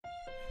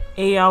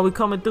Hey y'all, we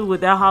coming through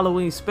with that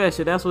Halloween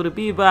special. That's what it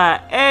be by.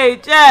 Hey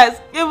Jazz,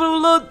 give it a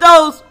little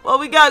dose. What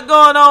we got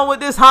going on with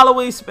this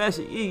Halloween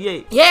special?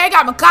 Yeah. Yeah, I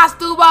got my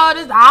costume on.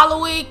 This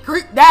Halloween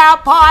creep down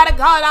party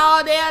going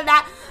on there.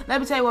 Now,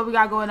 let me tell you what we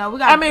got going on.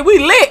 We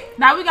lit.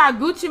 Now we got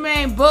Gucci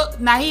Mane book.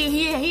 Now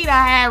he done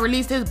had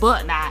released his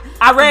book now.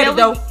 I read it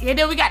though. And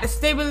then we got the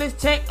stimulus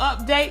check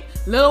update.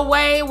 Lil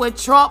Wayne with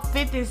Trump,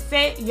 50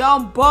 Cent,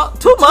 Young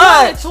Buck. Too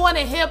much.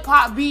 2020 Hip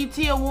Hop BET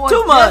Awards.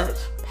 Too much.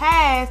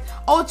 Passed.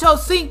 Ocho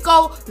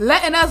Cinco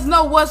letting us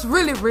know what's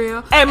really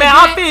real. Hey man,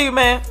 I feel you,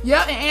 man.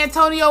 Yeah, and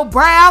Antonio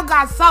Brown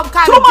got some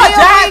kind too of much, deal.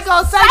 We ain't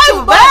gonna say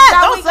too much.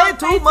 Don't say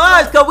too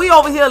much, cause we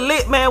over here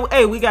lit, man.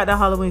 Hey, we got the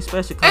Halloween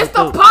special coming It's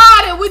the through.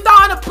 party. We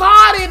throwing a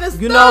party in the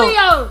studio.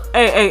 Know,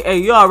 hey,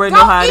 you already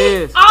know how it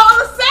is. All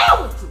the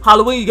sandwiches.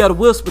 Halloween, you gotta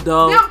whisper,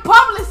 dog. Them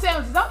public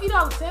sandwiches. Don't eat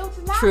all the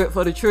sandwiches now. Trick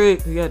for the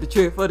trick. You got the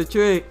trick for the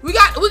trick. We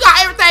got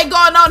everything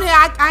going on here.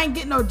 I ain't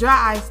getting no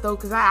dry ice though,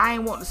 cause I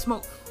ain't want to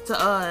smoke.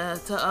 Man,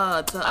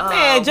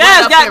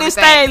 Jazz got this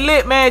thing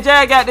lit, man.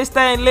 Jazz got this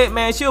thing lit,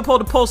 man. She was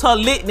supposed to post her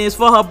litness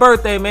for her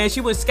birthday, man.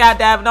 She went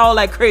skydiving, all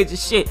that crazy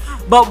shit.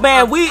 But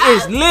man, we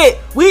is lit.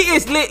 We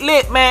is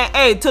lit, man.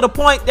 Hey, to the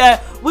point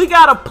that we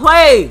gotta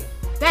play.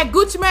 That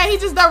Gucci Mane, he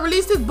just done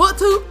released his book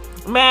too.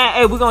 Man,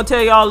 hey, we're gonna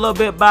tell y'all a little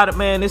bit about it,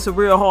 man. It's a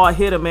real hard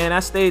hitter, man.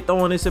 I stayed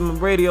throwing this in my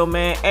radio,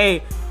 man.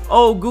 Hey,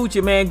 old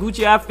Gucci, man.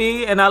 Gucci I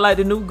feel, and I like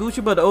the new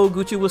Gucci, but the old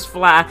Gucci was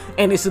fly,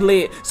 and it's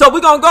lit. So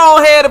we're gonna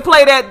go ahead and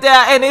play that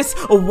there, and it's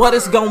what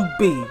it's gonna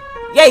be.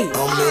 Yeah. I'm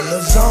in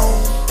the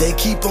zone, they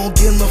keep on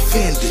getting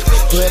offended,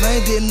 but I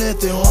ain't did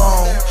nothing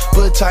wrong,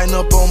 but tighten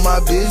up on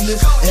my business,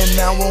 and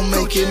now I'm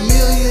making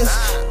millions.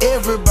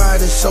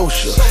 Everybody's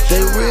social, they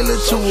really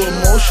too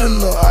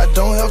emotional, I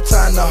don't have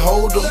time to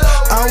hold them.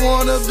 I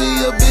wanna be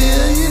a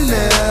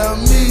billionaire,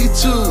 me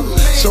too,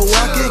 so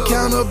I can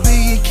count a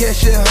billion,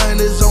 cashing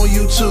hundreds on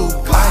YouTube.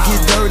 I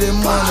get dirty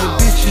money,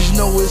 bitches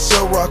know it's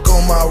a rock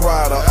on my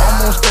rider.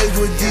 I'm on stage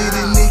with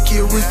Diddy, Nicki,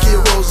 Ricky,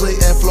 Rose,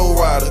 and Flo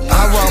Rida.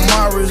 I ride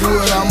Maris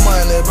with our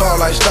money, ball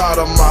like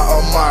starter my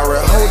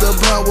Amari. Hold a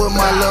blunt with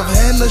my left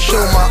hand to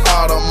show my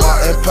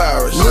Audemars in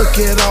Paris.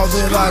 Look at all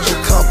that I've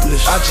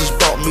accomplished, I just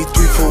bought me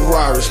 3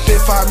 Ferraris.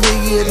 Spent $5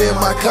 million in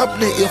my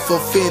company, if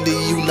offended,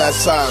 you not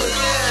sorry.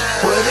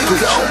 What it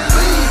gon'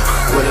 be?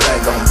 What it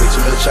ain't gon' be? Too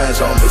many chains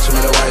on me, too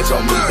many rings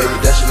on me. Baby,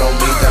 dashing on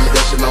me, diamond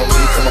dashing on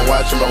me. Come on,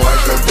 watch my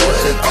wife, no boy,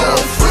 it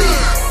gon' free.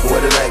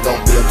 What it ain't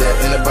gon' be? That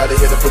anybody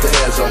here to put their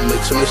hands on me.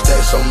 Too many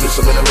stacks on me, so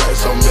many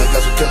racks on me.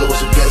 Got some killer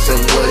with some gas, and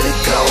what it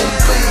gon'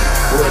 be?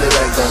 What it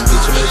ain't gon' be?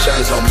 Too many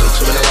chains on me,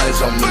 too many rings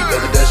on me.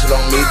 Baby, dashing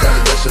on me,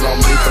 diamond dashing on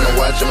me. Come on,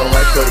 watch my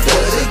wife, no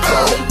boy, it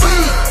gon' be.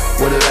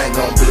 What it ain't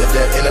gon' be?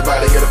 That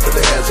anybody here to put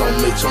their hands on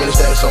me. Too many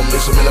stacks on me,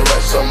 so many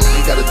racks on me.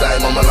 You got a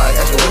dime on my line,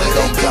 ask me what it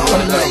gon' be. What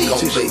it ain't gon'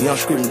 be? Young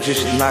street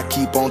magician, and I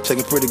keep on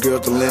taking pretty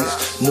girls to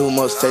limits. New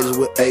Mercedes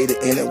with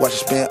 80 in it.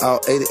 Watch it spin all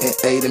 80 in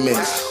 80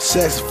 minutes.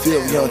 Sex appeal,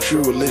 young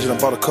true religion. I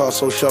bought a car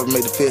so sharp it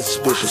made the feds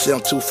suspicious. Say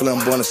I'm too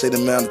flamboyant, say the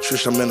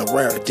malnutrition. I'm in a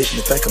rare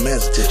edition. You think I'm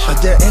as attention? I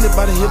dare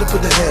anybody here to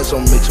put their hands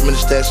on me. Too many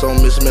stacks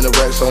on me, so many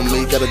racks on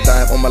me. Got a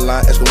dime on my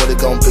line, ask me what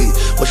it gon' be.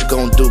 What you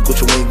gon' do?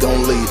 Gucci, when you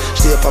gon' leave?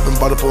 Still popping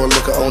bottle for a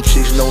liquor on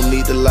cheeks. No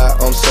need to lie,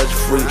 I'm such a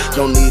freak.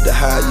 No need to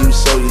hide, you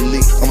so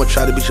unique. I'ma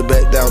try to beat you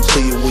back down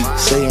till you weak.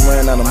 Say you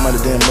ran out of money,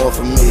 then more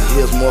for me.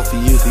 Here's more for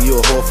you, cause you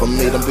a whore for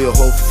me. Don't be a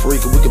whore for free,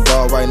 cause we can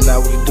ball right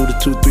now. We can do the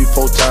 2, 3,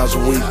 4 times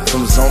a week.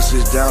 From zone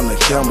 6 down to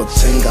camera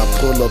team, I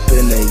pull up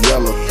in that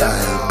yellow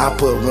thing. I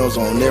put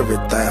rims on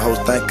everything, hoes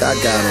think I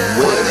got a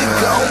whip. What it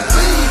gon'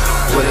 be?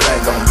 What it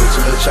ain't gon' be? Too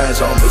many chains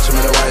on me, too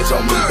many rings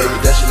on me. Baby,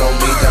 dashing on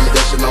me, diamond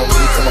dashing on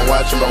me. Come on,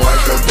 watch my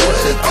wife, no boy,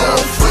 it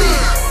gon' free.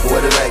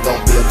 What it ain't gon'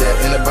 be? That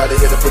anybody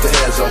here to put their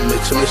hands on me.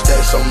 Too many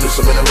stacks on me, so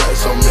many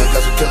racks on me.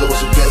 Got some killer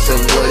with some gas, and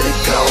what it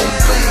gon'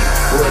 be?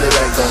 What it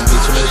ain't gon' be?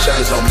 Too many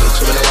chains on me,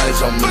 too many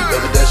rings on me.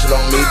 Baby, dashing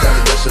on me,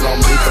 diamond dashing on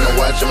me. Come on,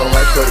 watch my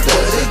wife, no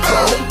boy, it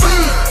gon' be.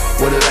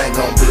 What it ain't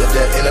gon' be?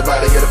 That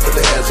anybody here to put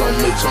their hands on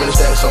me. Too many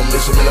stacks on me,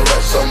 so many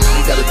racks on me.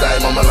 You got a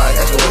dime on my line,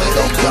 ask me what it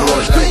gon' be. I'm on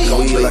the street,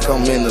 weed like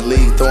I'm in the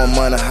league. Throwing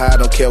money high,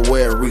 don't care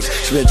where it reach.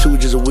 Spend 2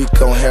 just a week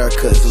on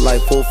haircuts,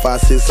 like 4, 5,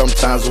 6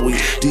 sometimes a week.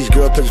 These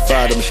girls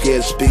petrified, I'm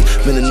scared to speak.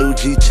 Been a new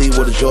GT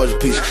with a Georgia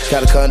peach.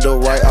 Got a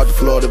condo right out the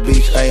Florida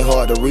beach. Ain't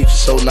hard to reach,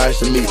 so nice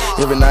to meet.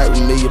 Every night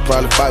with me, you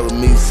probably fight with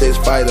me. Sex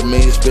fighter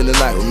me, spend the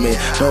night with me.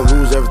 No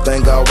rules,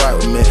 everything alright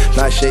with me.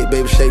 Nice shape,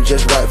 baby shape,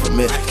 just right for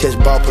me. Catch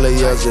ball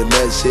players in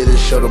that city,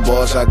 show the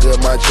boys how good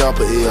my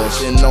jumper is.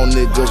 Sitting on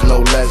niggas, no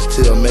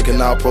laxative,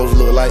 making all pros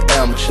look like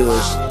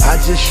amateurs. I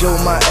just showed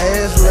my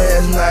ass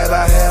last night,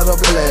 I had a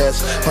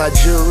blast. My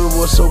jewelry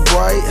was so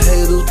bright,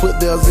 haters put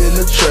theirs in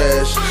the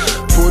trash.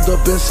 Pulled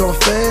up in some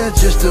fast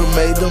just to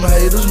make them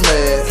haters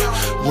mad.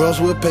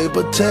 Runs with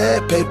paper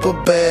tag, paper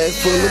bag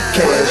full of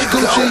cash.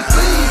 Gucci.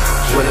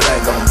 What it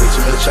ain't gon' be?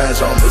 Too many chains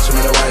on me, too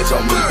many rings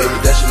on me. Baby,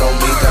 dashing on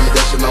me, diamond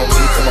dashing on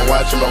me. Come on,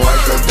 watch my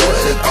wife, no boy,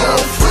 it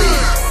gon' free.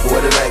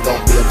 What it ain't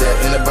gon' be? That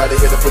anybody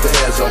here to put their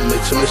hands on me.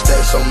 Too many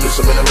stacks on me,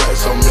 so many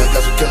racks on me.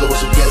 Got some killer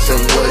with some gas,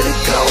 and what it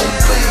gon'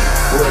 be?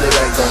 What it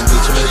ain't gon' be?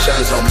 Too many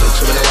chains on me,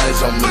 too many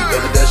rings on me.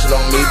 Baby, dashing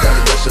on me,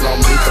 diamond dashing on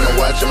me. Come on,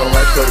 my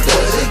right, cause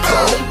what it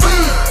gon' be?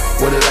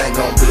 What it ain't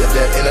gon' be? If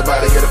there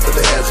anybody here to put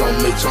their hands on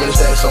me, so many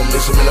stacks on me,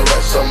 so many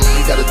racks on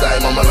me. Got a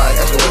dime on my line,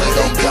 ask me what it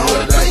gon' be,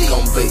 what it ain't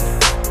gon'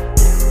 be.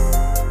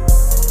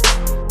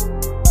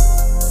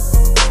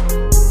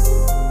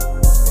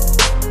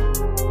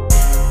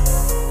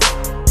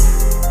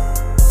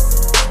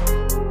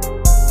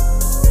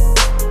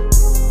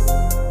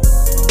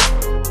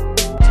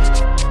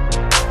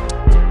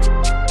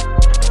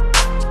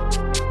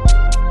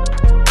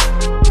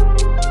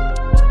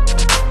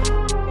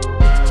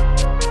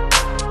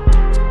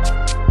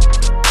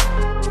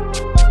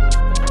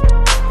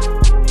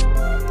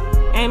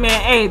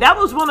 Hey, that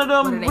was one of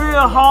them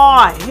real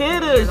hard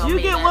hitters. You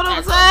get what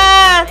I'm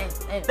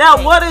saying?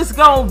 That what it's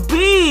gonna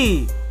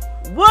be.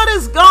 What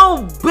it's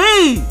gonna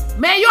be.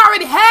 Man, you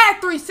already had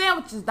 3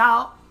 sandwiches,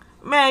 dog.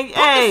 Man, Put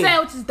the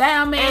sandwiches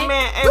down, man. Hey,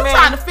 man, we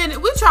trying to finish.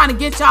 We trying to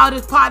get y'all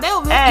this part. They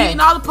over here eating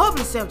all the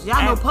public sandwiches.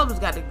 Y'all know Publix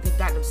got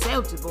them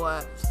sandwiches,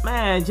 boy.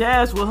 Man,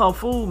 Jazz with her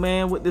food,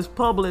 man, with this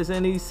Publix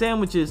and these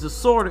sandwiches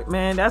assorted,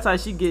 man. That's how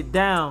she get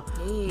down.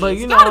 Yeah, but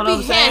you know what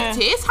I'm saying?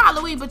 Healthy. It's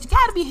Halloween, but you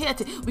gotta be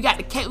healthy. We got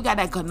the cake. We got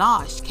that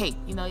ganache cake.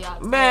 You know,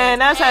 y'all. Man,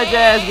 that's how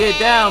Jazz get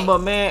down. But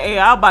man, hey,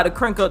 I'm about to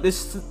crank up the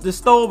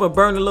stove and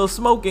burn a little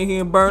smoke in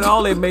here and burn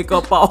all that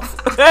makeup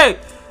off. Hey,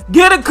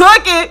 get a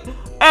cookie.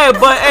 Hey,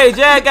 but hey,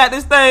 Jazz got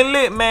this thing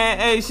lit, man.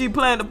 Hey, she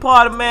playing the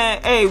party,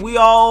 man. Hey, we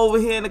all over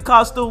here in the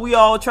costume. We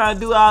all trying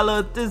to do our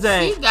little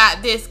thing. She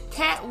got this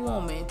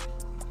Catwoman.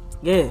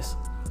 Yes.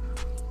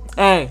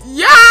 Hey.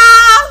 Yeah.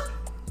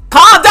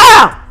 Calm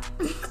down.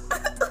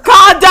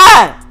 Calm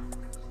down.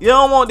 You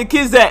don't want the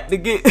Kizak to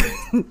get.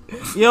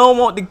 You don't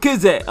want the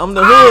Kizak. I'm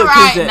the hood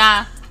Kizak.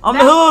 Nah. I'm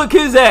the hood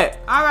Kizak.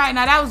 All right,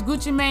 now that was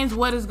Gucci Mane's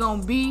What It's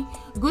Gonna Be.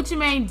 Gucci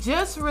Mane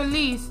just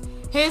released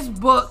his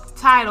book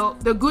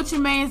titled The Gucci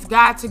Mane's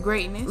Guide to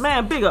Greatness.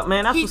 Man, big up,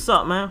 man. That's what's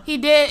up, man. He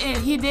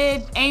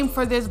did aim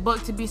for this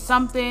book to be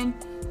something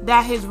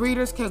that his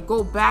readers can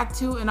go back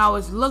to and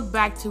always look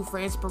back to for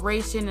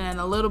inspiration and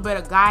a little bit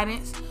of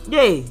guidance.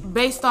 Yeah.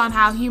 Based on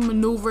how he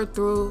maneuvered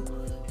through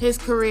his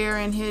career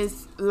and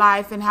his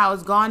life and how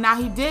it's gone. Now,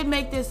 he did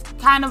make this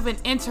kind of an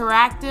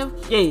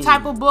interactive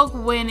type of book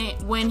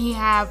when he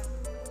have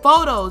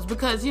photos,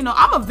 because you know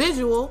I'm a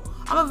visual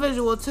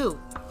too.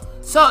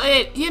 So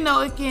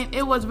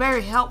it was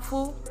very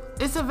helpful.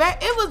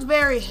 It was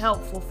very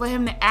helpful for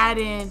him to add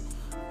in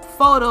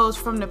photos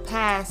from the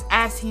past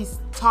as he's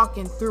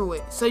talking through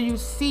it. So you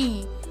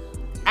see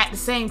at the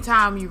same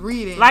time you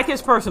read it. Like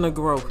his personal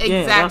growth.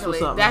 Exactly.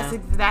 Yeah,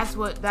 that's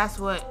what's up, that's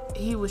what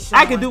he was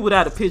showing. I can do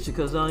without a picture,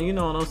 cause you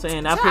know what I'm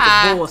saying. I put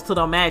the boys to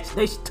the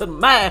imagination, to the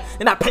mind,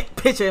 and I paint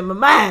the picture in my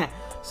mind.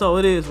 So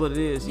it is what it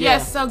is. Yeah.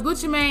 Yes. So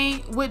Gucci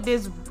Mane with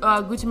this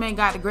Gucci Mane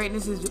Guide to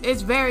Greatness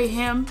it's very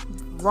him,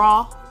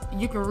 raw.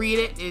 You can read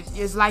it.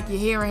 It's like you're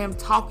hearing him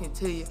talking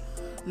to you,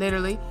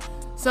 literally.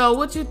 So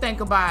what you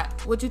think about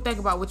what you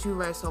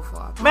read so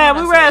far? Man,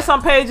 we read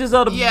some pages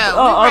of the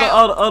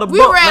book. We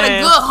read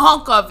a good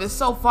hunk of it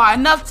so far,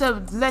 enough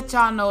to let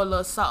y'all know a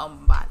little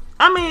something about it.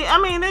 I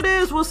mean, it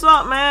is what's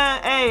up,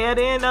 man. Hey, at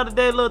the end of the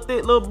day, little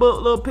thick, little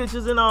book, little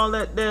pictures and all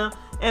that there.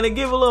 And to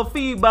give a little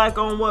feedback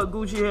on what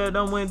Gucci had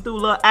done went through.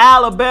 Little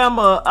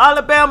Alabama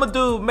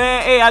dude,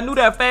 man. Hey, I knew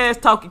that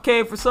fast talking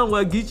came from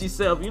somewhere Geechee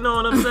self. You know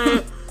what I'm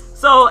saying?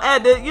 So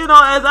as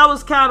I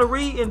was kind of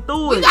reading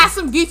through it, we got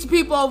some Geechee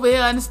people over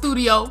here in the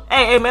studio.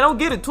 Hey, man, don't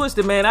get it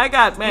twisted, man. We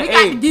got the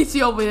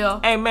Geechee over here.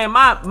 Hey, man,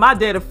 my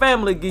daddy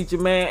family Geechee,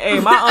 man. Hey,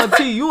 my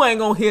auntie, you ain't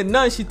gonna hear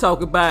none she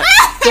talk about.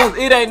 Cause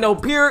it ain't no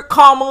period,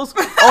 commas,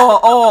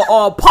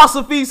 or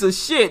apostrophes or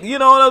shit. You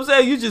know what I'm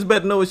saying? You just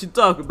better know what she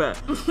talking about.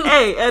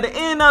 Hey, at the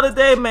end of the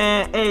day,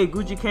 man, hey,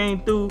 Gucci came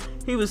through.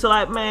 He was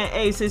like, man,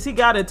 hey, since he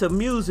got into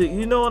music,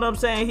 you know what I'm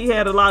saying? He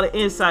had a lot of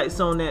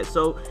insights on that.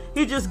 So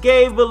he just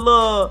gave a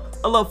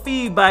little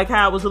feedback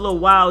how it was a little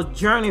wild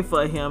journey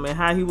for him and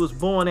how he was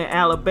born in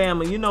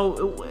Alabama. You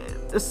know,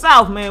 the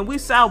South, man. We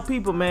South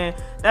people, man.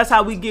 That's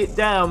how we get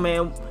down,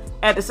 man.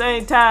 At the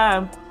same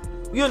time,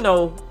 you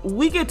know,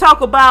 we can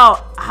talk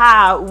about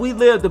how we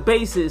live the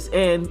basis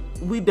and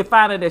we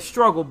define it as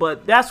struggle,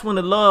 but that's when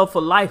the love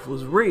for life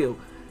was real.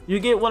 You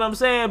get what I'm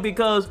saying?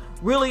 Because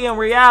really, in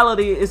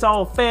reality, it's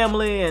all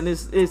family and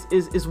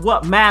it's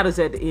what matters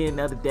at the end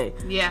of the day.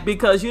 Yeah.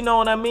 Because you know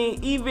what I mean?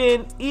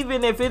 Even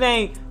if it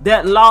ain't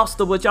that lost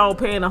of what y'all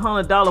paying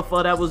 $100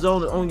 for that was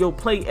on your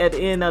plate at the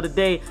end of the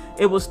day,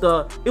 it was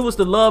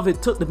the love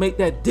it took to make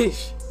that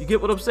dish. You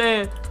get what I'm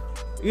saying?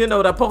 You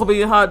know, that pork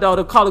bean hot dog,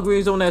 the collard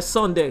greens on that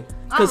Sunday.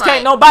 Because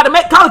can't nobody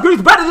make collard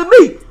greens better than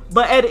me.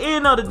 But at the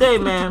end of the day,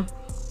 man,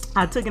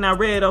 I took and I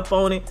read up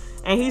on it.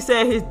 And he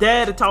said his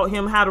dad had taught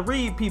him how to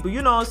read people.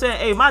 You know what I'm saying?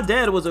 Hey, my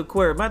dad was a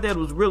queer. My dad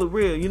was really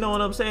real. You know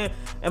what I'm saying?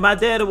 And my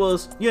dad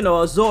was, you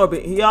know,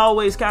 absorbent. He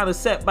always kind of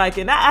sat back.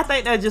 And I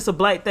think that's just a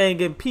black thing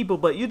in people.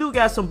 But you do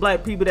got some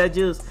black people that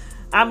just,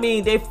 I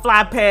mean, they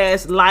fly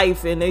past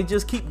life and they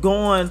just keep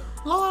going.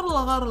 Lord.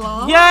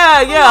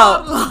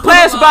 Yeah.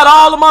 Plants about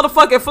all the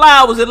motherfucking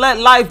flowers and let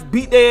life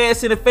beat their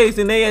ass in the face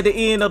and they at the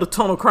end of the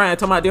tunnel crying,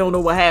 talking about they don't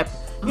know what happened.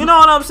 You know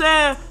what I'm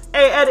saying?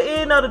 hey, at the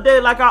end of the day,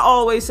 like I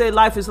always say,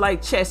 life is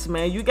like chess,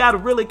 man. You gotta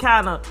really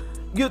kind of,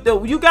 you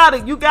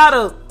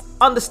gotta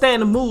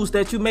understand the moves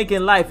that you make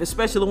in life,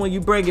 especially when you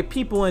bringing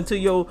people into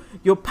your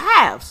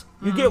paths.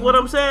 You get what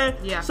I'm saying?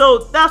 Yeah. So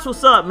that's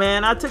what's up,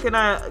 man. I took and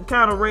I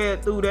kind of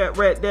read through that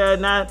right there,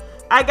 and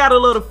I got a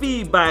little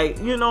feedback.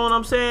 You know what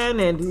I'm saying?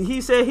 And he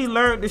said he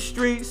learned the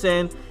streets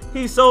and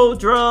he sold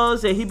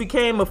drugs and he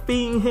became a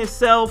fiend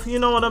himself. You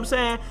know what I'm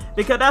saying?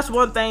 Because that's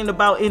one thing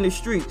about in the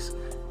streets.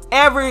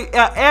 Every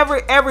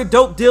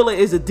dope dealer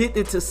is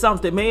addicted to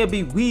something. May it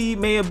be weed,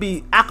 may it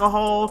be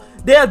alcohol.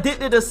 They're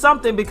addicted to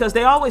something because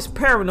they always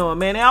paranoid,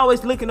 man. They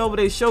always looking over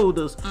their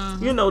shoulders,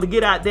 you know, to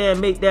get out there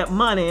and make that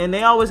money. And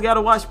they always got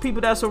to watch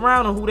people that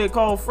surround them, who they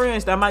call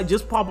friends, that might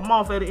just pop them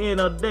off at the end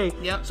of the day.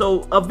 Yep.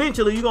 So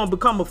eventually you're going to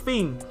become a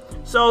fiend.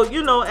 So,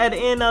 you know, at the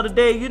end of the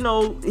day, you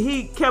know,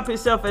 he kept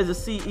himself as a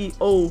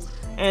CEO.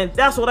 And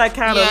that's what I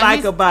kind of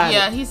like about it.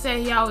 Yeah, he said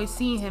he always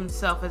seen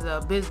himself as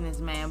a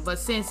businessman, but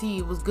since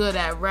he was good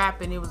at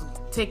rapping, it was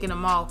taking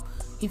him off.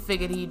 He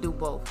figured he'd do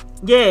both.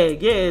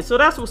 Yeah. So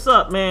that's what's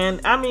up, man.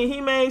 I mean,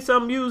 he made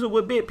some music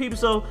with big people.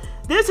 So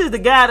this is the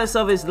guidance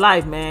of his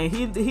life, man.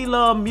 He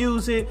loved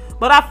music,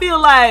 but I feel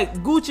like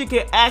Gucci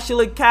can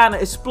actually kind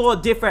of explore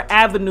different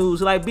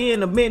avenues, like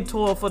being a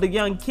mentor for the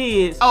young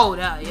kids. Oh,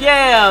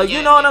 yeah.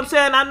 You know what I'm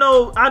saying? I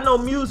know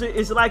music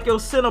is like your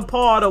center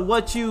part of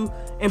what you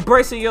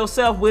embracing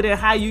yourself with and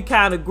how you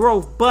kind of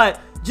grow, but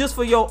just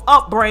for your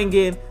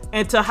upbringing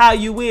and to how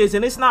you is.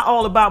 And it's not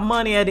all about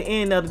money at the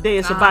end of the day.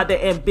 It's about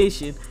the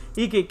ambition.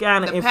 He could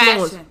kind of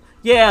influence. Passion.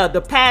 Yeah, the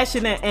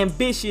passion and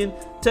ambition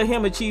to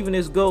him achieving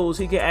his goals.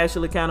 He can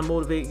actually kind of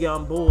motivate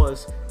young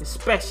boys,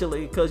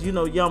 especially because, you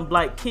know, young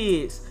black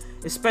kids,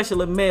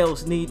 especially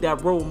males, need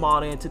that role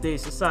model in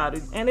today's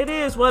society. And it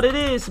is what it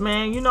is,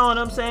 man. You know what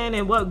I'm saying?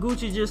 And what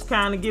Gucci just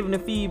kind of giving the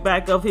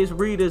feedback of his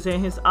readers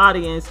and his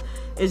audience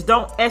is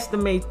don't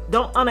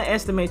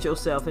underestimate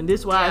yourself. And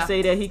this is why I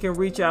say that he can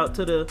reach out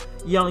to the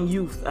young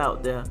youth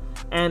out there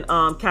and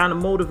kind of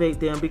motivate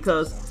them,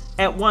 because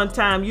at one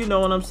time, you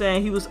know what I'm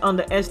saying, he was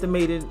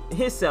underestimating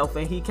himself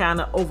and he kind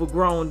of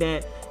overgrown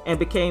that and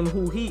became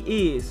who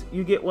he is.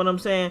 You get what I'm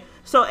saying?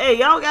 So, hey,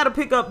 y'all got to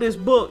pick up this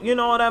book. You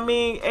know what I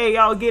mean? Hey,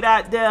 y'all get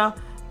out there.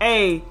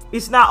 Hey,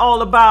 it's not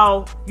all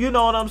about, you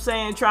know what I'm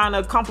saying, trying to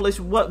accomplish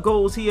what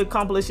goals he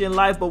accomplished in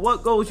life, but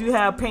what goals you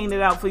have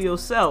painted out for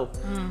yourself.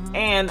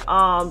 And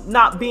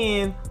not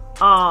being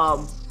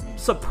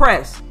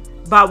suppressed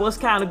by what's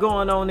kind of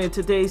going on in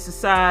today's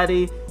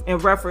society in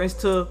reference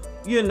to,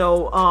 you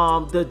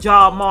know, the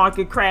job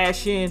market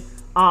crashing,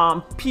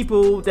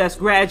 people that's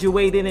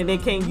graduating and they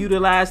can't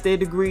utilize their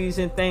degrees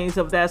and things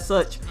of that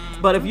such.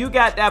 But if you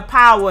got that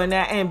power and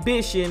that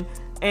ambition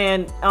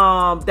and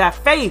that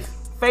faith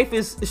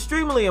is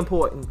extremely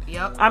important.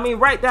 Yep. I mean,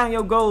 write down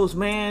your goals,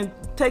 man.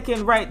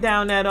 Write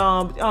down that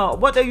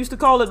what they used to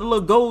call it, the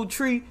little gold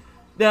tree.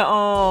 That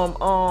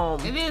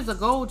it is a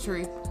gold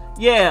tree.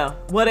 Yeah,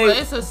 but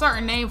it's a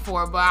certain name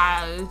for it,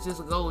 but it's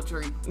just a gold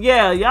tree.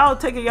 Yeah,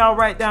 y'all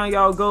write down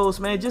y'all goals,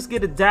 man. Just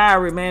get a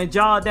diary, man.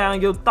 Jot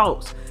down your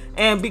thoughts.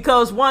 And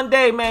because one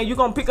day, man, you're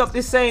gonna pick up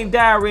this same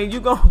diary and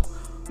you're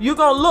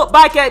gonna look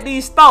back at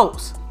these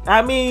thoughts.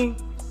 I mean,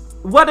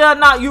 whether or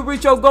not you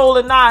reach your goal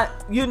or not,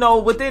 you know,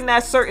 within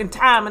that certain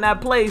time and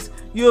that place,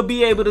 you'll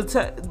be able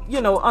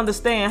to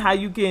understand how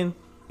you can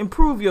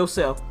improve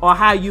yourself or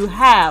how you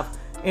have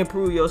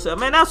improved yourself.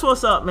 Man, that's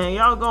what's up, man.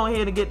 Y'all go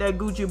ahead and get that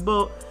Gucci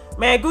book.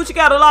 Man, Gucci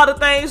got a lot of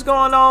things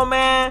going on,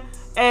 man.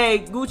 Hey,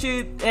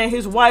 Gucci and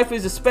his wife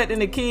is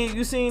expecting a kid.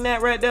 You seen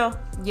that right there?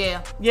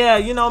 Yeah. Yeah,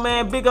 you know,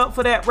 man, big up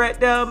for that right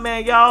there,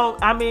 man. Y'all,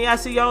 I mean, I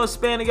see y'all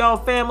expanding y'all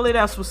family.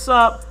 That's what's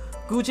up.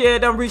 Gucci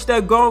had done reached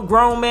that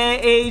grown man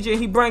age, and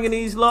he bringing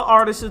these little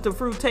artists into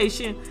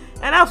fruitation.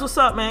 And that's what's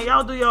up, man.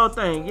 Y'all do y'all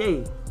thing.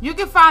 Yeah. You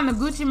can find the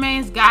Gucci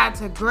Mane's Guide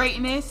to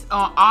Greatness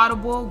on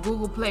Audible,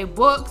 Google Play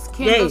Books,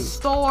 Kindle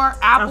Store,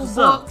 Apple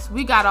Books.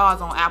 We got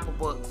ours on Apple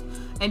Books.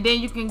 And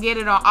then you can get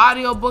it on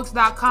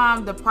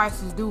audiobooks.com. The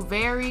prices do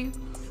vary,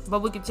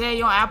 but we can tell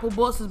you on Apple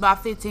Books it's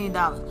about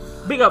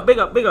 $15. Big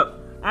up.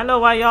 I know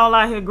why y'all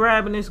out here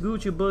grabbing this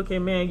Gucci book,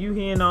 and man, you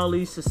hearing all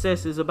these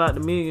successes about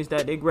the millions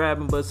that they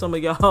grabbing, but some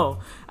of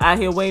y'all out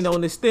here waiting on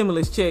this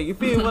stimulus check. You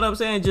feel what I'm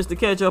saying? Just to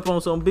catch up on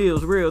some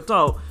bills, real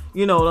talk.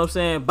 You know what I'm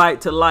saying?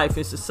 Bite to life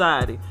in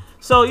society.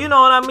 So, you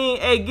know what I mean?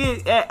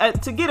 Hey,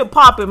 to get it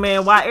popping,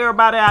 man, while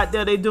everybody out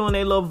there, they doing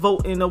their little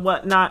voting and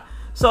whatnot.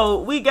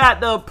 So we got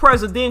the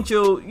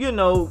presidential, you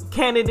know,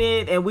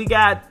 candidate, and we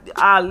got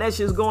our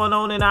elections going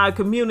on in our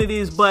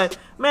communities. But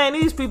man,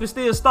 these people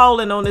still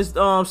stalling on this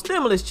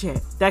stimulus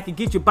check that could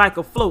get your bike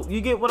afloat. You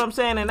get what I'm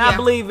saying? And I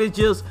believe it's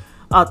just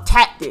a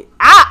tactic.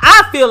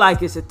 I feel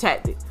like it's a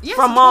tactic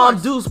from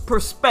Deuce's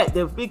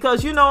perspective,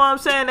 because you know what I'm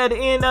saying, at the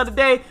end of the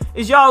day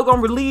is y'all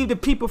gonna relieve the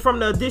people from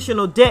the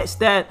additional debts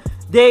that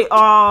they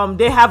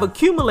have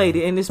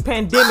accumulated in this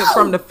pandemic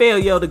from the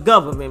failure of the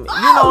government.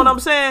 You know what I'm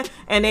saying?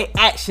 And they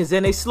actions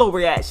and they slow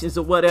reactions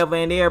or whatever,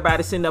 and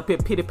everybody sitting up here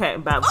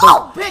pity-patting about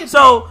vote.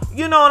 So,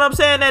 you know what I'm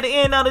saying? At the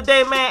end of the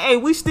day, man, hey,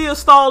 we still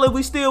stalling,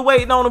 we still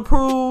waiting on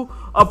approval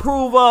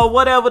approve of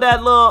whatever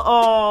that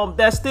little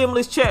that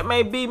stimulus check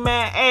may be,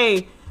 man.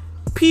 Hey,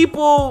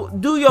 people,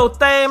 do your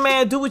thing,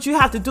 man. Do what you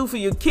have to do for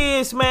your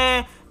kids,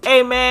 man.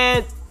 Hey,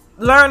 man,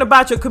 learn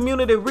about your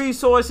community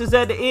resources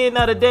at the end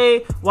of the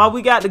day while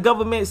we got the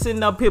government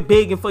sitting up here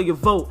begging for your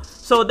vote.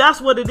 So that's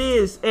what it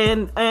is.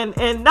 And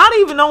not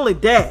even only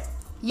that.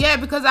 Yeah,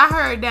 because I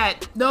heard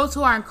that those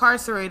who are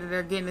incarcerated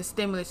are getting a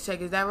stimulus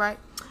check. Is that right?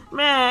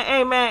 Man,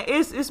 hey, man,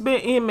 it's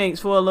been inmates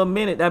for a little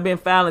minute that been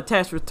filing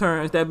tax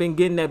returns, that been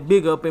getting that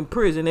big up in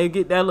prison. They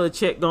get that little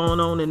check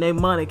going on in their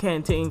money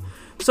canteen.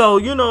 So,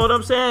 you know what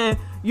I'm saying?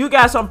 You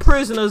got some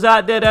prisoners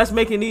out there that's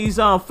making these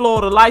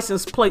Florida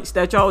license plates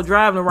that y'all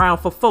driving around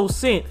for 4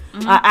 cents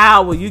an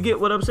hour. You get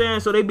what I'm saying?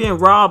 So they being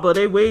robbed of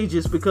their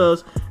wages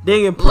because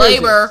they in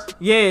prison. Labor.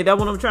 Yeah, that's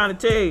what I'm trying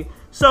to tell you.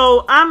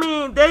 So, I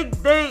mean,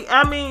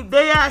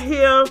 they out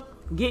here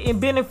getting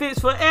benefits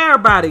for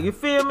everybody, you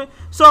feel me?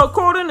 So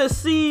according to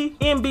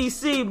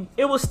CNBC,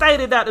 it was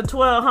stated that the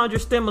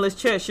 1,200 stimulus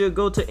checks should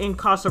go to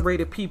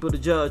incarcerated people, the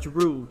judge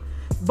ruled.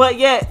 But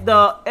yet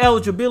the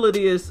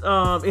eligibility is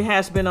it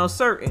has been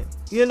uncertain.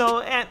 You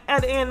know,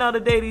 at the end of the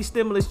day, these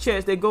stimulus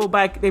checks, they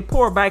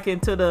pour back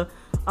into the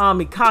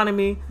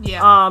economy.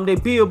 Yeah. They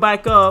build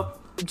back up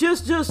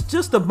just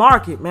the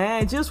market,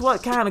 man. Just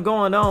what kind of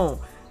going on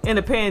in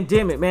the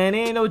pandemic, man.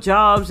 There ain't no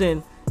jobs,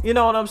 and you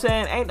know what I'm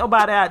saying? Ain't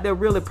nobody out there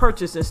really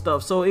purchasing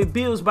stuff. So it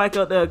builds back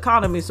up the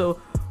economy.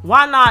 So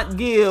why not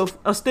give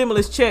a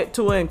stimulus check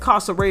to an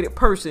incarcerated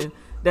person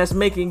that's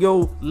making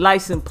your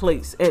license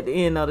plates at the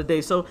end of the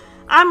day? So,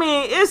 I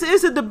mean,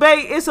 it's a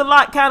debate. It's a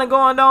lot kind of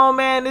going on,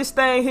 man. This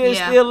thing here is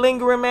still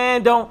lingering,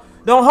 man. Don't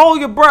hold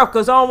your breath,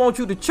 because I don't want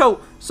you to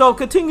choke. So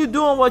continue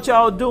doing what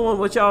y'all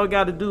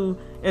got to do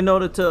in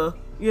order to,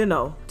 you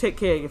know, take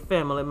care of your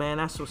family, man.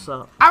 That's what's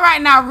up. All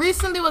right, now,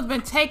 recently what's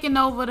been taking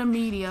over the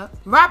media,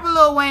 rapper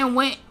Lil Wayne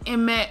went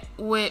and met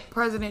with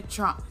President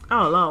Trump.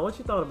 Oh, Lord, what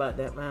you thought about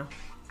that, man?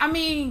 I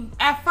mean,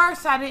 at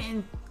first I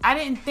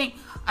didn't think,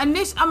 I'm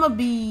going to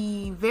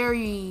be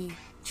very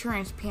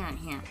transparent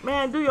here.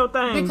 Man, do your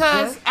thing.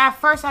 Because at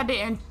first I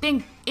didn't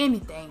think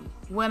anything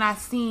when I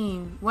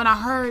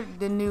heard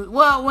the news.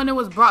 Well, when it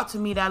was brought to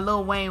me that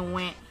Lil Wayne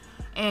went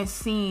and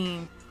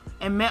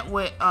met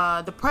with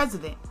the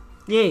president.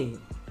 Yeah.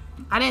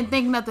 I didn't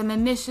think nothing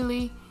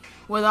initially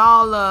with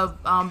all the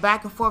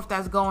back and forth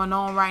that's going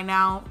on right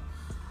now.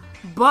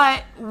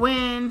 But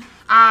when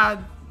I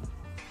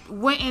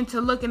went into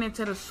looking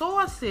into the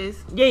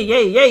sources.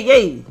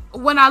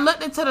 When I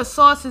looked into the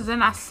sources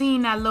and I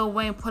seen that Lil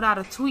Wayne put out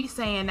a tweet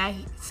saying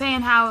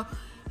how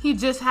he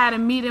just had a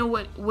meeting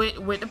with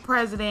the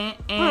president,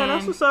 and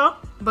that's what's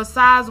up.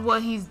 Besides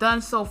what he's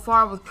done so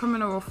far with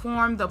criminal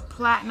reform, the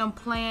Platinum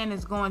Plan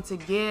is going to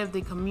give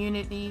the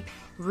community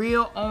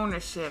real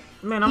ownership.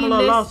 Man, I'm a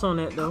little lost on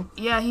that though.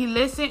 Yeah, he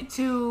listened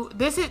to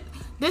this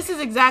is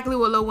exactly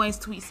what Lil Wayne's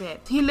tweet said.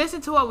 He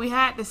listened to what we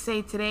had to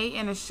say today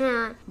and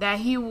assured that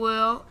he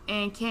will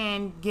and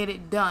can get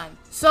it done.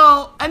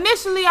 So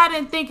initially I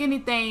didn't think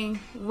anything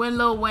when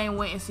Lil Wayne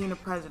went and seen the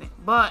president.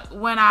 But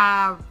when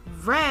I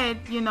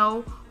read, you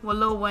know, what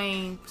Lil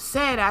Wayne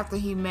said after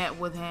he met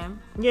with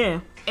him,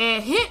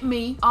 it hit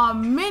me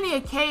on many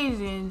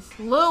occasions.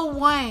 Lil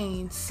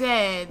Wayne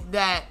said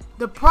that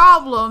the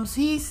problems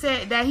he's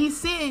saying that he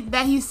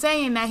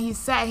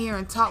sat here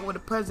and talked with the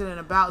president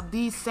about,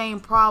 these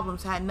same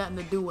problems had nothing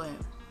to do with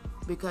him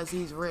because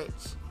he's rich.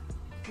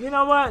 You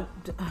know what?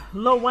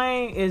 Lil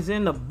Wayne is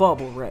in the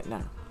bubble right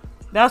now.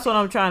 That's what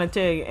I'm trying to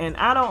tell you. And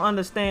I don't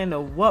understand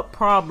what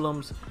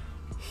problems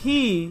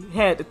he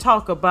had to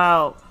talk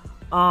about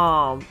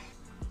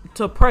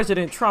to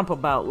President Trump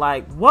about.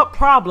 Like, what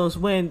problems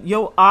when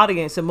your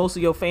audience and most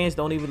of your fans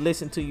don't even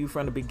listen to you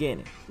from the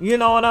beginning? You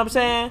know what I'm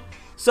saying?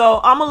 So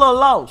I'm a little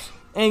lost.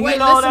 And you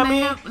know what I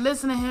mean?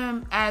 Listen to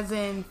him as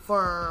in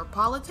for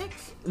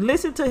politics?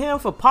 Listen to him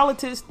for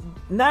politics.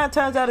 9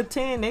 times out of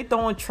 10, they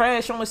throwing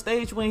trash on the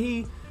stage when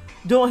he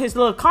doing his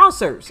little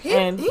concerts. He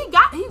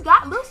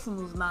got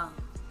listeners now.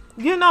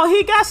 You know,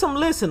 he got some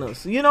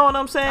listeners. You know what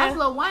I'm saying? That's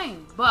Lil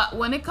Wayne. But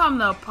when it comes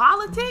to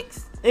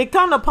politics? It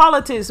come to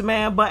politics,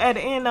 man. But at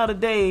the end of the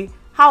day,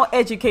 how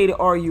educated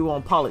are you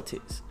on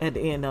politics at the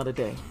end of the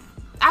day?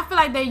 I feel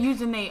like they're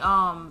using their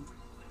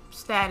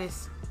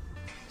status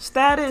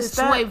to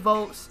sway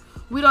votes.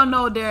 We don't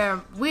know at the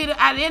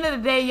end of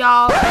the day,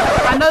 y'all,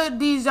 I know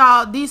these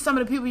some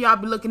of the people y'all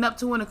be looking up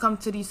to when it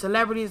comes to these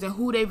celebrities and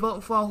who they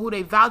voting for and who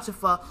they vouching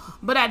for.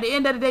 But at the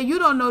end of the day, you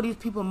don't know these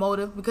people's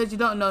motive because you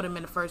don't know them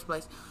in the first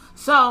place.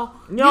 So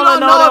you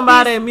don't know them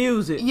by their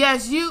music.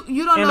 Yes, you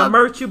don't know. And the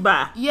merch you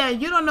buy. Yeah,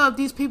 you don't know if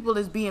these people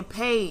is being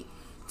paid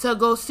to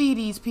go see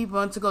these people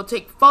and to go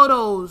take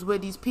photos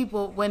with these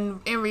people when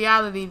in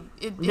reality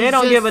they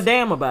don't give a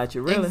damn about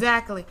you, really.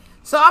 Exactly.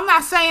 So I'm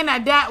not saying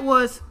that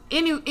was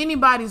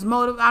anybody's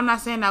motive. I'm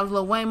not saying that was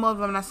Lil Wayne's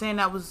motive. I'm not saying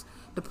that was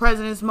the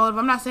president's motive.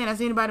 I'm not saying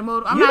that's anybody's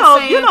motive. I'm not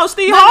saying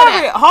Steve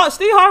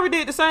Harvey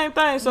did the same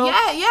thing. So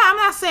yeah, I'm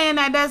not saying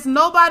that's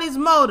nobody's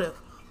motive.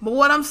 But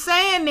what I'm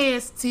saying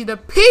is, to the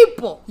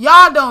people,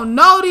 y'all don't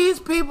know these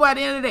people at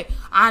the end of the day.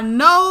 I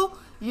know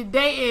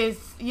They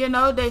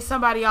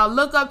somebody y'all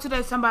look up to,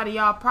 they somebody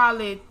y'all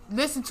probably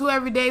listen to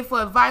every day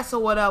for advice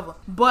or whatever.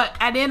 But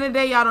at the end of the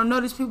day, y'all don't know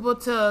these people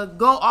to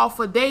go off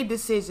of their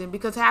decision,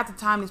 because half the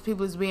time these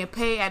people is being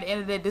paid. At the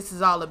end of the day, this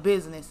is all a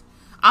business.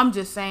 I'm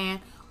just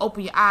saying,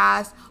 open your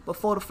eyes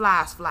before the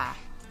flies fly.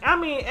 I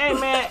mean, hey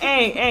man,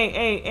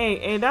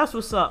 hey, that's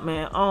what's up,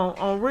 man.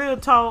 On real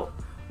talk,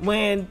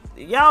 when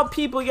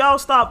y'all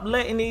stop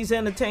letting these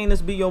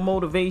entertainers be your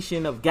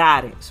motivation of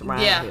guidance,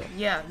 right?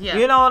 Yeah.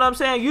 You know what I'm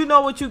saying? You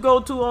know what you go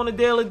to on a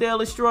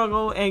daily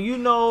struggle, and you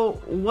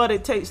know what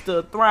it takes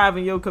to thrive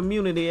in your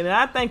community. And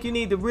I think you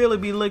need to really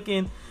be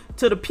looking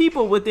to the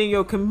people within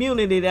your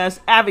community that's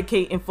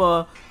advocating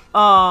for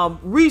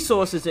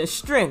resources and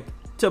strength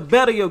to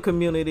better your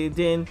community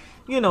than,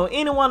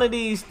 any one of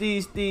these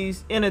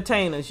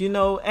entertainers.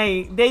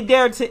 Hey, they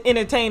dare to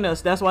entertain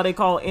us. That's why they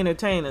call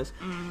entertainers.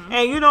 Mm-hmm.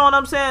 And you know what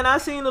I'm saying? I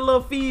seen a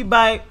little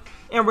feedback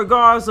in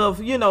regards of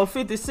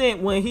 50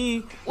 Cent when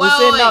he was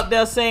sitting up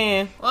there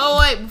saying,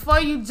 wait, before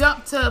you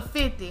jump to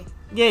 50,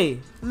 yeah,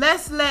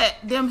 let's let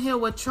them hear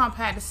what Trump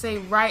had to say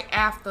right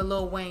after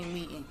Lil Wayne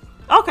meeting.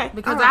 Okay,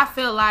 because right. I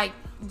feel like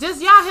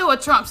just y'all hear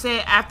what Trump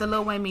said after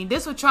Lil Wayne meeting.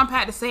 This is what Trump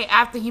had to say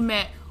after he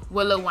met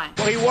with Lil Wayne.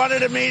 Well, he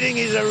wanted a meeting.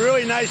 He's a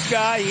really nice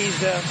guy. He's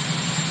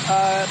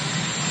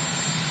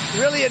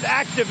really an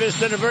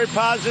activist in a very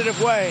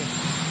positive way.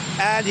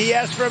 And he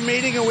asked for a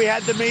meeting, and we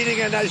had the meeting,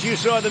 and as you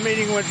saw, the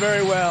meeting went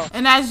very well.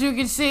 And as you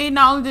can see,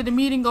 not only did the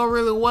meeting go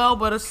really well,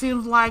 but it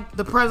seems like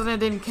the president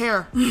didn't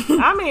care.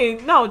 I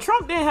mean, no,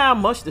 Trump didn't have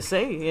much to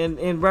say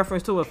in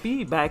reference to a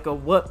feedback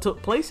of what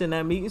took place in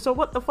that meeting. So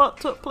what the fuck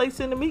took place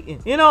in the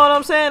meeting? You know what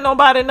I'm saying?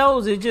 Nobody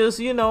knows. It just,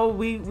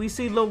 we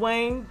see Lil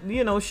Wayne,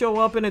 show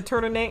up in a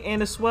turtleneck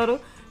and a sweater,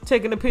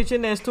 taking a picture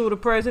next to the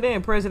president,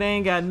 and president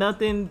ain't got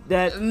nothing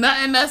to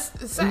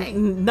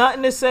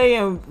say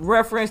in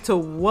reference to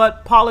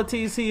what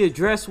policies he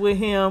addressed with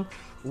him,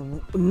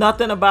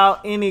 nothing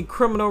about any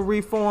criminal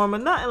reform or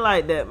nothing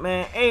like that,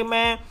 man. Hey,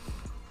 man,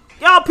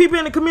 y'all people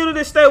in the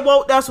community, stay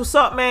woke. That's what's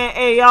up, man.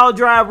 Hey, y'all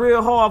drive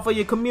real hard for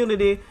your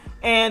community,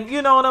 and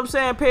you know what I'm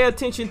saying, pay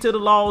attention to the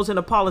laws and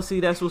the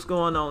policy. That's what's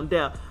going on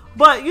there.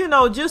 But,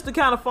 just to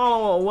kind of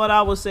follow on what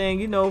I was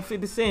saying,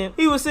 50 Cent,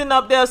 he was sitting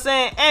up there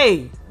saying,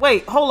 hey,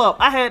 wait, hold up.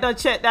 I had done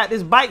checked out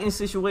this Biden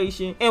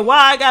situation and why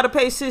I got to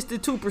pay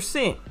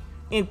 62%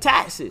 in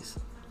taxes.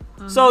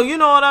 Mm-hmm. So, you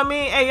know what I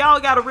mean? Hey, y'all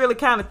got to really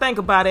kind of think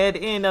about it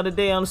at the end of the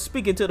day. I'm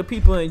speaking to the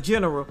people in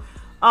general.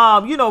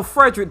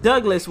 Frederick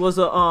Douglass was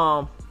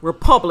a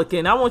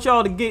Republican. I want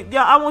y'all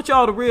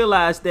to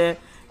realize that.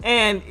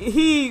 And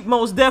he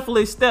most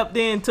definitely stepped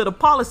into the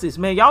policies,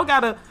 man. If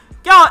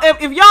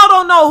y'all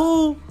don't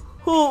know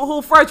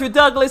who Frederick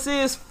Douglass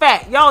is,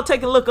 fact. Y'all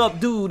take a look up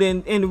dude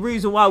and the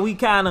reason why we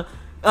kind of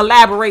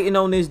elaborating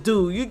on this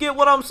dude. You get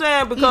what I'm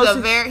saying?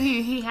 Because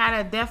he had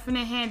a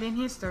definite hand in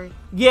history.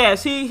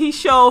 Yes, he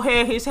sure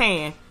had his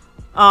hand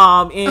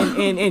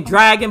in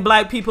dragging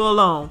black people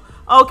along.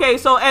 Okay,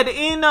 so at the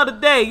end of the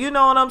day, you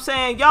know what I'm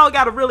saying? Y'all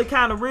got to really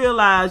kind of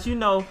realize,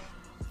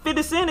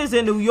 50 Cent is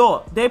in New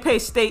York. They pay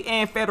state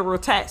and federal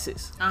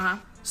taxes. Uh-huh.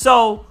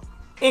 So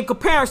in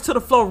comparison to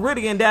the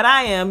Floridian that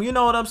I am, you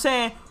know what I'm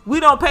saying? We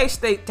don't pay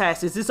state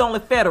taxes. It's only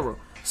federal.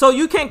 So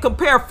you can't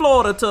compare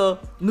Florida to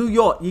New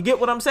York. You get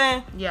what I'm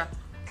saying? Yeah.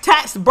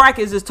 Tax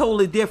brackets is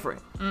totally different.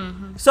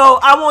 Mm-hmm. So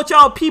I want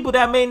y'all people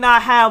that may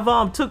not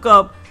have took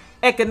up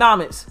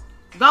economics.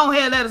 Go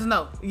ahead, let us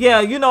know.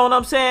 Yeah, you know what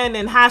I'm saying?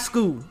 In high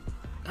school.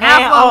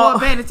 Half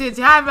of paying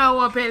attention. Half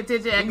of paying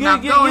attention.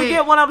 You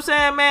get what I'm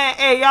saying, man?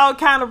 Hey,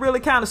 y'all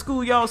really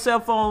school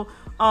yourself on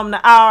the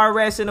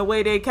IRS and the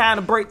way they kind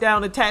of break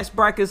down the tax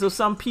brackets of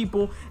some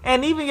people,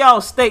 and even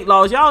y'all state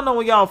laws. Y'all know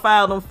when y'all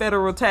file them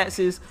federal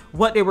taxes,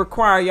 what they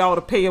require y'all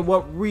to pay and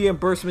what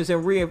reimbursements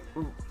and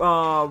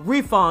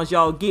refunds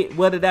y'all get,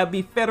 whether that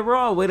be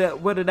federal or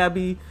whether that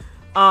be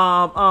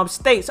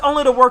states.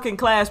 Only the working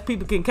class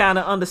people can kind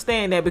of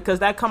understand that because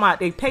that come out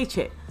their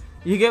paycheck.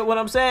 You get what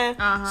I'm saying?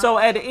 Uh-huh. So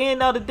at the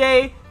end of the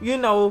day,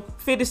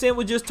 50 Cent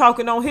was just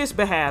talking on his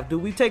behalf. Do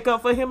we take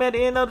up for him at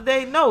the end of the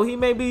day? No, he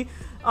may be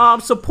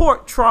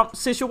support Trump's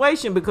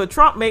situation because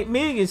Trump made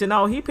millions and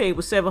all he paid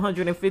was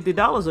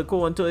 $750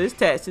 according to his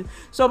taxes.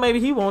 So maybe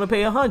he want to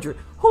pay $100.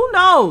 Who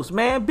knows,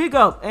 man? Big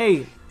up.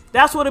 Hey,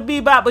 that's what it be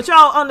about. But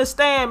y'all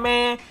understand,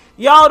 man.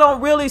 Y'all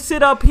don't really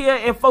sit up here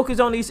and focus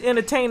on these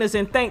entertainers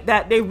and think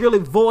that they really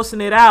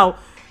voicing it out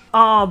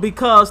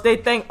because they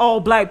think all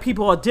black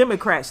people are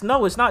Democrats.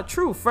 No, it's not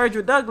true.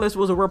 Frederick Douglass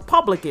was a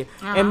Republican,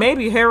 and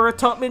maybe Harriet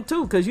Tubman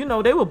too, because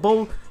they were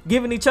both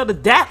giving each other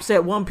daps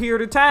at one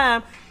period of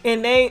time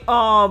in they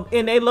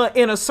little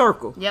inner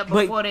circle. Yeah,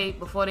 before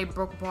they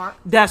broke apart.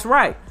 That's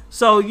right.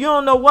 So you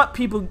don't know what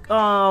people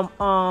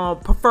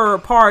preferred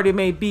party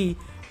may be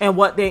and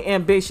what their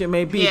ambition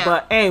may be. Yeah.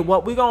 But hey,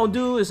 what we gonna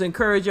do is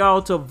encourage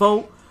y'all to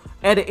vote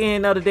at the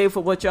end of the day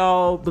for what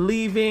y'all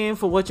believe in,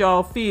 for what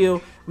y'all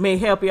feel may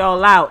help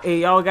y'all out. Hey,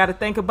 y'all got to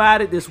think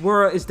about it. This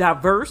world is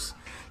diverse.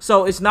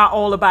 So it's not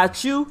all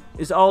about you.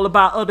 It's all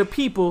about other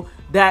people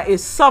that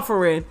is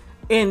suffering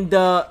in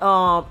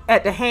the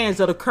at the hands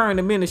of the current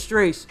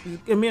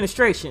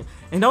administration.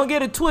 And don't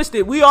get it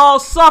twisted, we all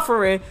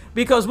suffering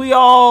because we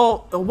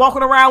all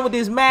walking around with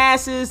these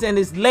masses and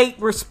this late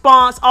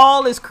response,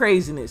 all this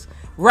craziness,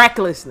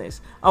 recklessness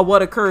of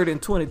what occurred in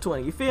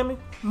 2020. You feel me?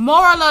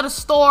 Moral of the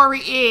story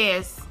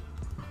is,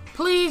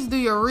 please do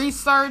your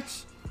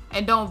research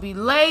and don't be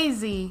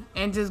lazy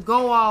and just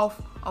go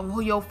off of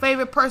who your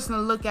favorite person to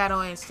look at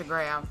on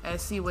Instagram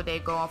and see what they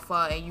going for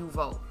and you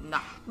vote. Nah.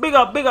 Big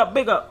up, big up,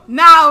 big up.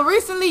 Now,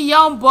 recently,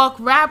 Young Buck,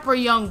 rapper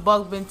Young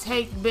Buck, been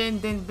turning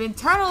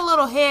a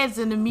little heads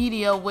in the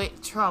media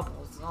with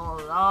troubles.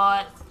 Oh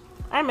Lord.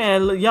 Hey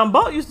man, Young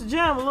Buck used to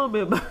jam a little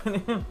bit about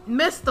him.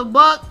 Mr.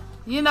 Buck,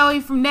 you know, he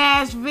from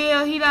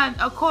Nashville. He done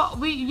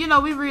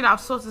we read our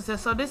sources.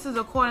 So this is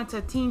according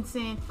to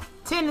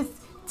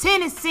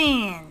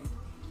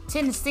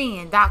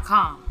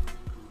Tennessean.com.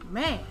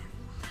 Man.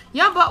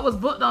 Young Buck was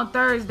booked on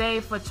Thursday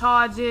for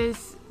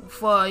charges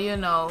for,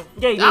 I'm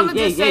going to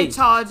just say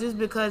charges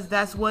because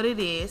that's what it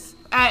is.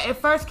 It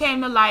first came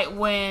to light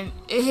when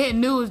it hit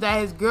news that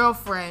his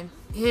girlfriend,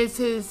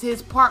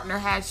 his partner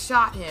had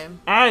shot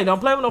him. Hey, don't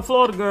play with no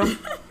Florida girl.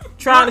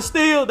 Trying to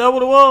steal, that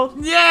what it was?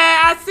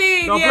 Yeah, I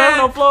see. Don't play with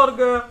no Florida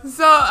girl.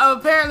 So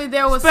apparently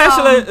there was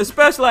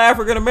especially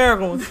African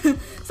American ones.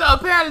 So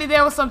apparently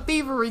there was some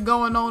thievery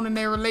going on in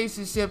their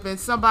relationship and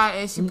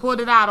she pulled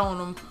it out on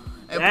him.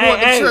 And pulled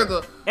the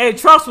trigger. Hey,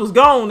 trust was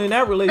gone in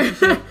that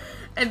relationship.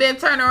 And then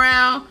turn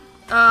around.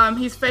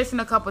 He's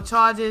facing a couple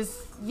charges.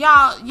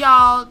 Y'all,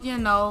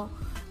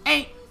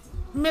 ain't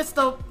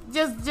Mr.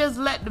 Just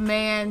let the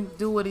man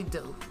do what he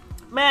do.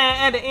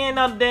 Man, at the end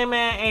of the day,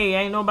 man, hey,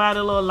 ain't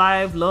nobody love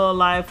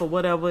life, or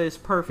whatever is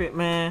perfect,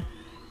 man.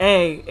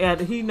 Hey,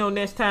 he know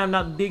next time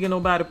not to dig in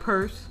nobody's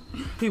purse.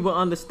 He will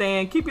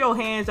understand. Keep your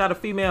hands out of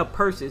female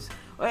purses.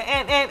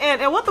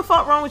 And what the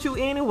fuck wrong with you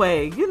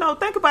anyway?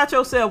 Think about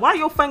yourself. Why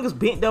your fingers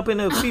bent up in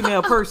a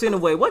female purse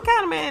anyway? What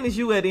kind of man is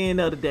you at the end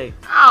of the day?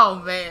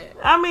 Oh, man.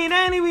 I mean,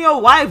 that ain't even your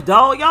wife,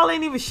 dog. Y'all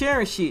ain't even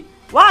sharing shit.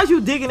 Why is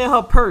you digging in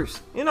her purse?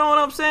 You know what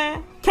I'm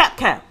saying?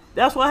 Cap.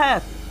 That's what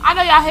happened. I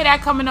know y'all hear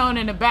that coming on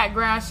in the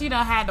background. She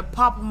done had to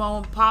pop them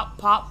on, pop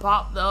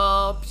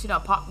she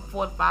done popped the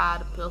 45,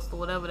 the pistol,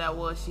 whatever that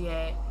was she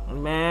had.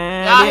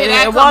 Man, y'all hear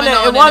that coming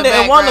on in the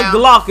background. It wasn't a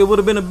Glock. It would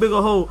have been a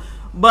bigger hole.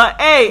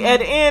 But hey, at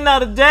the end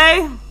of the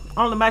day,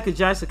 only Michael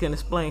Jackson can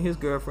explain his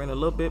girlfriend a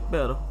little bit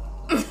better.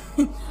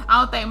 I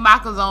don't think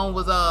Michael's on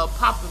was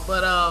popping,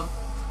 but y'all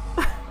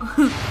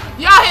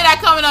hear that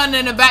coming on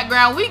in the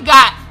background. We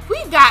got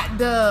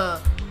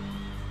the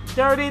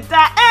Dirty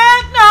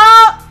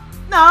Diana,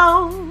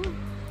 no,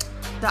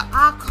 the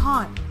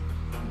icon.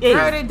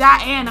 Dirty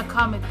Diana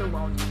coming through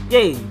on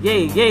you.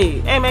 Yeah.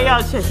 Hey man,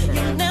 y'all check it out.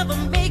 You never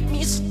make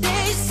me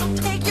stay, so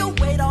take your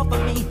weight off of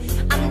me.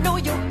 I know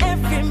your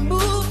every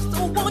move,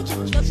 so won't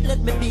you just let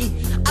me be?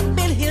 I've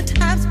been here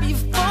times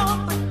before,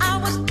 but I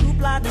was too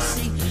blind to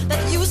see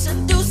that you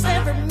seduce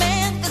every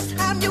man. This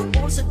time you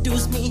won't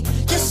seduce me.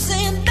 Just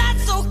saying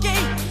that's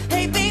okay.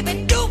 Hey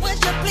baby, do what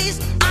you please.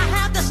 I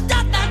have the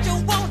stuff that you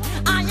want.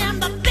 I am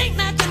the thing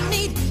that you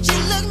need. She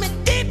looked me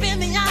deep in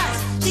the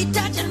eyes. She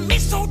touching me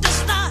so to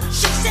start.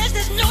 She says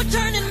there's no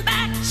turning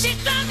back. She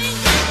told me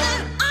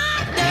yes,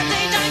 I'm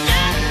dirty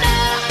Diana.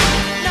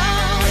 No,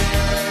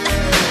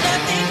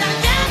 dirty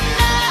Diana.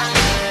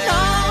 No,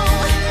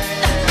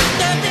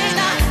 dirty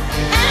Diana.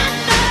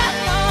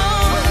 No,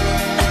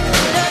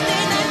 dirty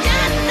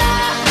Diana.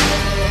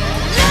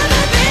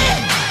 Never be.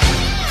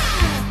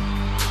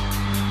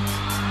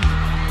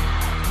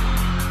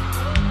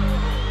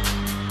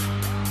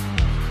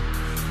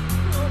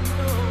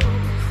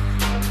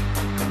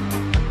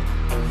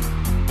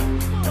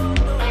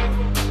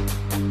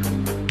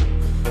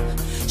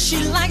 She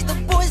likes the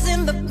boys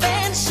in the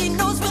band. She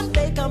knows when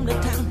they come to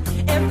town.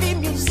 Every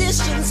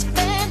musician's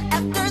fan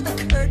after the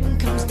curtain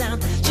comes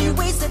down. She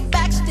waits at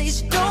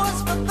backstage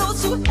doors for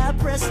those who have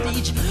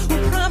prestige, who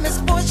promise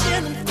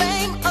fortune and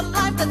fame, a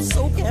life that's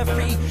so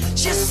carefree.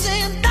 She's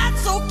saying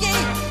that's okay.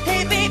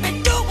 Hey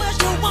baby, do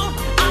what you want.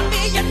 I'll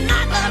be your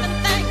night loving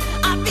thing.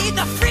 I'll be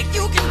the freak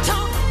you can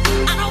talk.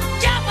 I don't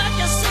care what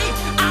you say.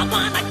 I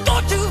wanna go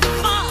too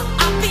far.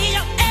 I'll be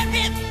your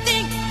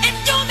everything if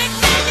you make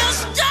me your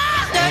star.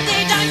 Dirty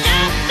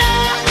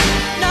Diana,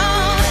 no.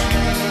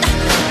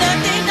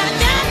 Dirty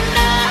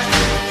Diana,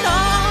 no.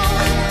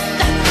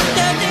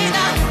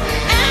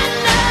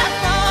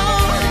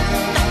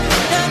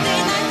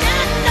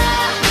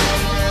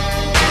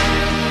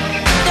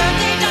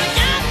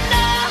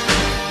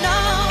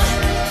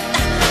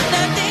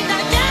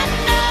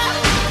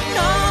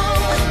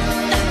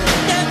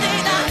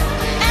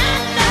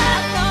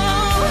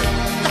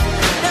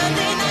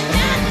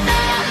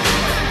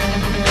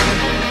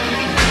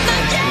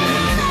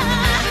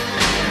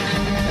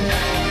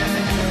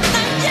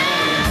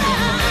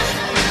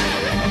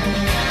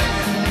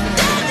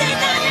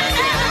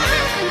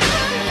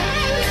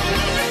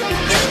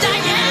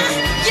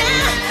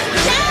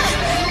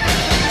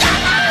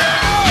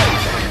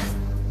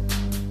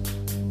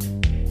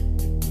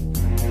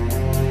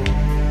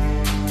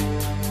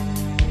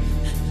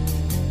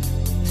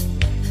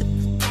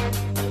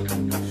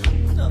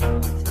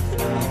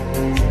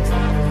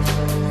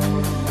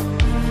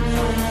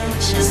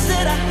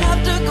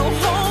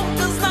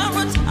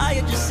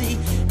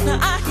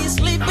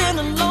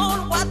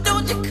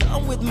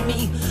 with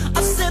me.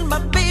 I said my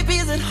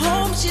baby's at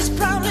home, she's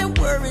probably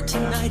worried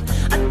tonight.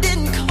 I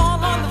didn't call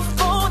on the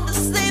phone to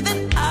say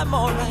that I'm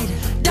alright.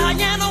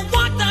 Diana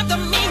walked up to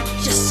me,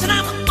 she said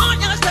I'm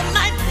on yours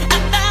tonight.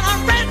 And then I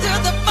ran to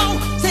the phone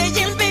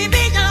saying,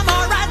 baby, I'm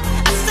alright.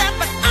 I said,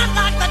 but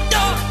unlock the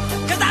door,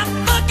 cause I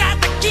forgot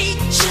the key.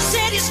 She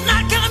said he's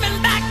not coming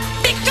back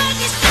because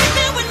he's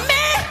sleeping with me.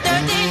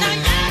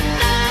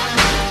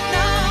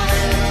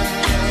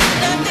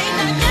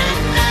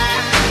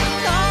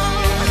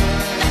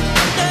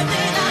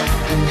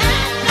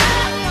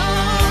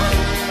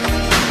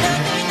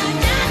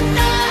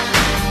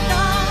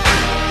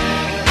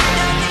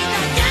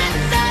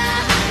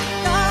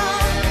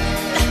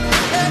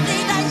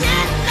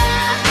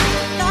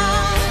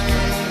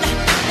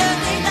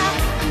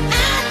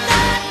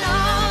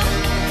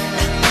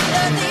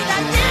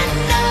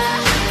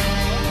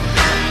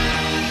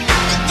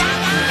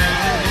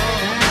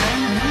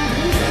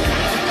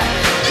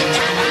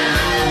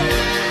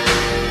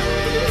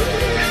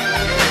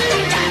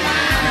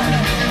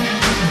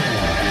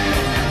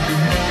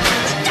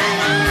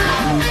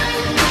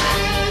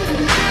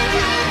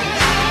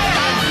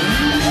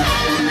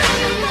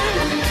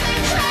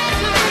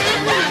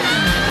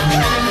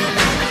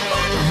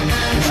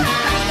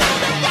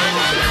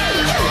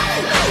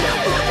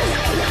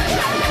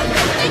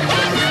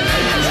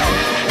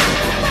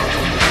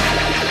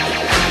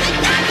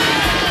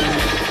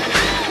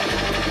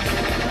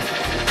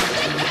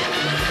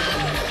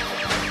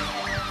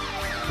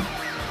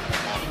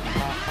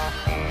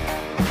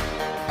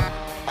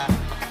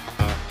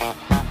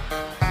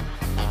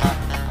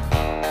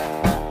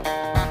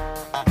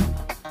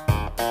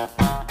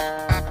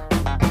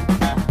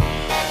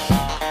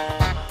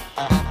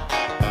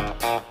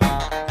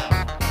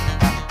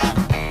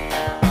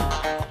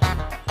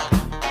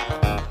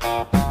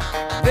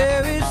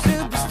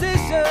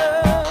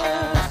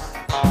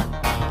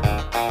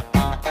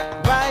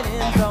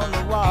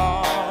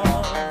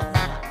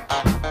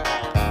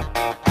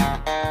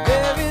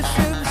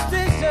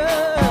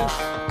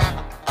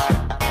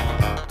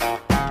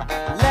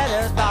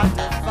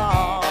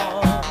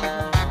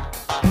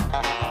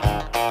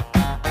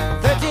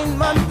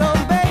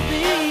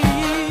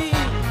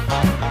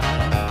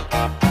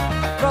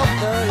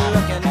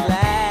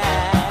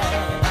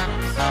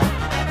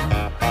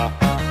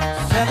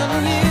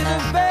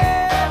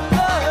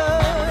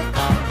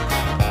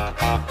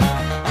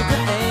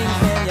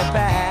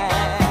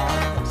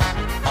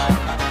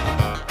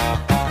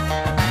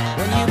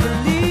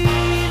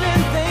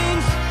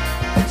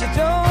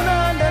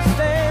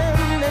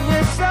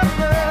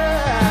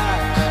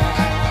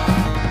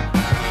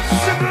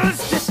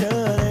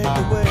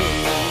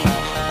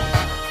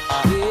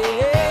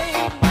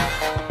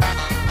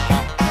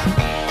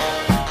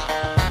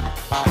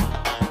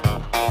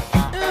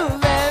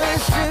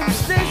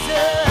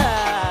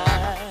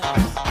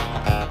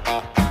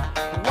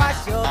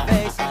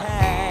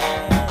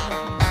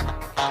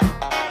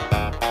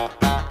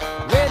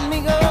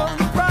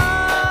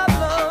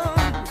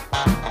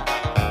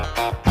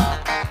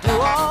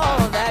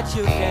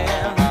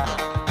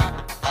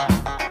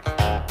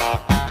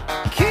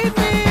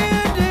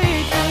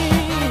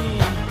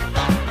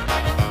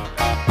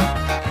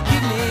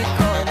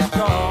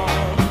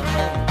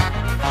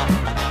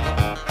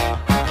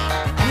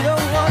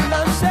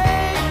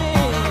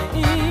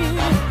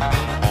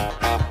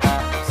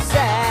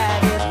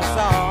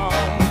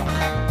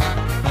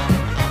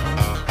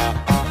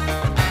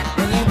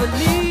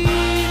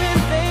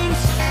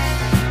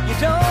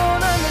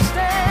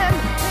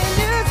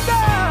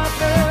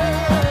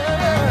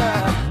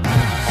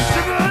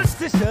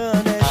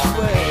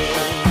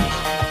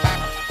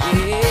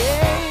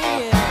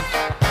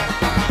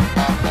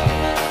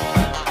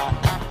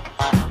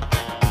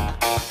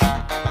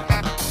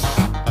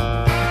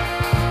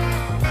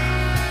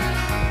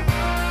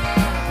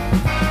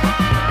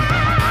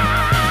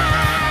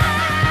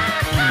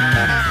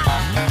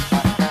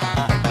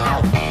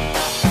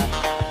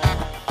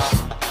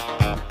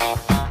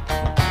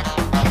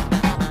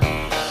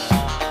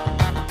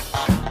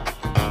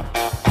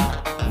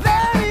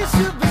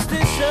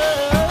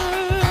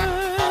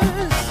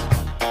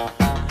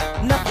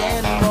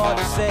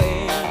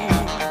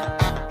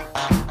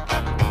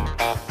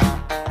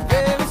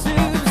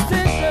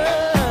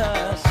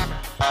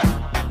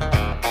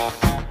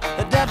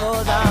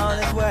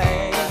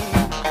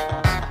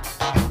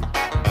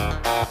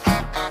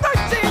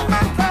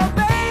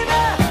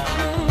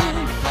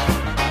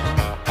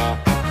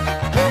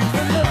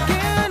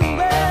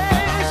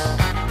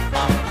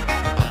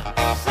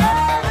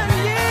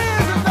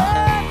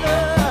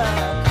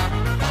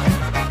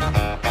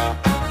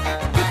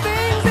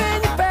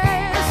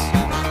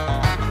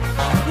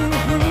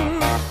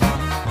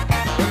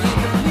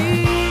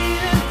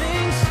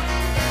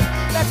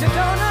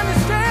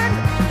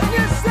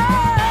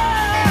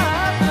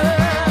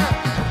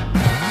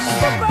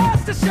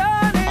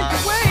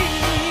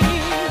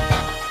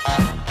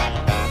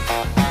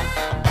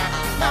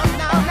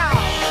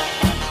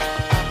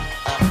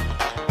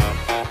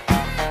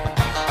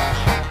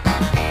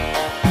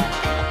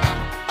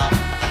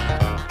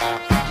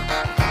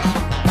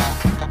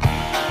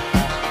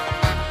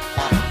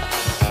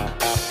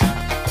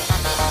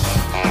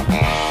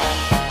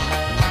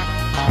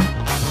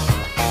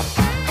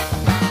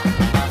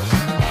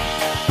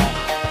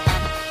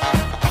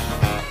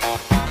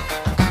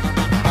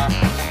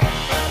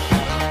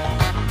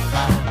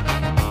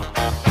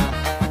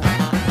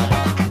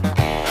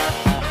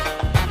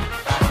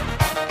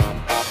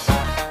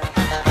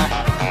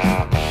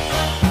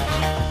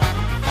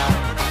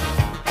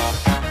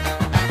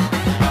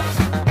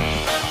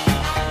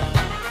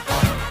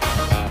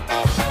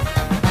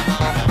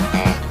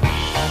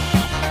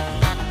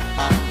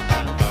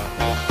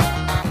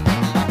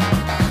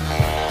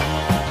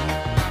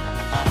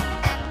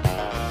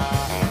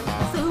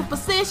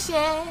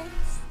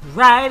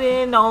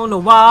 writing on the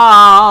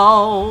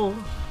wall.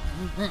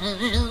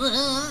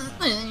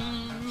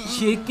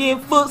 Chicken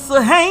foots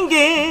are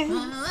hanging.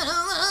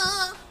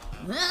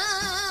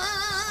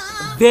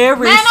 Very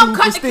man, don't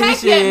cut the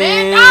cake yet,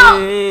 man. No.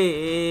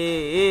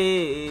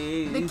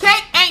 The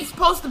cake ain't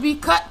supposed to be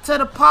cut to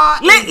the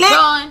part. Lit.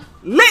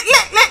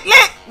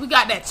 We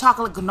got that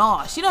chocolate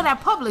ganache. You know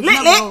that Publix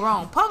never go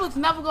wrong. Publix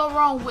never go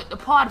wrong with the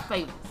party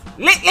favors.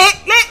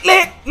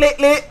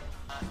 Lit.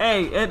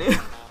 Hey,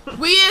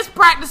 we is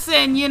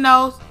practicing, you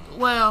know.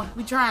 Well,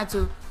 we trying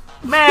to.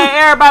 Man,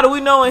 everybody we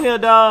know in here,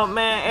 dog.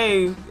 Man,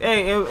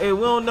 hey,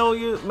 we don't know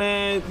you,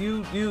 man.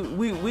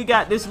 We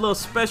got this little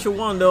special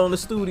window on the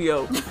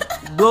studio.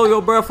 Blow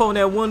your breath on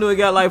that window. It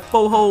got like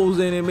 4 holes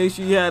in it. Make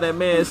sure you have that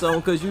mask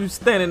on, cause you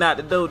standing out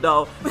the door,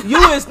 dog. You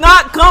is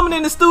not coming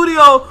in the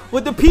studio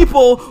with the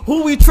people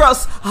who we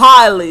trust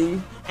highly,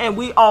 and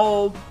we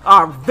all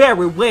are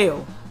very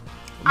well.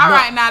 All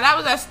right, now that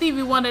was that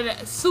Stevie Wonder,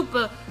 that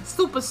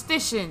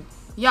superstition.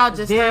 Y'all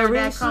just heard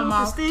that come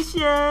off.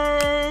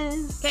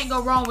 Can't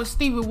go wrong with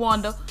Stevie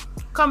Wonder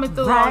coming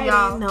through on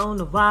y'all. On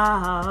the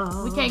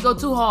wall. We can't go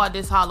too hard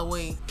this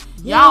Halloween.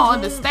 Y'all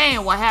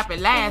understand what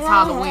happened last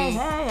Halloween.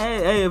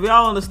 Hey, if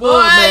y'all understood,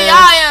 boy, man.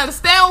 Y'all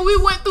understand what we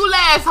went through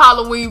last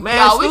Halloween, man.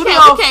 Y'all. We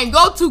can't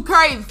go too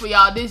crazy for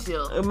y'all this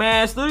year.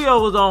 Man, studio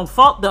was on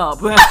fucked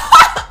up, man.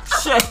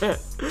 Shit.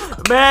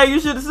 Man, you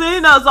should have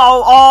seen us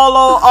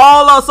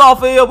all us off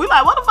here. We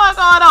like, what the fuck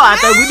going on? I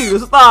think we need to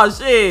start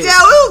shit.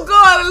 Yeah, we was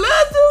going a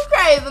little too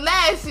crazy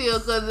last year,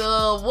 cause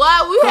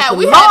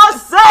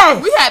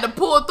we had to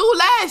pull through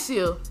last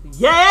year.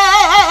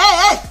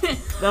 Yeah,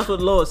 that's what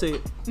the Lord said.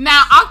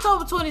 Now,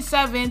 October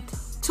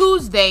 27th,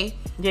 Tuesday,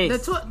 the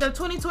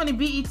 2020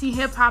 BET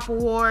Hip Hop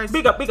Awards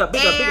big up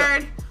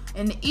aired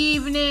in the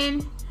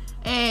evening.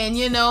 And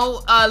you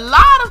know, a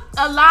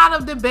lot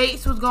of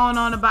debates was going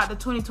on about the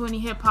 2020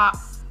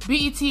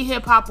 BET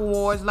Hip Hop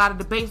Awards. A lot of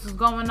debates was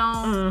going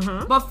on.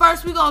 Mm-hmm. But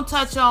first, we're gonna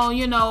touch on,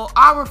 you know,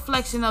 our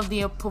reflection of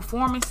the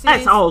performances.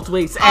 As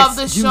always, of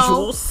the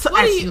usual.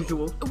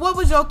 show. What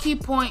was your key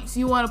points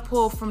you want to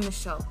pull from the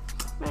show?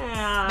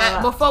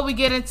 Man, before we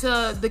get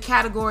into the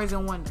categories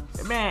and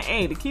windows. Man,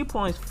 hey, the key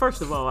points,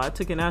 first of all, I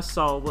took and I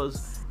saw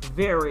was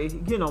very,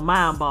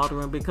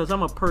 mind-boggling, because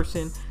I'm a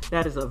person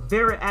that is a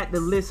very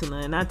active listener,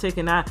 and I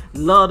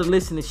love to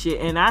listen to shit,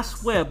 and I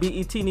swear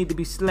BET need to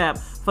be slapped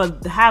for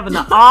having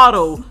the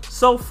auto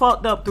so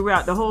fucked up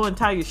throughout the whole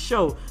entire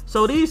show.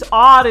 So these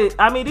artists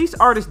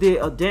did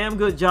a damn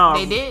good job.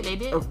 They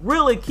did. Of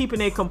really keeping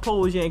their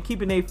composure and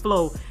keeping their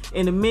flow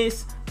in the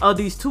midst of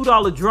these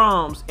 $2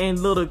 drums and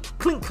little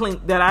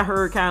clink that I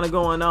heard kind of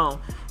going on.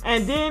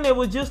 And then it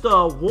was just the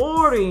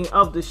awarding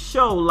of the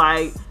show,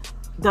 like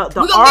we're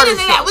gonna get into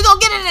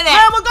that.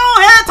 Man, we're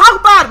going ahead and talk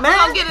about it, man. We're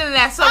gonna get into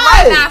that. So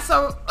right now,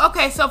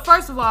 so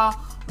first of all,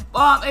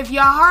 if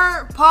y'all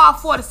heard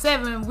Part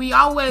 47, we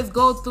always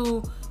go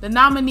through the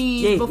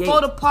nominees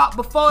before the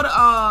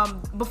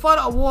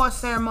award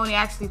ceremony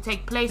actually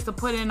take place to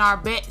put in our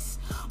bets.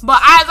 But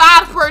as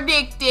I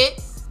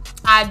predicted,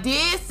 I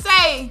did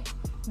say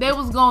they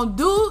was gonna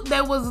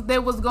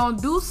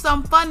do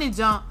some funny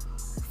jump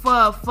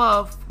for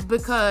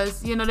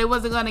because they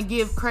wasn't gonna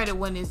give credit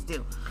when it's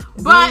due.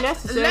 But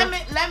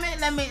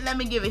let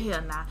me give it here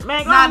now.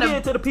 Man, go ahead and give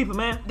it to the people,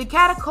 man. The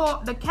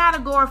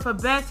category for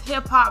best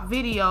hip hop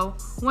video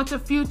went to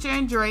Future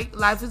and Drake.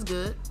 Life is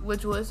Good,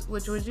 which was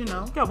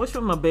Yeah, what's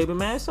with my baby,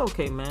 man? It's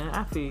okay, man.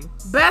 I feel.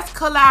 Best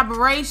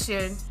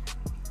collaboration,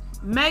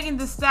 Megan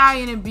Thee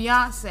Stallion and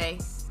Beyonce.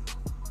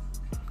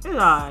 It's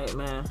alright,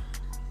 man.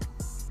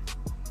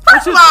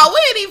 First of all, we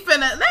ain't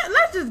even finna.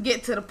 Let's just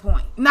get to the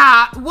point.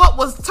 Nah, what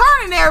was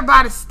turning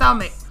everybody's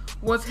stomach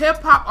was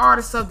Hip Hop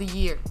Artist of the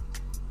Year.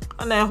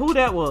 Now, who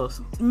that was?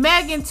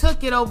 Megan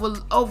took it over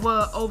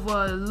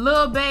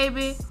Lil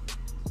Baby,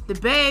 The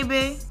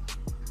Baby,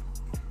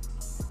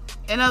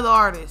 and other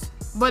artists.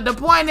 But the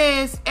point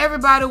is,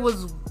 everybody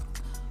was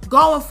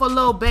going for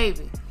Lil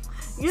Baby.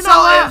 If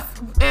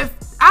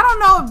I don't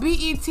know if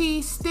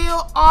BET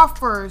still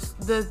offers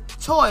the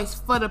choice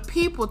for the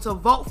people to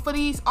vote for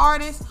these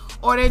artists,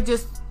 or they're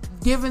just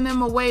giving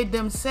them away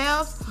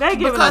themselves. They're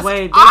giving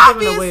away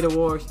the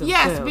awards themselves.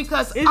 Yes,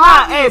 because it's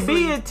not. Hey,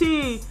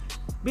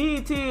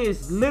 BET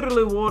is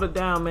literally watered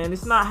down, man.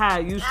 It's not how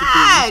it used to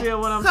be. You feel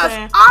what I'm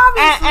saying?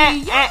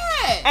 Obviously,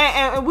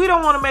 and we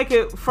don't want to make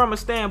it from a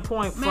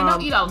standpoint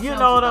from, you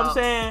know what I'm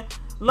saying?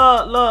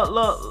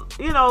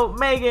 Look,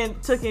 Megan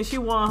took and she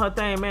won her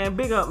thing, man.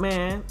 Big up,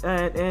 man.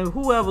 And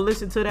whoever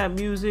listened to that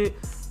music,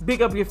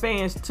 big up your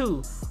fans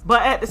too.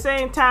 But at the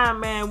same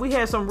time, man, we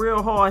had some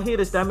real hard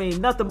hitters that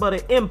made nothing but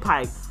an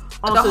impact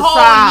on the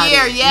society.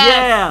 Whole year,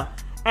 yeah.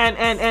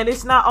 And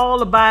it's not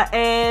all about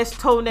ass,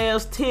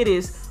 toenails,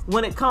 titties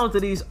when it comes to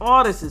these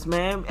artists,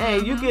 man. Hey,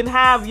 you can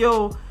have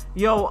your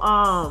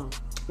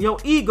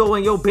ego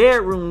in your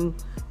bedroom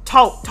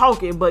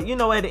talking, but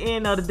at the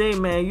end of the day,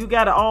 man, you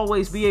gotta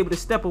always be able to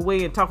step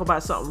away and talk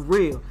about something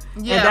real.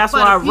 Yeah,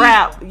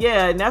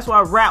 and that's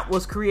why rap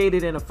was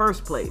created in the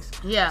first place.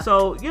 Yeah.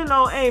 So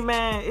hey,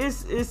 man,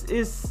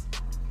 it's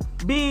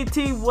BET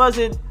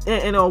wasn't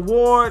an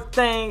award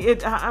thing.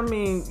 I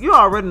mean, you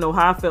already know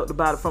how I felt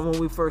about it from when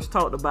we first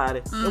talked about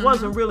it. It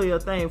wasn't really a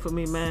thing for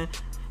me, man.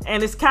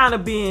 And it's kind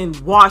of being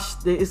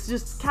washed. It's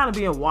just kind of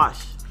being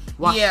washed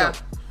up.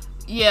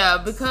 Yeah,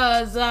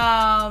 because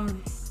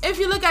if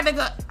you look at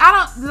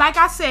like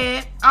I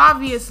said,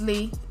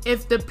 obviously,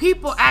 if the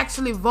people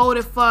actually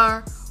voted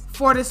for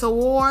this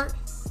award,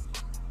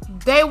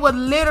 they would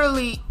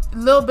literally,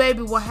 Lil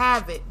Baby will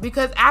have it.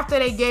 Because after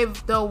they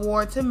gave the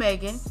award to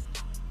Megan,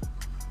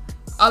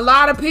 a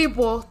lot of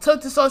people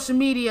took to social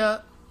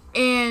media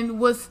and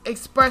was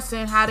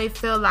expressing how they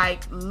feel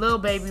like Lil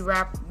Baby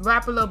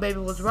rapper Lil Baby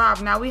was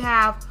robbed. Now we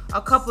have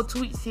a couple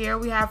tweets here.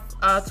 We have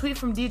a tweet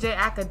from DJ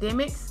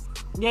Academics.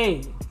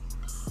 Yay.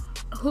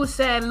 Who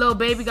said Lil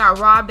Baby got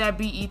robbed at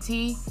BET.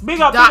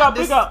 Big up.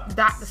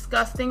 Dot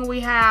Disgusting. We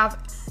have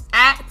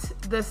at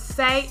the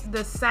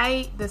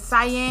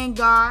Cyan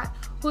God,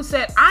 who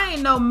said, I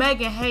ain't no Meg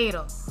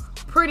hater.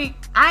 Pretty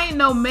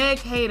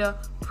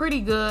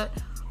good,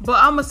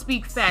 but I'ma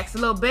speak facts.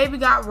 Lil Baby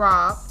got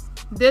robbed.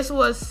 This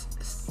was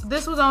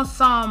on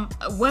some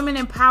women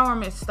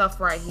empowerment stuff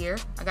right here.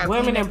 I got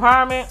women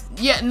empowerment?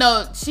 Yeah,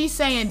 no, she's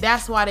saying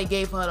that's why they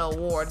gave her the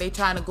award. They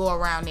trying to go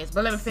around this.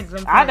 But let me finish.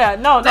 It's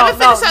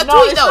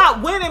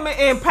not women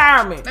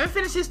empowerment. Let me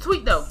finish his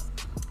tweet though.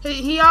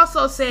 He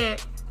also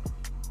said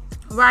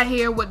right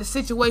here with the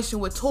situation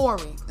with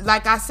Tory.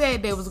 Like I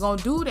said, they was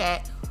gonna do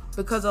that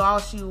because of all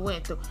she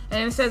went through.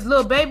 And it says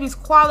Lil Baby's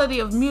quality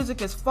of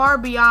music is far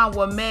beyond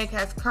what Meg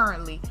has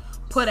currently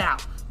put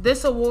out.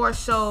 This award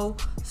show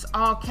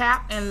all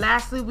cap. And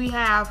lastly, we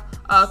have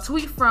a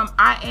tweet from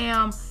I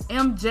Am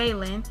M.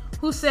 Jalen,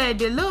 who said,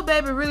 did Lil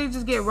Baby really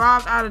just get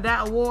robbed out of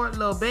that award?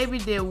 Lil Baby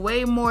did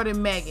way more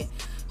than Megan.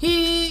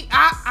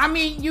 I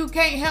mean, you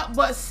can't help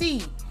but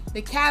see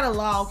the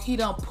catalog he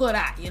done put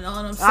out. You know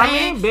what I'm saying?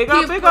 I mean, big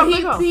up.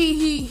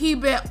 He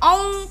been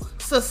on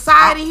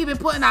society. He been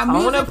putting out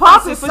music for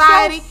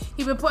society. Sure.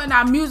 He been putting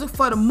out music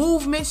for the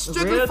movement,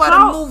 strictly Real for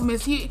talk. the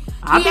movements.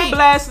 I been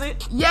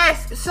blasted.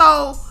 Yes,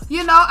 so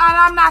you know, and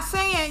I'm not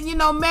saying, you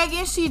know,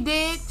 Megan, she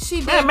did.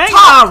 Man, Megan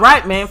all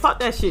right, man. Fuck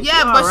that shit.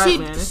 Yeah, but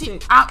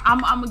right,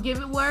 I'm gonna give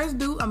it where it's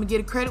due. I'm gonna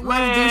give it credit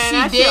where it's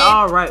due. She did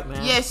all right,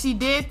 man. Yeah, she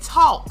did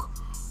talk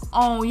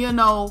on, you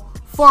know,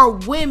 for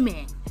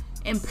women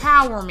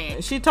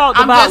empowerment. She talked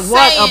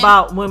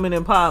about women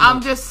empowerment?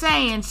 I'm just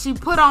saying, she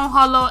put on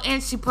the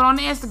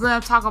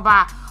Instagram talk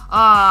about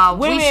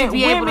women, we should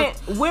be able to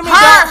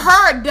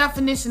her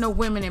definition of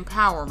women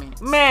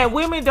empowerment. Man,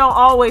 women don't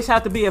always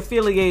have to be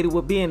affiliated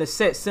with being a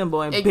sex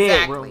symbol in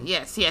bedroom.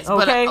 Yes.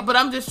 Okay? But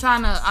I'm just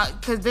trying to,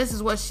 because this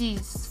is what she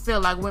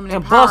feel like women empowerment.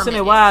 And busting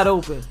it wide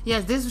open.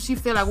 Yes, this is what she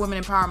feel like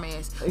women empowerment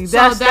is.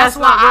 That's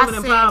why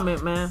women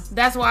empowerment, man.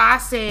 That's why I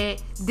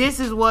said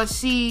this is what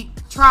she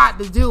tried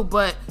to do,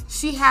 but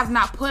she have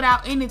not put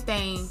out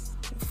anything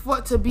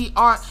to be hip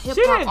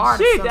hop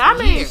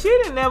artist. She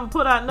didn't ever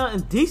put out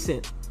nothing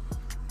decent.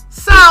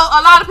 So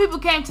a lot of people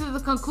came to the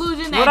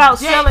conclusion that without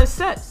selling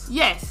sex.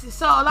 Yes.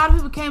 So a lot of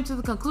people came to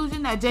the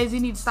conclusion that Jay-Z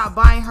needs to stop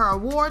buying her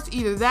awards.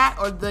 Either that,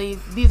 or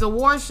these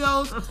award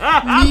shows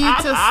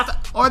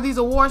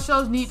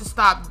need to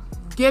stop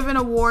giving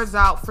awards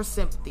out for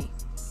sympathy,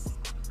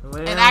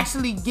 and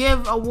actually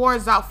give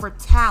awards out for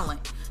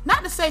talent.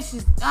 Not to say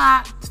she's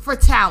for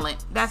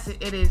talent. That's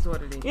it. It is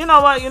what it is. You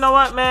know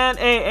what, man.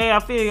 Hey, I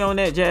feel you on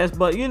that, Jazz.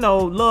 But you know,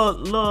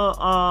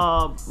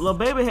 Lil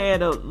Baby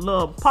had a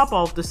little pop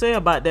off to say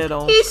about that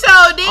on. He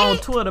sure did on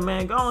Twitter,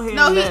 man. Go ahead.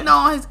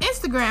 On his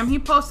Instagram, he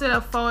posted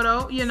a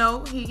photo. You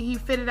know, he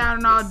fitted out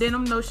in all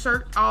denim, no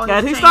shirt, all.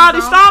 Yeah, he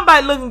started by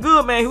looking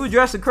good, man. He was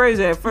dressing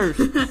crazy at first.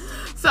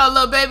 So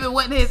Lil Baby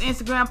went to his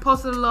Instagram,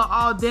 posted a little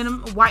all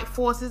denim, white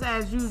forces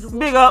as usual.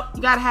 Big up.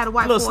 You gotta have the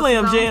white little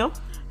forces Slim Jim.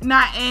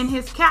 Now, in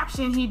his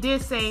caption, he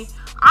did say,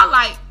 I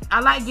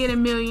like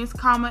getting millions,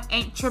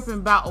 ain't tripping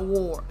about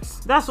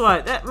awards. That's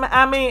right.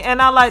 I mean,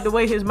 and I like the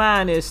way his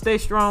mind is. Stay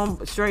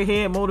strong, straight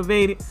head,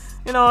 motivated.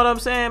 You know what I'm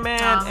saying,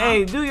 man?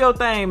 Hey, do your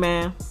thing,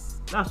 man.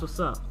 That's what's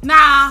up.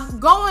 Now,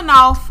 going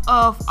off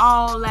of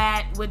all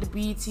that with the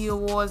BET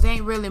Awards,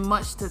 ain't really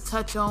much to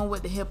touch on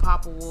with the Hip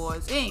Hop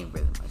Awards. It ain't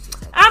really much to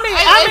touch on.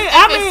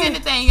 I mean,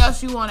 anything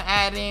else you want to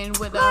add in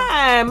with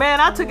man,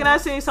 I took it. I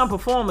seen some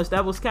performance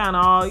that was kind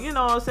of all, you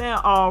know what I'm saying,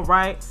 all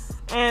right.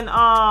 And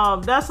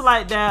that's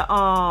like that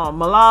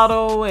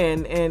Mulatto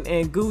and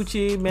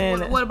Gucci,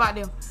 man. What about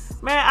them?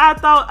 Man, I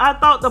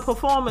thought the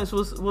performance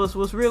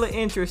was really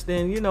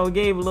interesting. You know,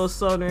 gave a little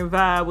southern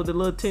vibe with the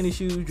little tennis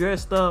shoes,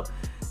 dressed up.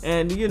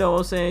 And you know what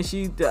I'm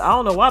saying, I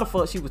don't know why the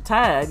fuck she was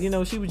tired. You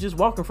know, she was just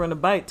walking from the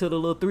bike to the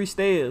little 3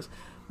 stairs.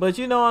 But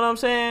you know what I'm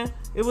saying?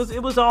 It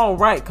was all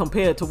right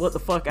compared to what the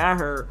fuck I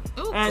heard.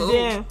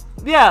 Then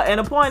and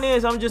the point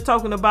is, I'm just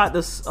talking about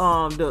the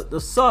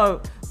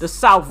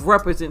South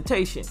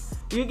representation.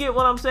 You get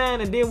what I'm saying?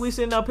 And then we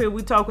sitting up here,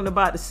 we talking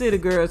about the city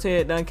girls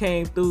had done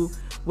came through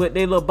with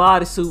their little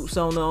bodysuits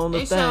on the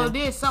thing.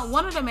 They sure did.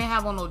 One of them ain't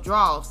have on no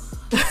drawers.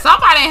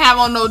 Somebody ain't have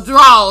on no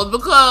drawers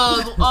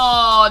because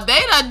they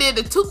done did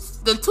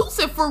the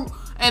Tootsie Fruit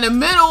in the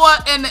middle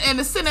of, in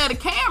the center of the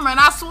camera, and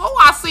I swore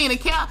I seen a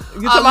camera.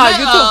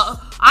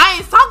 I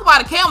ain't talking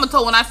about a camel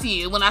toe when I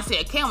see it. When I say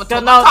a camel toe,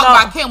 I'm talking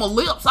about camel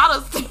lips. I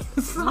done seen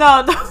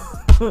No.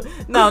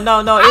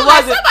 It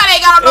wasn't. Somebody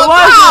ain't got no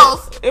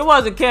draws. It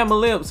wasn't camel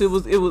lips. It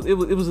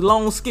was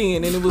long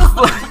skin, and it was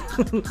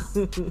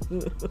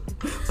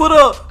put a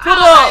little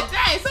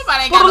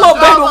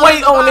baby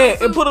weight on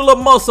it and put a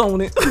little muscle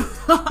on it.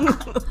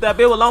 That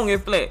bit was long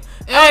and flat.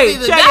 Hey,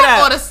 check it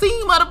out. Or the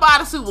seam of the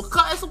bodysuit was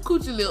cutting some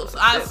coochie lips.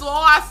 I swore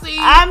I seen.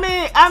 I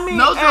mean,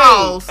 no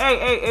draws.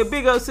 Hey,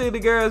 big up City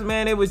Girls,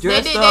 man. They was dressed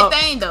up. They did their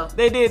thing though.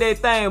 They did their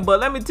thing, but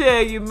let me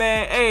tell you,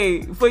 man.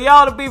 Hey, for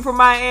y'all to be from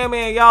Miami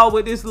and y'all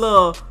with this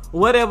little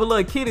whatever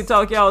little kitty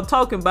talk y'all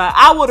talking about,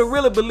 I would have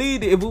really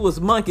believed it if it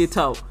was monkey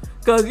talk.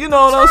 Cause you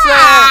know what I'm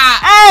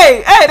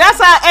saying.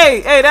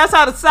 Hey, that's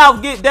how the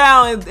South get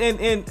down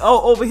and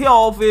over here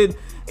off in.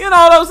 You know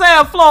what I'm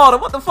saying? Florida.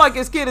 What the fuck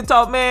is kitty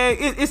talk, man?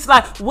 It's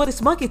like, what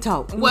is monkey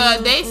talk?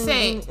 Well, they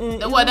say,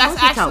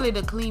 that's actually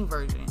the clean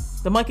version.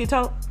 The monkey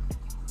talk?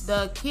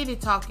 The kitty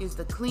talk is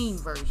the clean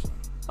version.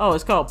 Oh,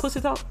 it's called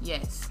pussy talk?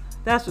 Yes.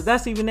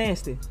 That's even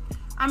nasty.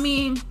 I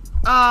mean,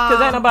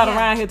 cause ain't nobody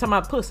around here talking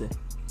about pussy.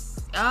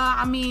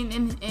 I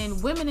mean,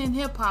 in women in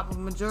hip hop, a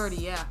majority,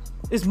 yeah.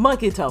 It's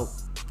monkey talk.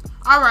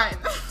 All right.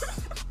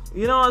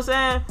 You know what I'm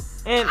saying?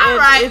 And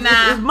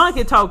now. It's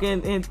monkey talk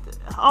and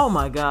oh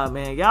my God,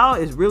 man, y'all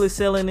is really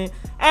selling it.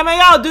 Hey man,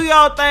 y'all do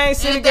y'all thing,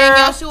 City Girl.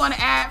 Anything else you want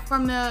to add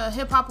from the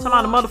hip hop awards?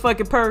 Talking about the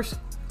motherfucking purse.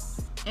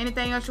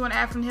 Anything else you want to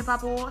add from the hip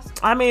hop awards?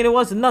 I mean, it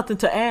wasn't nothing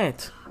to add.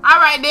 All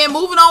right, then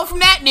moving on from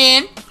that.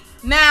 Then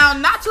now,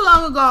 not too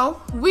long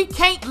ago, we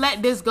can't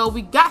let this go.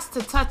 We got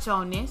to touch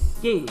on this.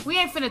 Yeah. We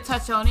ain't finna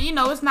touch on it. You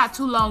know, it's not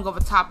too long of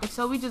a topic,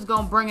 so we just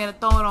gonna bring it and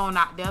throw it on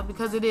out there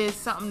because it is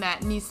something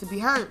that needs to be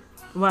heard.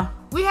 Well,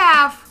 we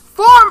have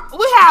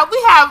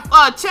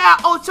Chad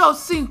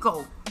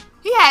Ochocinco.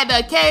 He had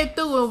came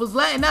through and was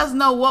letting us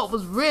know what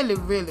was really,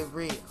 really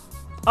real.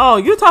 Oh,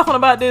 you talking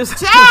about this?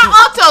 Chad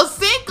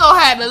Ochocinco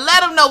had to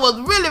let him know what's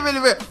really, really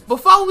real.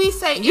 Before we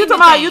say anything. You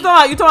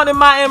talking about the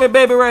Miami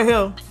baby right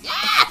here.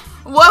 Yeah.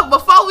 Well,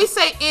 before we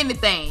say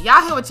anything,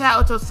 y'all hear what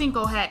Chad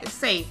Ochocinco had to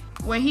say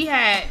when he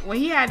had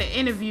the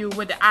interview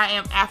with the I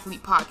Am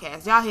Athlete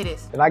podcast. Y'all hear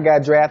this. And I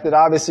got drafted.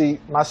 Obviously,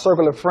 my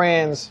circle of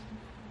friends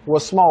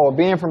was small.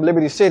 Being from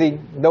Liberty City,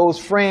 those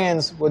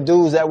friends were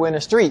dudes that were in the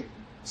street.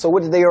 So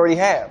what did they already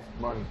have?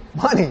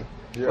 Money.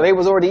 Yeah. Well, they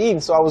was already eating,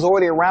 so I was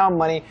already around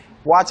money.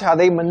 Watch how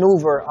they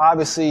maneuver.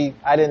 Obviously,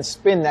 I didn't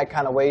spend that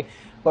kind of way,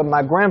 but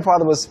my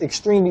grandfather was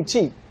extremely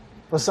cheap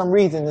for some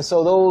reason. And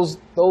so those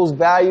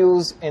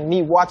values and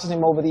me watching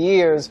him over the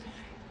years,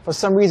 for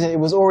some reason, it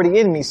was already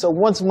in me. So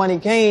once money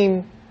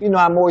came, you know,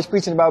 I'm always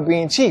preaching about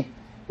being cheap.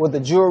 With the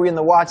jewelry and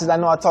the watches, I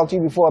know I talked to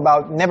you before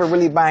about never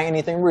really buying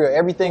anything real.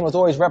 Everything was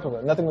always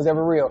replica. Nothing was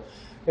ever real.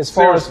 As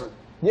far as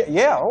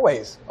yeah,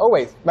 always.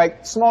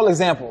 Like, small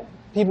example.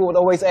 People would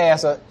always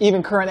ask,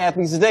 even current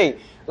athletes today,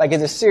 like,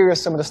 is it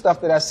serious, some of the stuff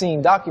that I've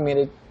seen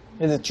documented?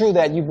 Is it true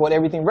that you bought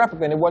everything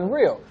replica and it wasn't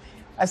real?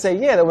 I say,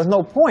 yeah, there was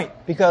no point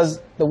because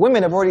the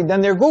women have already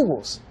done their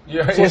Googles.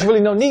 So there's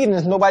really no need and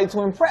there's nobody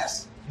to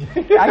impress.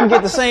 I can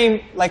get the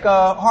same, like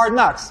Hard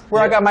Knocks,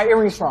 where I got my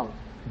earrings from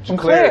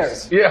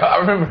Claire's. Yeah, I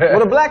remember that.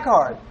 With a black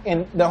card.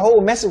 And the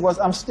whole message was,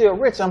 I'm still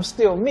rich, I'm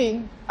still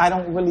me, I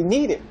don't really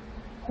need it.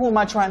 Who am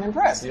I trying to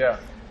impress? Yeah.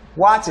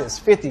 Watches,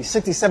 $50,000,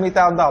 $60,000,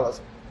 $70,000.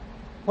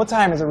 What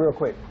time is it real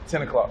quick?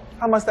 10 o'clock.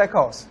 How much that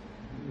cost?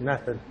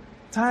 Nothing.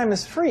 Time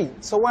is free,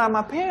 so why am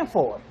I paying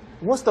for it?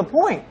 What's the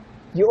point?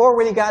 You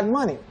already got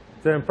money.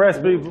 To impress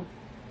people.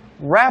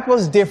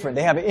 Rappers different.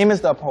 They have an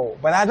image to uphold,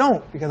 but I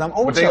don't because I'm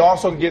Ocho. But they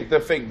also get the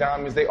fake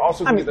diamonds. They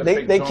also get the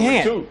fake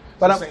jewelry too.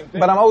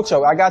 But I'm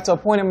Ocho. I got to a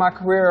point in my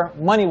career,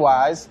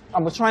 money-wise, I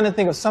was trying to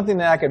think of something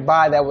that I could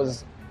buy that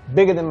was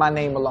bigger than my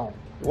name alone.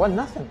 It wasn't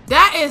nothing.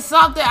 That is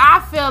something I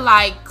feel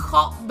like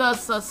the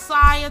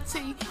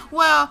society,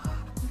 well,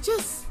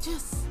 just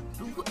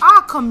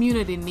our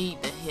community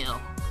need to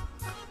heal.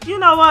 You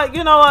know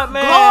what,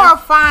 man?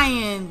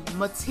 Glorifying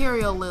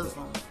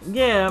materialism.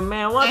 Yeah,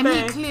 man. And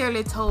he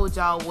clearly told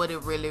y'all what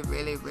it really,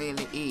 really,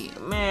 really is.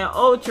 Man,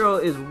 Ocho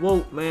is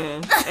woke,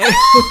 man.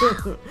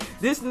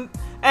 This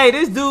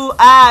dude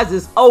eyes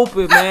is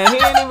open, man.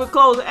 He ain't even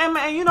closed. Hey,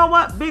 man, you know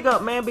what? Big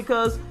up, man,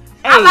 because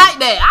I like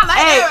that.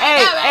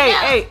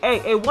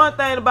 Hey, one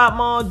thing about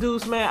Mon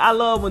Deuce, man, I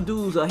love when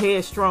dudes are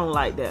headstrong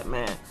like that,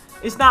 man.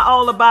 It's not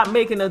all about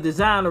making a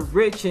designer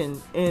rich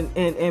and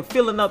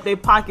filling up their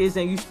pockets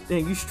and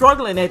you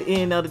struggling at the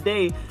end of the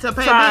day to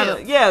pay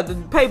bills. Yeah, to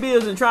pay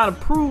bills and trying to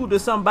prove to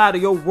somebody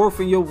your worth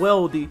and your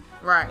wealthy.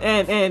 Right.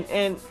 And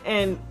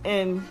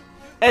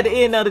at the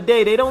end of the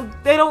day, they don't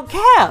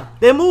care.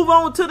 They move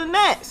on to the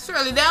next.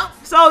 Surely don't.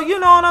 So you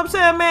know what I'm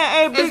saying,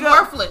 man? Hey, it's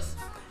worthless.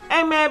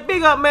 Hey man,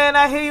 big up, man.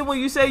 I hear you when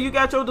you say you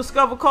got your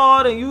Discover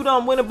card and you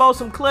done went and bought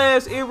some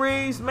Claire's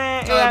earrings,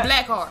 man. A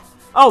black card.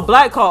 Oh,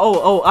 black card.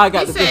 Oh, I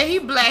got. He said he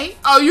black.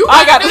 Oh, you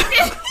got we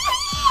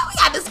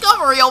got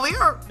Discovery over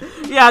here.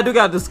 Yeah, I do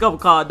got a Discover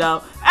card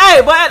down.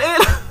 Hey, but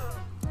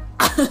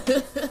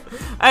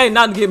I ain't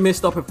nothing to get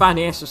messed up in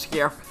financial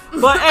scare.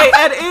 But hey,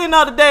 at the end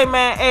of the day,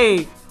 man,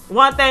 hey,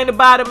 one thing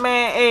about it,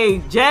 man,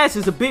 hey, Jazz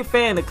is a big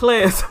fan of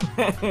Claire's.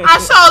 I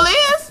sure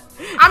is.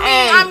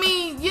 I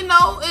mean, you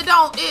know,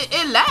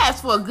 it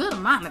lasts for a good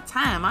amount of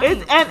time.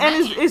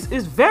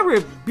 It's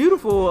very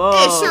beautiful.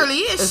 It surely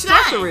is.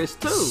 Accessories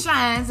too.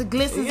 Shines, it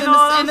glistens in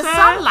the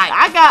sunlight.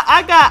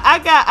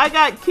 I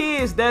got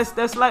kids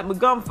that's like my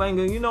gum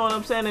finger. You know what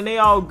I'm saying? And they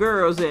all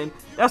girls, and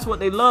that's what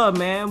they love,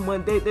 man.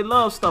 When they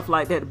love stuff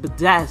like that,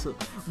 bedazzle.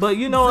 But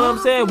you know what I'm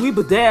saying? We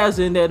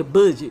bedazzling at a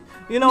budget.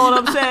 You know what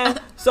I'm saying?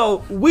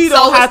 So we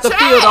don't have to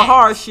feel the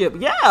hardship.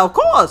 Yeah, of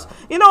course.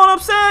 You know what I'm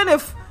saying?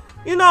 If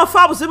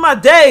I was in my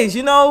days,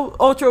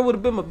 Ultra would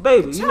have been my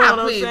baby. You know what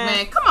I'm saying?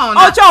 Man, come on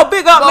now. Ultra,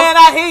 big up, man.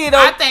 I hear you, though.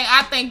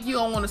 I think you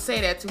don't want to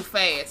say that too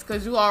fast,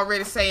 because you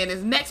already saying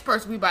this next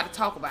person we about to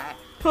talk about.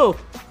 Who?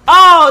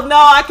 Oh, no,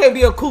 I can't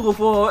be a cougar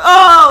for it.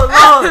 Oh,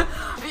 no.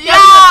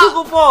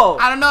 Y'all,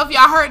 I don't know if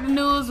y'all heard the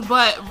news,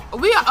 but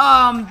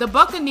the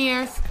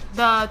Buccaneers,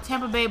 the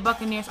Tampa Bay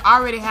Buccaneers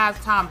already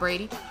have Tom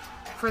Brady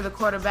for the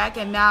quarterback,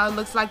 and now it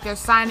looks like they're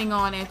signing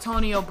on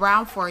Antonio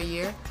Brown for a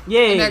year.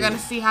 Yeah. And they're going to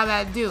see how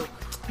that do.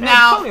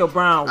 Now, Antonio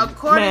Brown,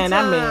 man,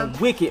 that man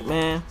wicked,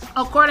 man.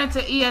 According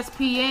to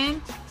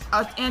ESPN,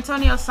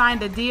 Antonio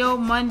signed a deal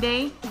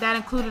Monday that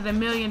included $1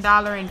 million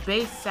in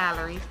base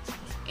salary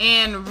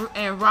and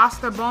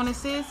roster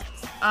bonuses.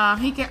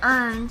 He can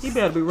earn. He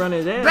better be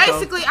running there.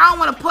 Basically, I don't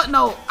want to put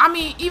no. I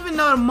mean, even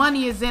though the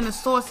money is in the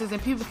sources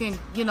and people can,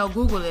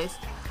 Google this,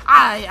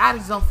 I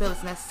just don't feel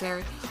it's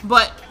necessary.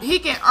 But he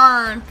can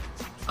earn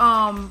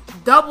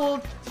double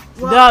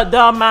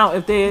the amount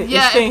if they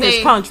extend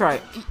his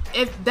contract.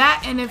 If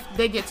that, and if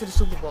they get to the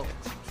Super Bowl.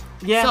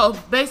 Yeah. So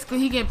basically,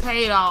 he get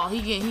paid all. He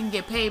can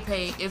get paid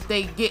if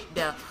they get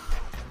there.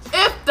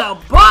 If the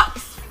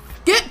Bucks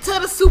get to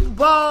the Super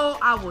Bowl,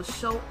 I will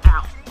show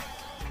out.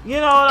 You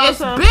know what I'm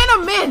saying? It's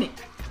been a minute.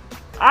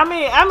 I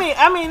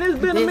mean, it's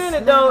been a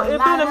minute though.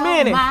 It's been a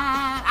minute.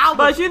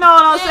 But you know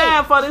what I'm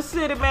saying? For the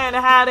city, man,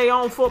 to have their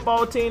own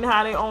football team, to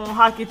have their own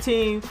hockey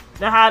team,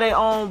 to have their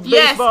own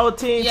baseball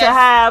team, to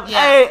have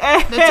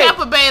the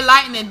Tampa Bay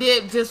Lightning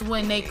did just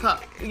win their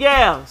cup.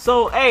 Yeah.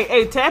 So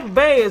Tampa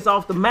Bay is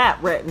off the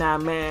map right now,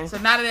 man. So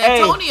now that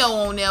Antonio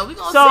on there, we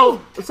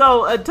gonna see.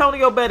 So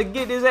Antonio better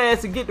get his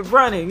ass and get to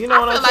running. You know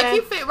what I'm saying? I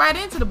feel like he fit right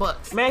into the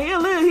Bucks. Man,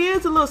 he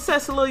is a little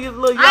sexy little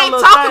young little I ain't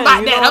talking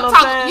about that. I'm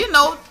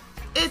talking,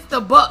 it's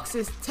the Bucks.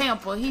 It's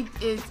Tampa.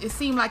 It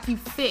seemed like he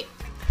fit.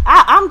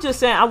 I'm just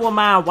saying I wouldn't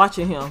mind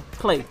watching him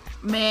play.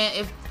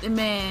 Man, you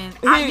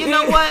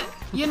know what?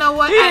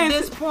 At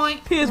this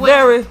point, he is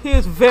very.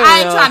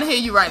 I ain't trying to hear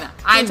you right now.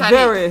 I ain't trying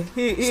to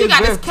hear you. She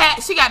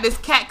got this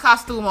cat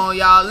costume on,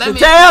 y'all.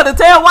 The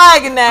tail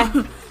wagging now.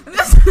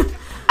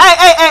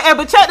 Hey,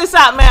 but check this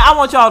out, man. I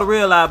want y'all to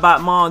realize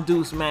about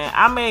Mondeuse, man.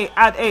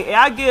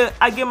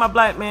 I give my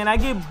black man, I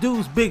give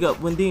dudes big up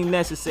when deemed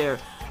necessary.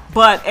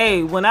 But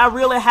when I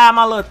really have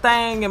my little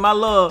thing and my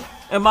little,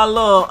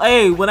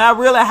 when I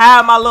really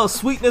have my little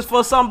sweetness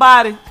for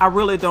somebody, I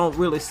really don't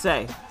really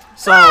say.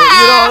 So, you know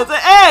what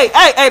I'm saying?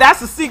 Hey,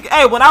 that's a secret.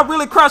 Hey, when I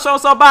really crush on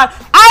somebody,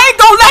 I ain't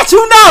gonna let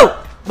you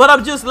know. But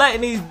I'm just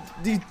letting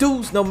these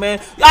dudes know, man.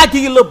 I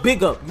give you a little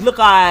big up. You look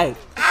alright.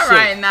 All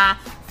right, now.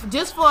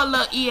 Just for a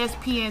little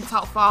ESPN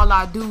talk for all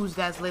our dudes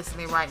that's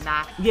listening right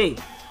now. Yeah.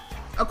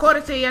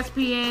 According to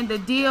ESPN, the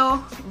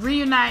deal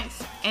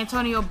reunites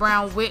Antonio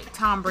Brown with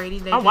Tom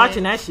Brady. I'm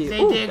watching that shit.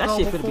 They did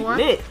go before.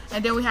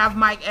 And then we have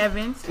Mike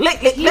Evans.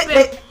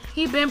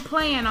 He's been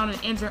playing on an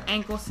injured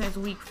ankle since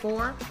week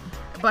 4,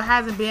 but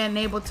hasn't been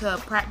able to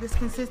practice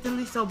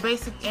consistently. So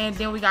and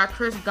then we got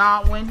Chris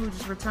Godwin, who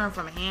just returned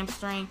from a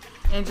hamstring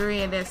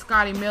injury, and then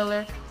Scotty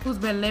Miller, who's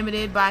been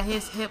limited by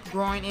his hip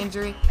groin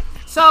injury.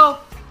 So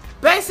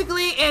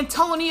basically,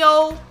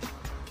 Antonio,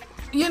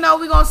 we're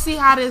going to see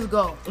how this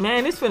go.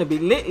 Man, it's finna be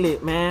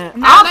lit, man.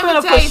 Now, I'm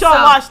finna for sure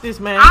watch this,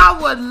 man. I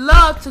would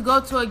love to go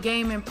to a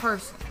game in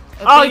person.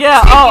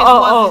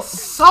 Oh,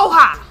 so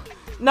high.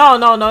 No,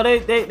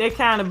 they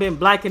kind of been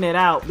blacking it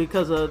out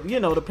because of,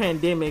 the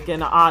pandemic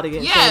and the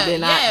audience.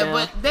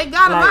 But they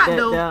got them out,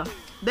 though.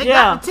 They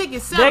got the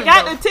tickets selling. They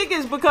got the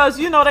tickets because,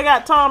 they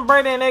got Tom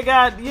Brady and they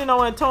got,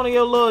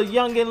 Antonio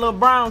Little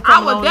Brown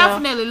coming on. I would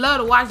definitely love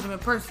to watch them in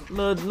person.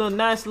 Little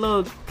nice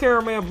little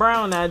caramel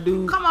brown now,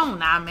 dude. Come on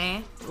now,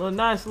 man. Little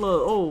nice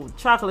little,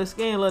 chocolate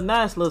skin, little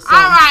nice little something.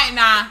 All right,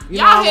 now.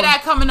 Y'all hear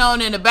that coming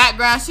on in the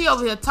background. She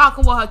over here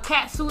talking with her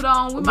cat suit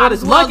on. We might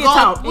as well go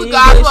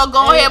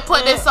ahead and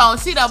put this on.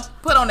 She done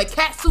put on the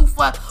cat suit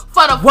for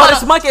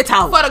the monkey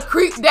talk? For the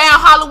creep down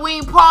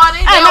Halloween party.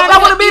 Hey, man, that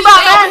would be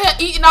about that. Over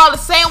here eating all the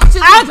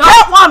sandwiches. I'm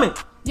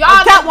Catwoman.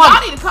 Y'all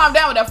need to calm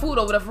down with that food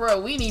over there for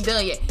real. We ain't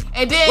done yet.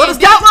 And then what is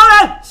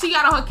Catwoman? She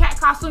got on her cat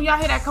costume. Y'all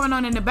hear that coming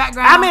on in the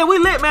background? I mean, we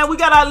lit, man. We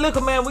got our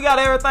liquor, man. We got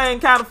everything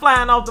kind of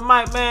flying off the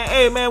mic, man.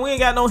 Hey, man, we ain't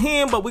got no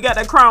hen, but we got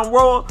that Crown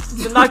Royal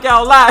to knock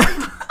y'all live.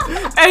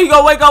 Hey, you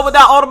gonna wake up with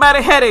that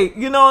automatic headache.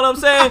 You know what I'm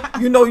saying?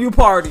 You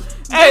party.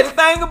 Hey, the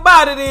thing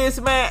about it is,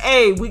 man,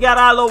 hey, we got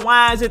our little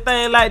wines and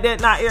things like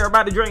that. Not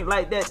everybody drink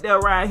like that there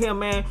around here,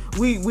 man.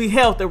 We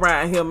healthy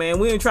around here, man.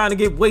 We ain't trying to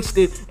get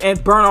wasted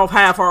and burn off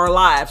half our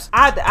lives.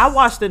 I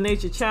watch the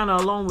Nature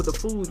Channel along with the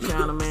Food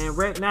Channel, man.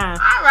 Right now,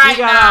 we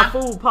got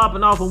our food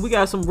popping off, and we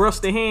got some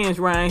rusty hands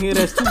around here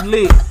that's too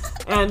lit.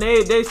 And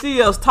they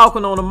see us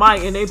talking on the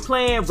mic, and they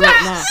playing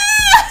right now.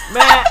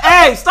 Man,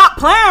 hey, stop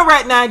playing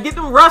right now. Get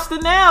them rusty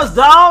nails,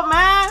 dog,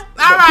 man.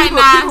 All right,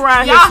 people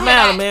around here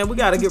smiling, man. We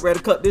gotta get ready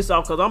to cut this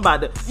off because I'm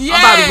about to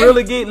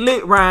really get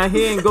lit around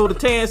here and go to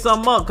tearing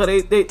something up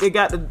because they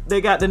got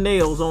the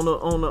nails on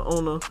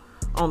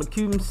the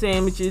Cuban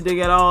sandwiches. They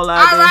got all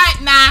out there. All right,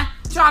 now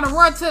trying to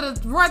run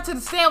to the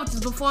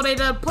sandwiches before they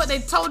done put their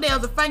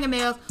toenails and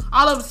fingernails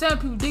all over the sandwich.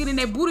 People digging in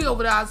their booty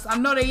over there. I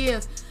know they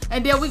is.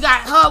 And then we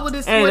got her with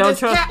this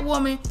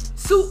Catwoman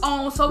suit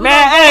on. So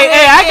man,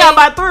 I got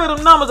about 3 of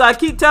them numbers. I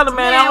keep telling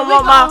man, I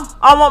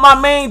want my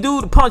main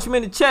dude to punch him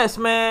in the chest,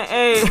 man.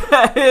 Hey,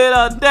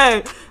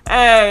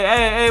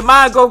 hey,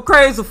 mine go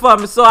crazy for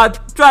me. So I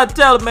try to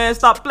tell him, man,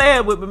 stop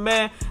playing with me,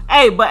 man.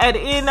 Hey, but at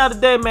the end of the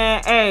day,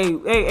 man, hey,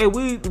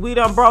 we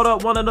done brought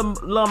up one of them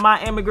little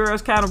Miami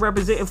girls kind of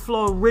representing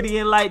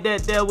Floridian like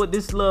that there with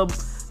this little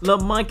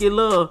monkey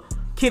little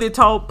kitty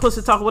talk,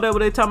 pussy talk, whatever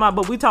they talking about,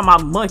 but we talking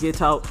about monkey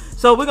talk.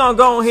 So we're gonna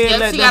go ahead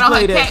and let them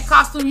play that. She got on her cat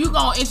costume. You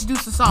gonna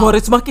introduce the song. What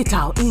is monkey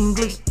talk?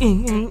 English,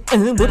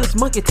 what is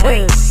monkey talk?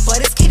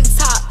 What is kitty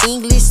talk?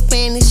 English,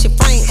 Spanish, and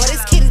French. What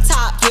is kitty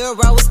talk?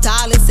 Euros,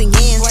 dollars, and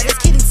yen. What is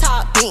kitty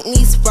talk?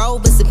 Bentleys,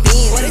 Rovers, and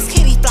Benz. What is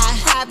kitty fly?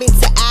 Robin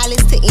to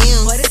Alice to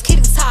M. What is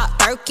kitty talk?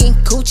 Birkin,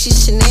 Gucci,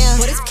 Chanel.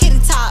 What is kitty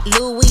talk?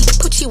 Louis,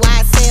 Pucci,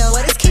 YSL.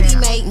 What is kitty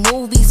make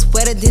movies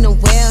wetter than a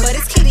well? What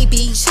is kitty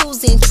be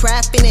choosing,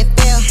 trapping, and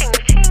fell?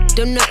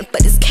 Don't nothing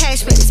but this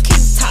cash, man, it's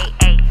kitty talk.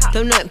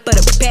 Don't nothing but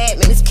a bad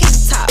man, it's kitty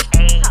talk.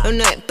 Don't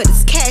nothing but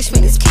this cash,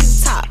 man, it's kitty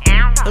talk.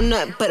 Don't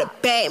nothing but a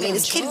bad man,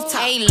 it's kitty talk.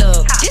 Hey,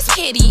 look, this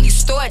kitty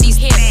store these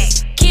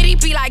hitters. Kitty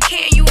be like,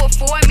 can you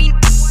afford me?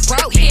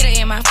 Broke hitter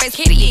in my face,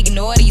 kitty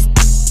ignore these.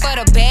 For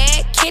the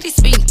bag, kitty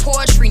speak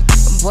poetry.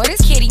 Boy,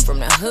 this kitty from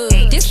the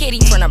hood. This kitty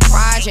from the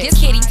project.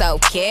 This kitty so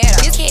ghetto.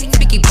 This kitty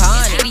speaky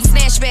bond. This kitty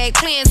snatch bag,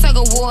 playing tug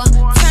of war.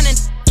 Turning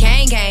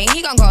gang,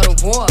 he gon' go to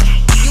war.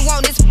 You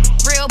want this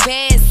real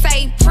bad?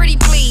 Say pretty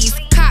please.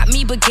 Cop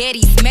me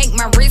baguettes, make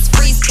my wrist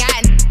freeze.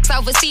 Got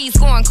overseas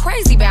going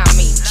crazy about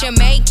me.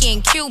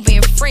 Jamaican,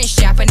 Cuban, French,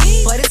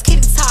 Japanese. What is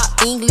kitty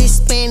talk?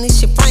 English,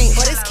 Spanish, and French.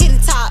 What is kitty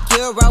talk?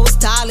 Euros,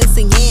 dollars,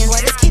 and yen.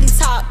 What is kitty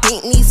talk?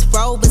 Bentleys,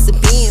 Rovers,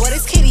 and Benz. What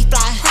is kitty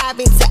fly?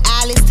 Robin to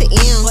Alice to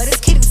M. What is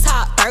kitty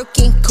talk?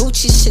 Birkin,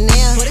 Gucci,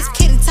 Chanel. What is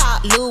kitty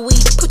talk? Louis,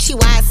 Pucci,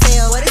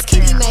 YSL. What is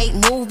kitty make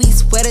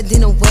movies wetter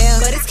than a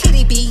well? What is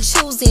kitty be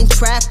choosing,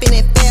 trapping,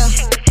 and fell?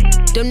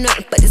 Don't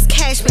nothing but this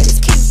cash, man, it's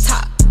kitty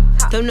talk.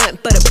 Don't nothing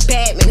but a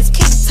bad man, it's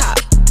kitty talk.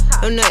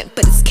 Don't nothing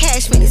but this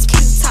cash, man, it's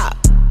kitty talk.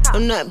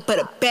 Don't nothing but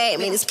a bad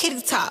man, it's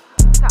kitty talk.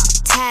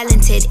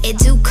 Talented, it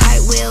do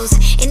cartwheels.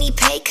 And he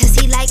pay cause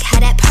he like how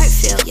that part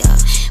feel, yeah.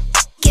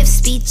 Give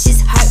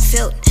speeches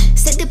heartfelt.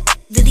 Said the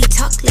really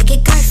talk like a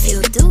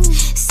Garfield, dude.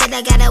 Said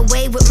I got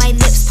away with my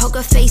lips.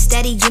 Poker face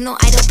daddy, you know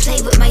I don't play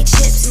with my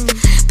chips.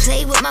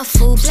 Play with my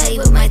food, play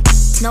with my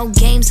no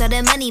games, all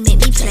the money make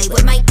me play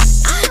with my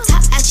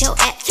top out your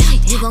act.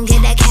 You gon'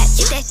 get that cat,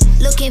 that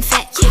looking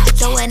fat.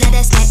 Throw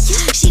another stack.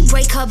 She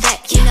break her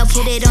back, you know,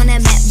 put it on the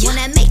map.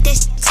 Wanna make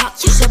this talk,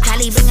 you should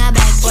probably bring her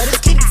back. What is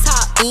kitty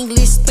talk?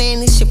 English,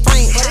 Spanish, and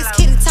French. What is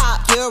kitty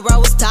talk?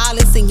 Euros,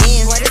 dollars, and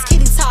yen. What is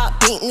kitty talk?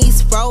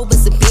 Bentleys,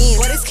 Rovers, and Benz.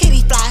 What is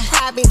kitty fly?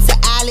 Robin to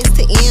Alice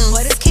to M.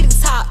 What is kitty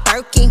talk?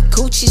 Birkin,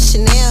 Gucci,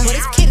 Chanel. What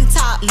is kitty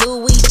talk?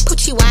 Louis,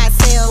 Pucci,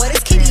 YSL. What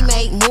is kitty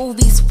make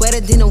movies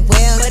wetter than a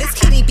well? What is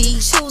kitty be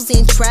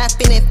choosing,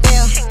 trapping, and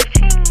fell?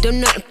 Don't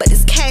nothing but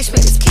this cash,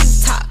 man, it's kitty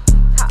talk.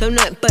 Don't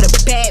nothing but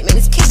a bad man,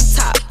 it's kitty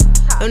talk.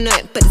 Don't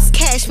nothing but this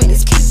cash, man,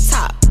 it's kitty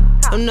talk.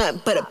 Don't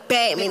nothing but a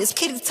bad man, it's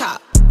kitty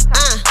talk.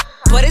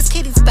 But this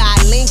kitty's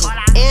bilingual,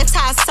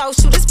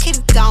 anti-social, this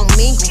kitty don't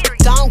mingle.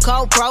 Don't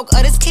go broke,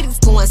 or this kitty's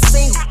going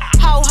single.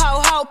 Ho,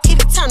 ho, ho,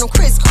 kitty turn on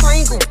Kris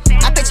Kringle.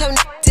 I bet your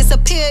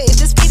disappear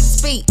if this kitty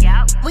speak.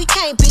 We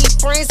can't be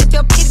friends if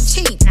your kitty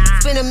cheat.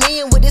 Spend $1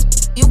 million with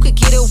this, you could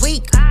get a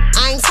week.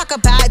 I ain't talk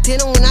about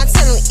dinner when I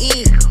tell him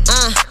eat.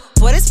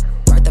 Boy, this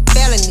worth a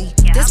felony.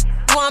 This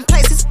one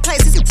place, this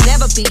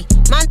never be.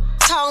 My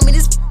told me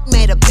this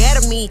made a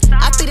better me.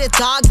 I feed a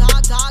dog.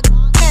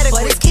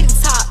 What is kitty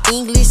talk?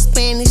 English,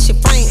 Spanish, and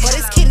French. What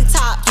is kitty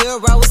talk?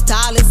 Euros,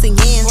 dollars, and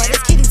yen. What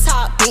is kitty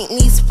talk?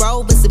 Bentleys,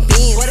 Rovers, and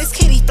Benz. What is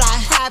kitty fly?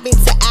 Robin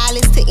to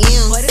Alice to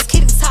M. What is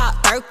kitty talk?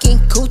 Birkin,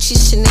 Gucci,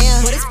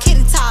 Chanel. What is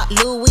kitty talk?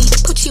 Louis,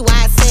 Pucci,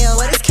 YSL.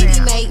 What is kitty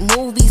make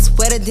movies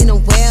wetter than a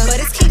well? What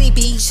is kitty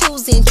be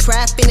choosing,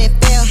 trapping, and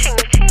fell?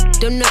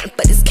 Don't nothing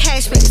but this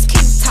cash, man, it's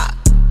kitty talk.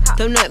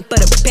 Don't nothing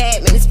but a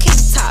bad man, it's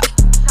kitty talk.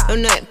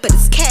 Don't nothing but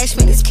this cash,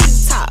 man, it's kitty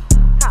talk.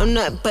 Don't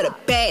nothing but a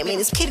bad man,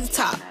 it's kitty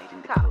talk.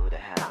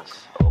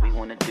 All we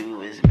wanna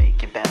do is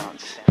make it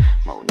bounce.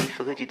 Monique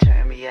Monifa, could you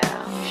turn me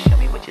out? Show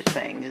me what your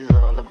thing is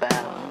all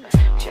about.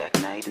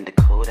 Jack Knight in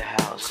Dakota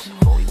House.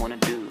 All we wanna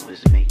do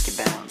is make you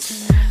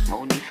bounce.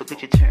 Monifa,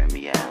 could you turn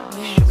me out?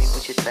 Show me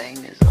what your thing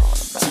is all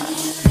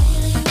about.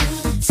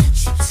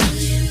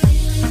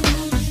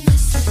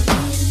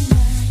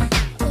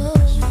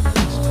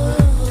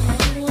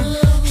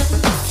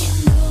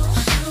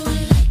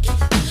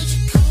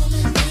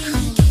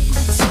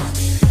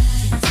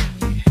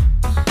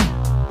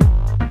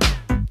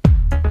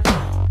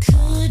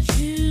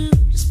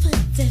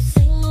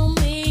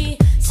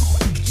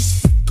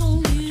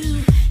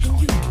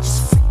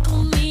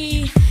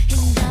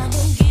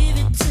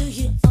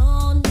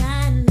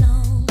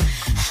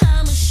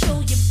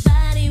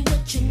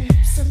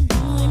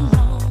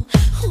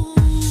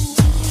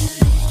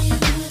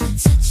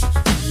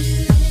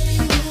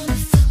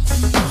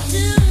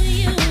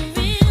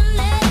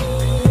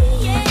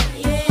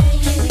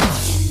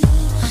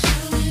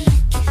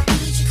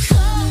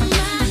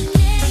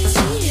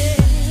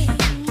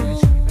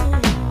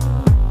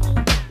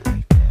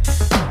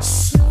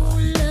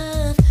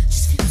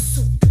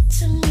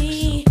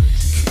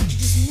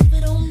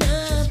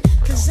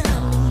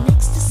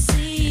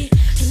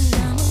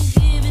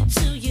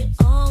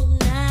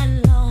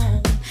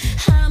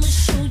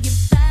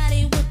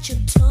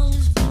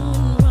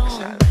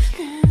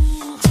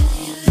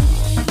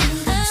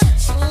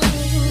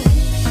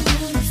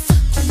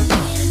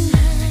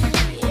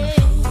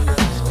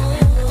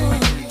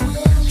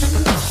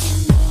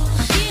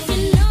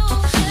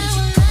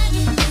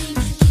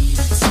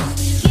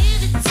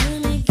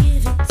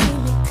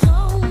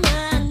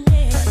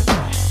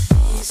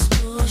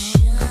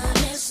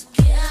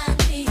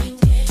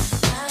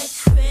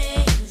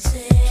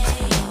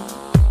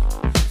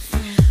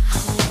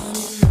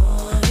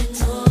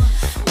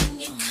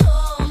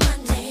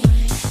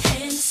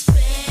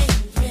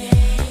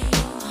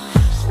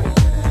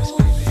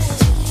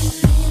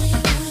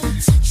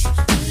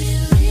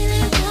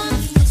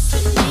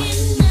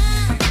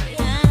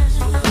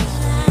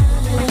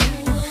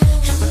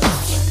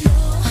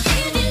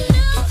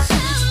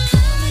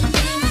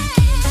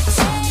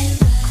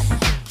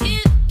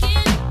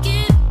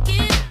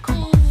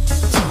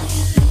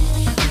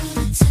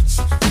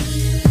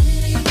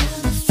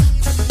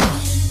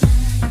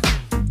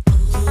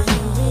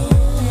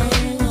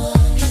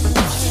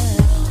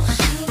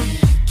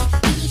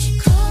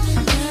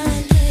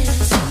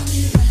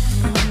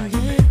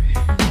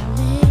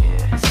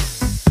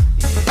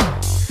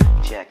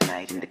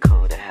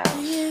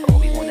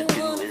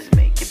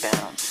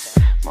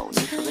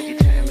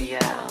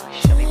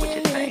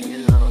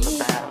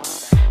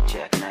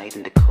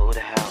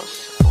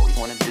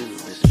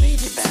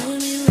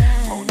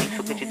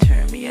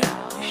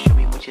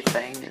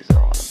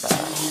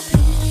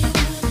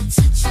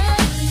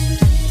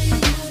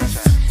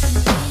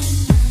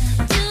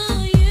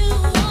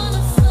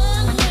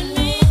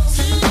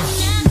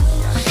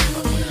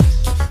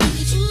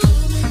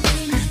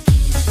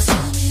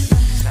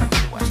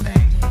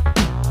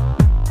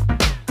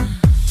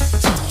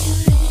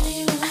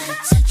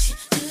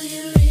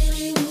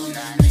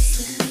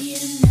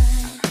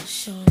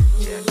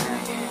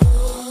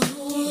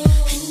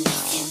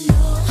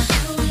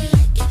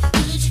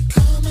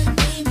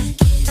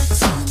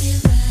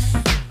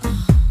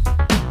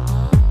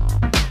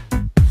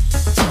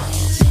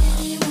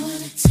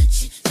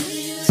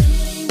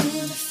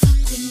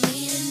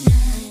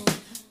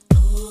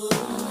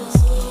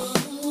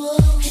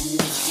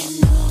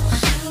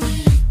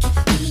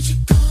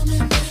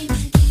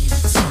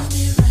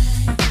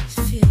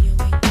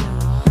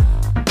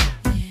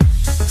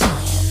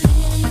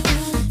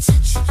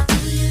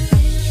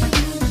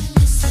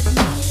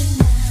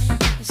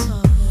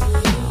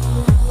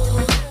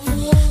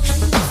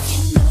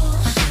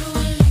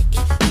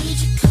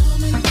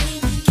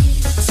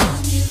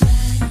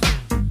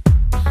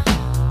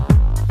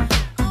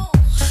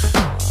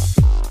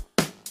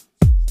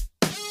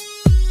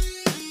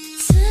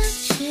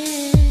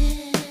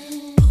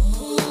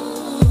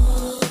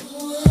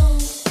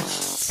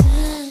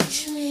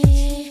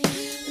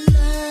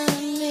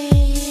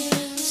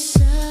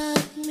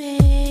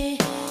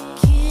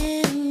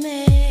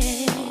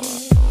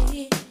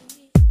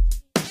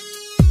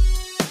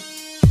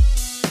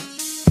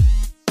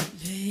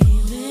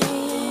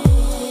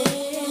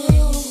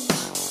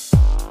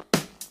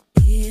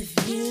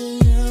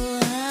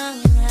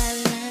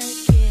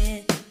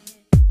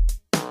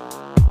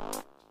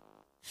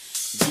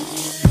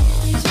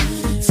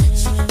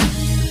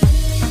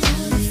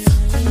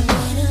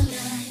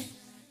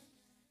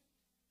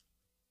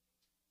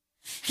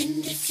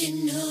 And if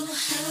you know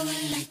how I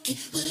like it,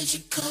 would you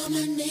call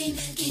my name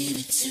and give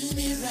it to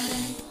me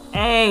right?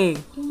 Hey,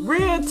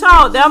 real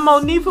talk. That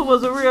Monifa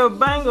was a real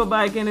banger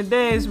back in the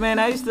days, man.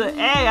 I used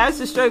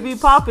to straight be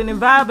popping and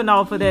vibing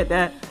off of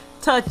that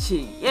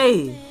touchy.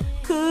 Hey,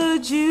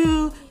 could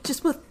you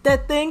just put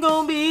that thing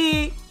on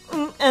me?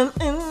 Hey,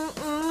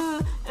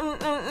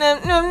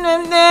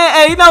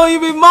 you know when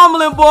you be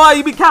mumbling, boy,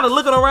 you be kind of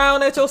looking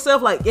around at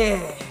yourself like,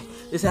 yeah,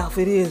 this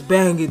outfit is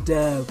banging,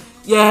 dog.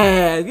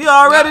 Yeah, you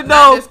already know.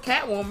 Not this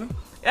Catwoman.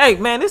 Hey,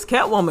 man, this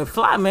Catwoman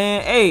fly,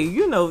 man. Hey,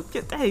 you know,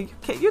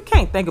 you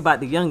can't think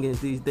about the youngins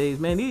these days,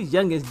 man. These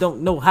youngins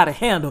don't know how to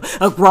handle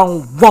a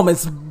grown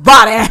woman's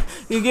body.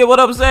 You get what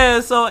I'm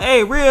saying? So,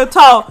 hey, real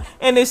talk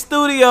in the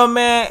studio,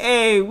 man.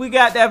 Hey, we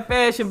got that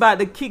fashion about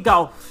to kick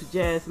off.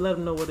 Jazz, let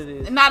them know what it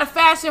is. Now, the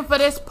fashion for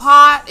this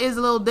part is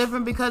a little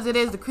different because it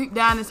is the creep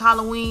down this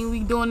Halloween. We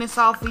doing this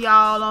all for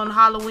y'all on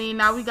Halloween.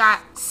 Now, we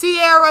got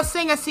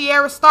singer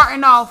Ciara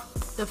starting off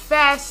the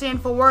fashion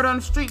for Word on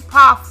the Street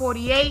Part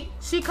 48.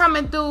 She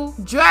coming through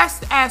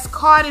dressed as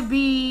Cardi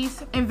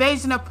B's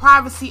Invasion of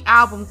Privacy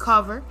album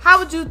cover. How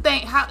would you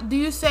think? How do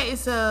you say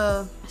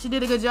she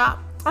did a good job?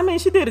 I mean,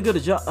 she did a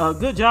good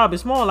job.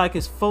 It's more like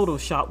it's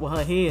Photoshop with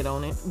her head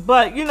on it.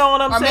 But you know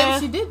what I'm saying? Or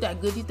maybe she did that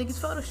good. You think it's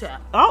Photoshop?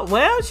 Oh,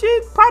 well,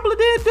 she probably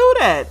did do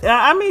that.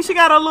 I mean, she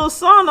got her little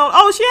son on.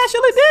 Oh, she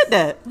actually did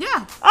that.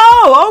 Yeah.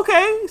 Oh,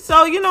 okay.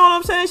 So, you know what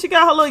I'm saying? She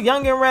got her little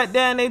youngin' right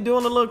there and they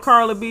doing a little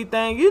Carly B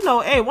thing. You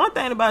know, hey, one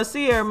thing about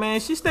Ciara, man,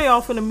 she stay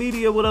off in the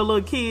media with her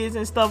little kids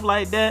and stuff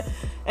like that.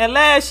 And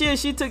last year,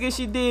 she took it,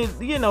 she did,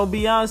 you know,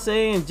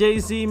 Beyonce and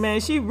Jay-Z,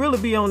 man. She really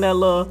be on that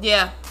little.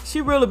 Yeah. She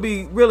really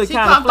be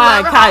kind of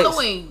flying kites.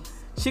 Halloween.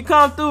 She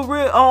come through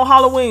on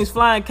Halloween's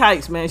flying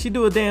kites, man. She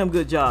do a damn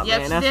good job,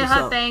 yep, man. That's she did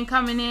her thing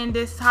coming in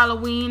this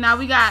Halloween. Now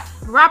we got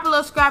rapper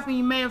Lil Scrappy.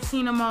 You may have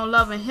seen him on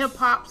Love and Hip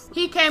Hops.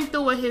 He came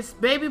through with his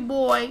baby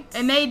boy,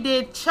 and they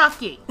did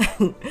Chucky.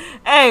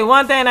 Hey,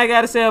 one thing I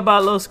gotta say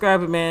about Lil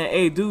Scrappy, man.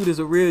 Hey, dude is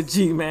a real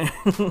G, man.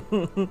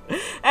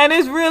 And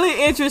it's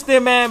really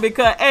interesting, man,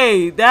 because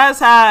that's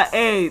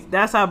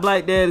how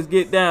black daddies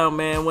get down,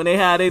 man. When they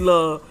have they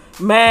little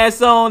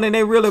mask on and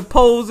they really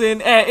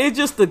posing, and it's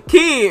just a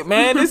kid,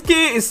 man. This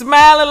kid is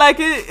smiling like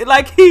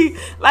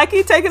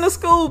he taking a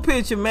school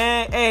picture,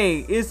 man.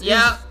 Hey,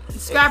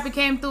 Scrappy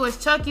came through as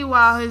Chucky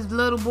while his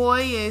little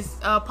boy is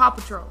Paw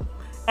Patrol.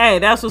 Hey,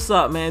 that's what's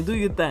up, man. Do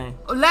your thing.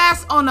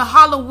 Last on the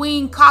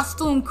Halloween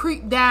costume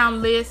creep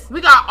down list,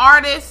 we got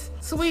artist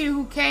Sweetie,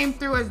 who came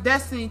through as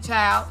Destiny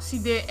Child. She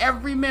did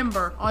every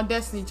member on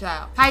Destiny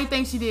Child. How you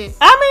think she did?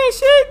 I mean,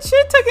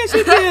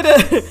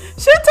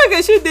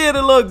 she did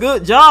a little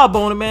good job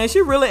on it, man. She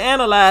really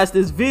analyzed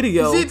this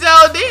video. She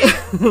did.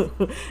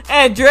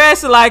 And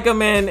dressed like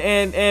him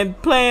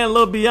and playing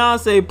little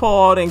Beyonce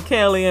part and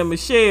Kelly and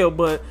Michelle,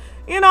 but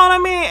you know what I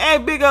mean? Hey,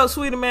 big up,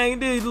 Sweetie, man. You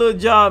did a little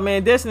job,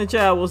 man. Destiny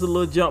Child was a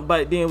little jump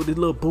back then with his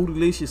little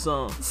bootylicious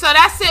song. So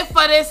that's it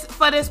for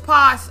this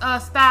part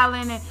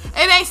styling. And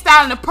it ain't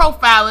styling the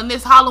profiling.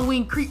 This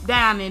Halloween creep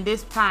down in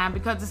this time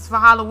because it's for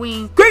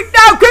Halloween. Creep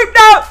down.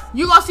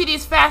 You gonna see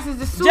these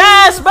fashions as soon.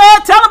 Jazz,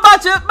 man. Tell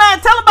about your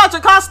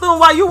costume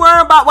while you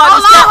worrying about why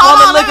this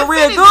Catwoman looking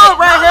real good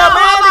right here,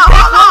 man.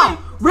 Hold on.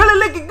 Really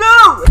looking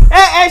good.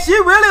 And she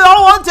really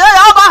don't want to tell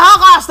y'all about her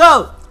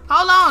costume.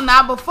 Hold on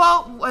now,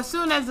 as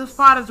soon as this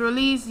part is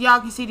released,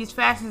 y'all can see these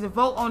fashions and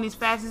vote on these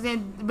fashions.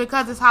 And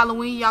because it's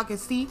Halloween, y'all can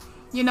see,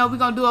 you know, we're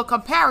going to do a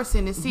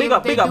comparison to see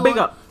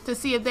to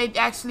see if they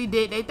actually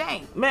did their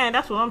thing. Man,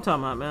 that's what I'm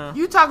talking about, man.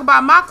 You talk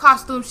about my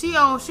costume. She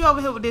over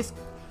here with this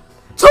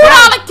 $2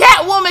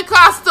 Catwoman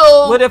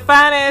costume. With a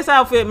fine ass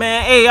outfit,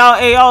 man. Hey,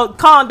 y'all,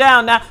 calm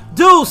down now.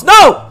 Dudes,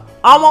 no!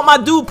 I want my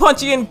dude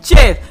punch you in the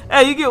chest.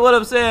 Hey, you get what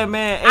I'm saying,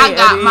 man. Hey,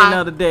 at the end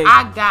of the day.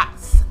 I got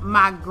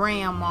my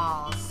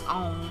grandma's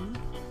on.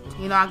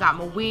 You know, I got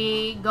my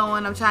wig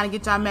going. I'm trying to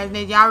get y'all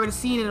imagination. Y'all already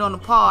seen it on the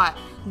pod.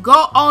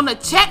 Go on to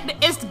check the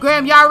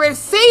Instagram. Y'all already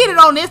seen it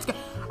on Instagram.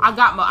 I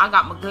got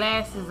my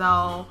glasses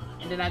on,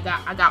 and then I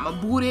got my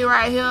booty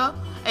right here.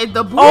 And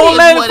the booty is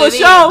what it is.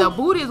 The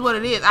booty is what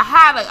it is. I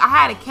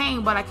had a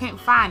cane, but I can't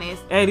find it.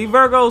 Hey, these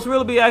Virgos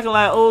really be acting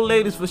like old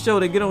ladies for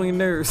sure. They get on your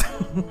nerves.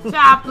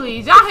 Child,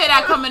 please. Y'all hear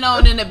that coming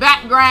on in the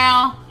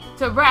background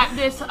to wrap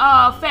this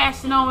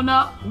fashion on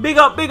up. Big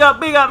up,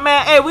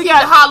 man. Hey, we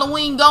got the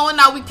Halloween going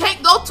now. We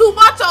can't go too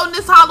much on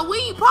this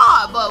Halloween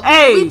part, but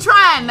we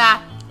trying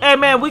now. Hey,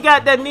 man, we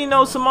got that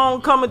Nino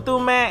Simone coming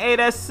through, man. Hey,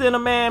 that's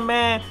Cinnamon,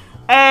 man.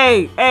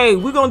 Hey,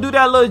 we gonna do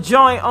that little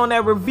joint on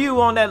that review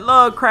on that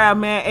Love Crowd,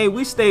 man. Hey,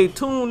 we stayed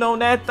tuned on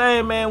that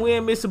thing, man. We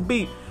ain't miss a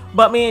beat.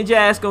 But me and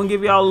Jazz gonna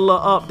give y'all a little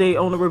update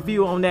on the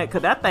review on that,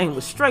 cause that thing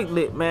was straight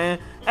lit, man.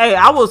 Hey,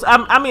 I was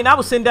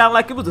sitting down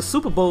like it was a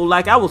Super Bowl,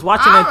 like I was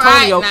watching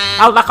Antonio.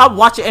 I was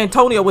watching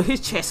Antonio with his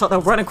chest up there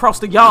running across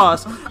the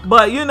yards.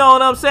 But you know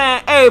what I'm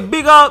saying? Hey,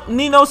 big up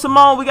Nino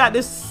Simone. We got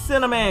this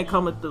Cinnamon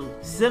coming through.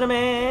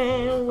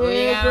 Cinnamon, where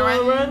you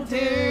gonna run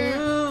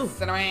to?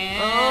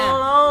 Cinnamon.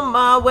 All on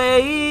my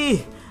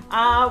way,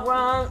 I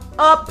run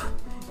up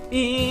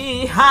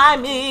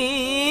behind me.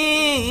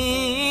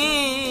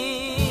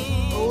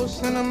 Oh,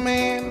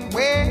 Cinnamon,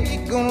 where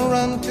you gonna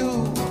run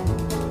to?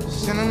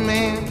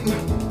 Cinnamon,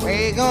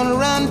 where you gonna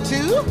run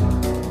to?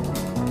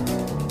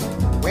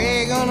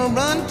 Where you gonna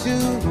run to?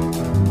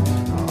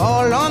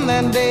 All on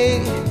that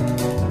day,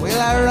 will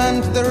I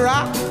run to the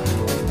rock?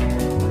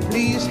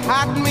 Please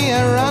hide me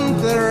and run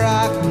to the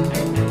rock.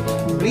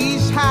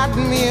 Please hide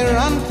me and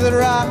run to the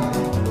rock.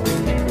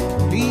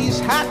 Please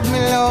hide me,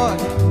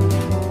 Lord,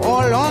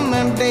 all on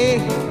that day.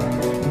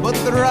 But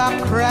the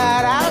rock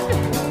cried out,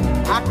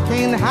 I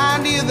can't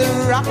hide you,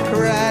 the rock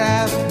cried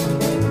out.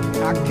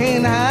 I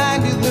can't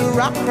hide you, the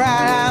rock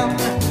cried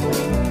out.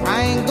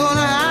 I ain't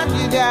gonna hide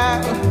you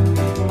down.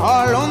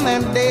 All on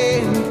that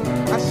day,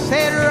 I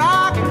said,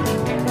 rock,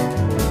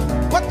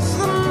 what's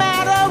the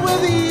matter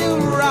with you,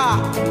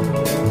 rock?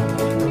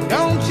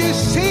 Don't you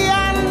see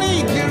I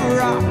need you,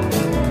 rock?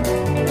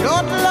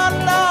 Lord, Lord,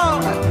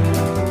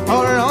 Lord,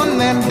 all on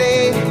that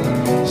day.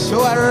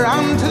 So I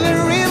ran to the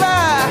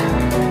river,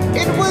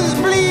 it was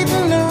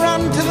bleeding to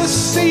run to the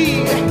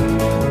sea.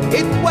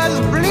 It was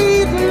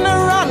bleeding to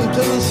run to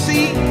the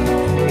sea.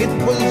 It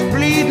was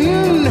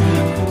bleeding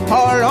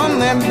all on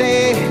that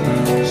day.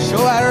 So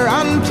I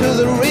ran to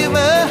the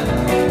river,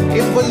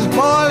 it was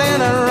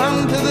boiling, I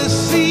ran to the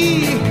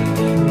sea.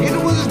 It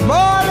was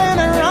boiling,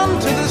 I ran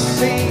to the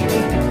sea.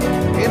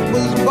 It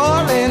was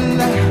boiling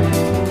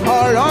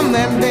all on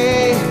that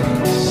day.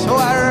 So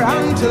I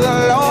ran to the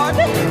Lord.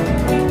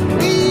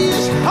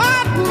 Please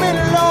hide me,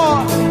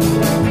 Lord.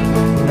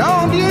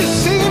 Don't you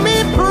see me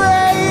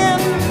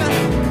praying?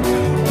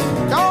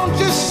 Don't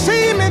you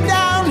see me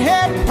down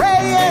here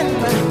praying?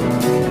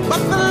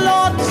 But the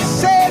Lord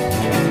said,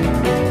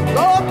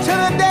 go to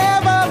the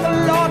devil. The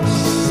Lord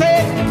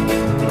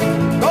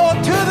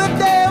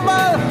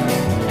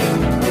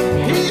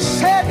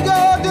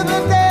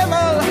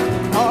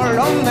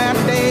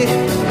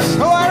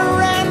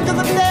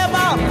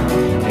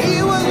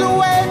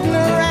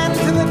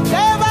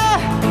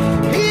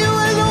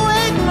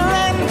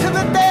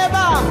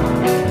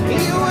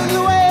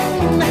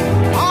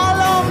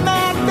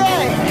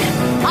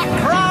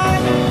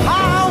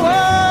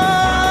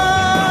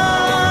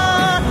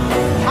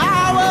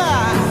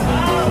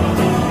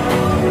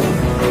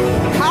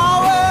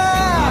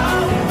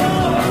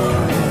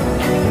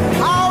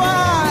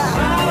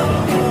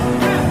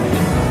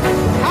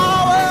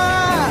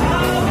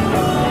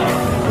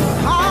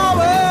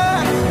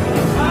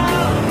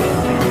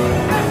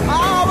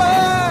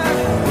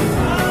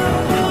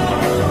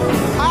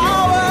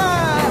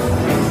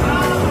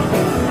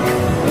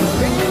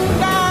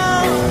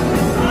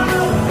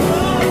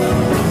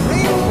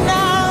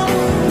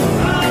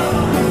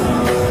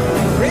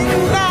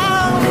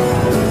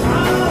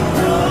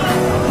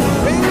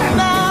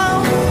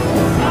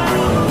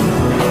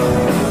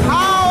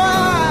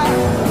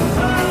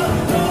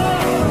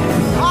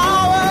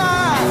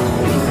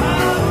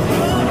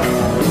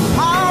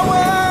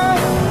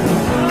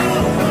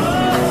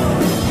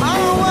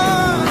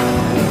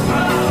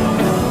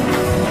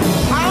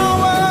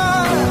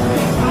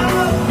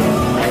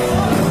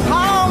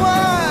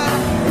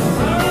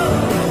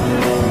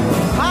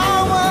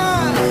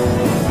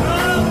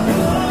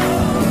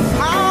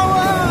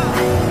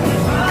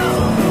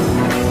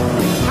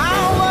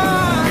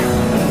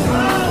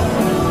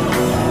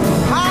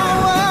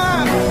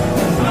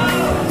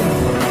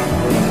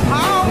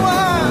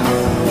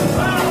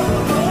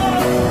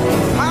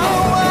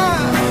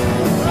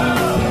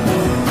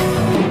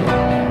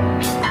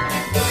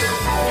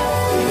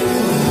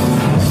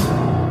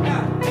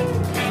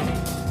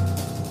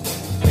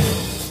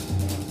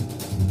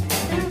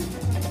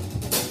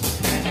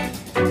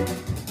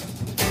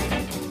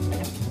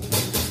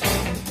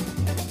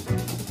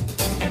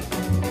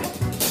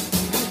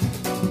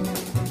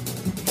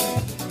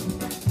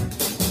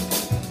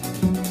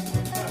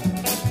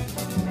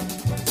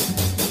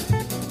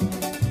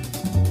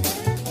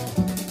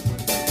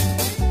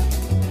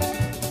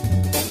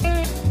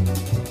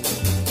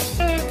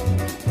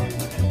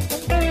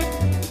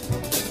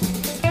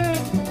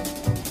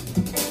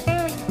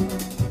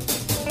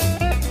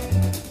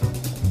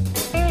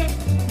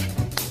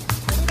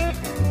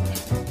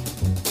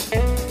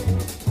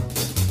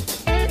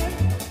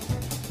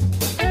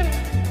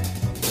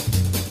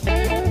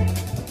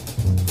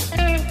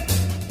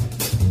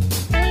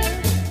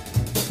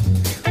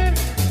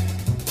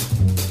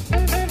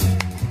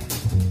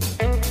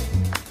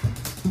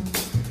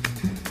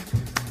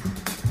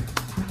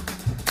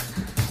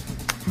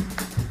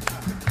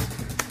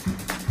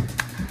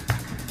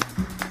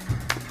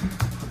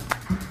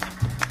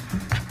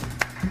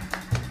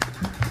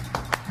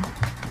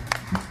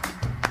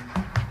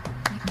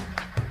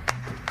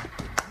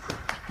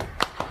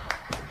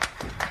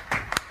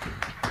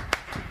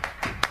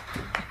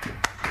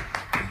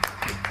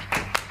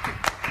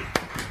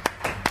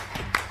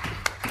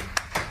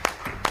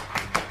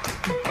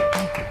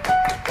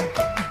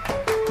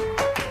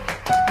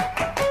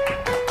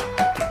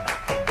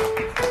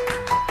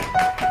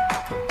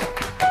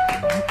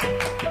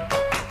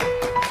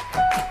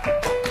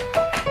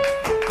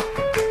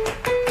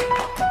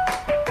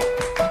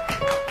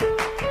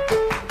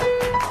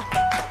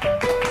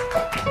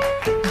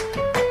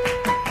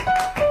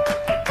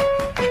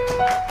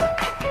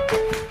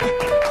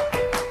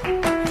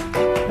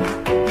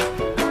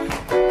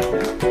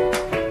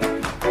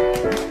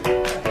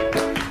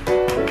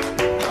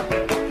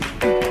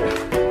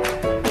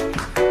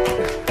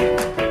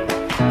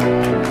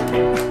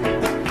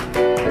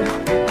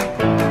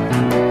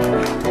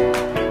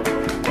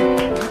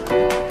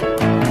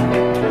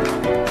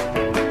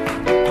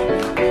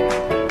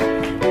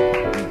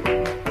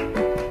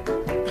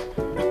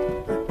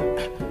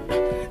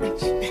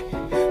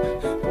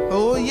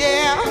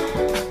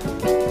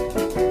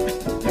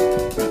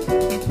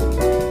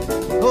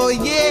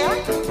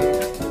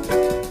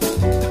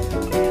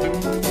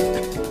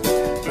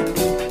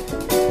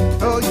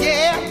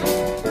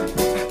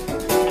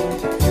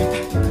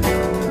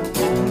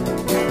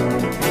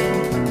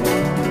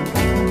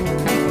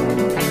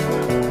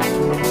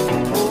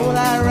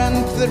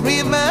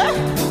river,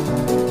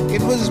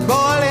 it was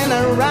boiling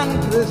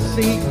around the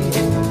sea.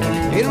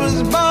 It was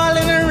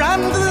boiling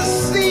around the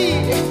sea.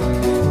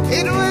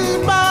 It was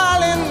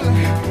boiling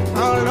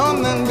all on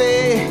the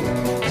day.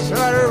 So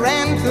I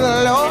ran to the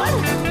Lord.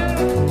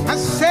 I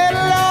said,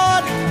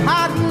 Lord,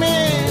 hide me.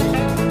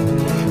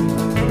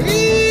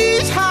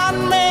 Please hide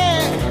me.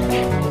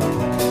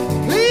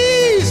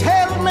 Please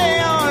help me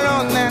all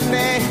on that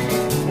day.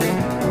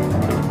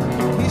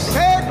 He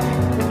said,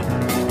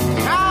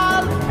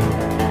 child,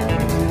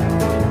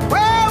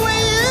 where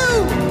were you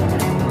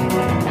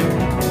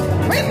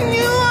when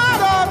you ought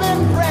to have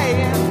been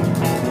praying?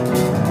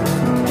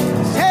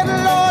 Said,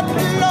 Lord,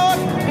 Lord,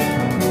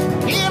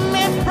 hear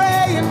me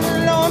praying,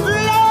 Lord,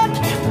 Lord,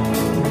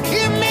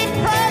 hear me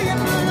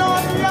praying,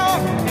 Lord,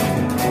 Lord,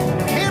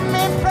 hear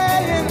me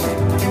praying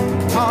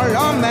all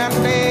on that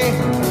day.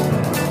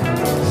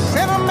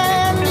 Said, a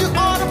man, you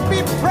ought to be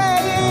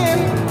praying,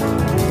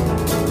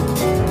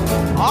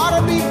 ought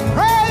to be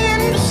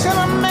praying, said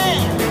a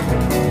man,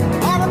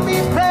 ought to be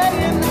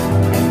praying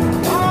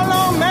all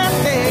on that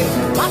day.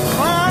 I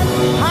cried,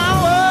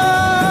 power,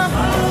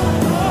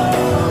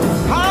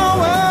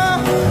 power,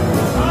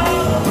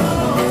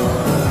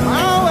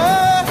 power,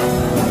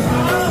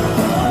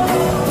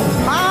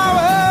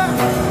 power,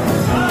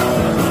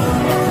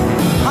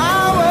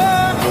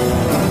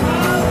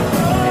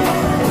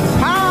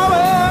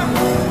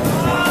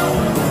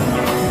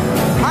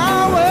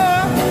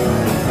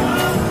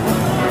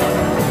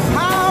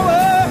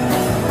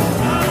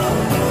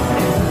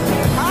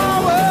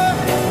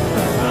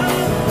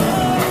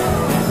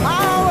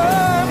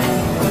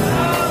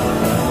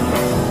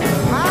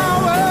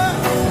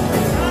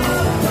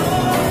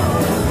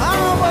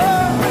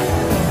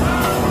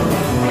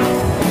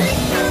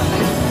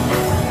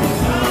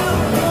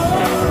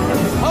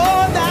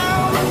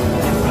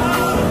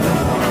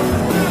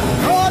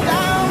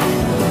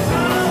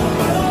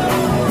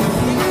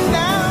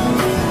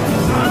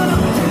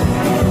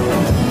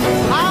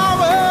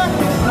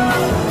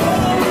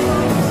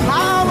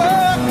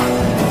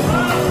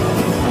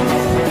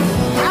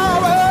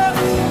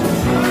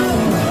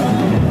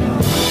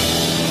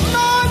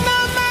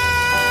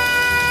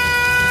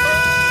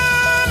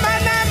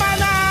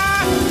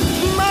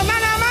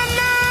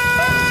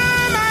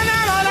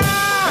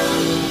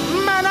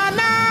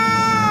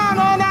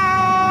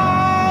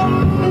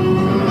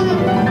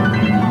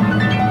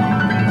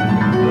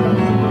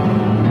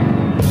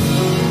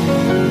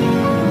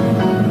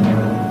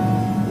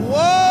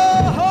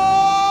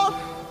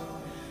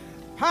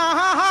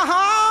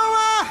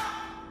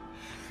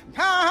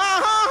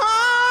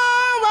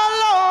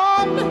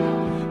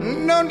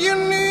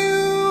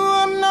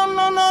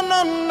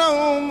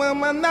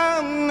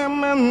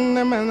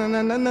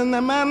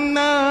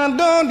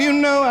 Don't you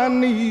know I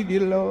need you,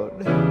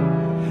 Lord?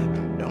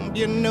 Don't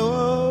you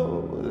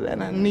know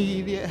that I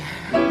need you?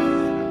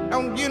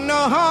 Don't you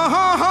know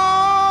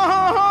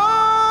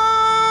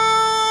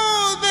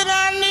that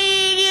I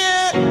need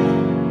you?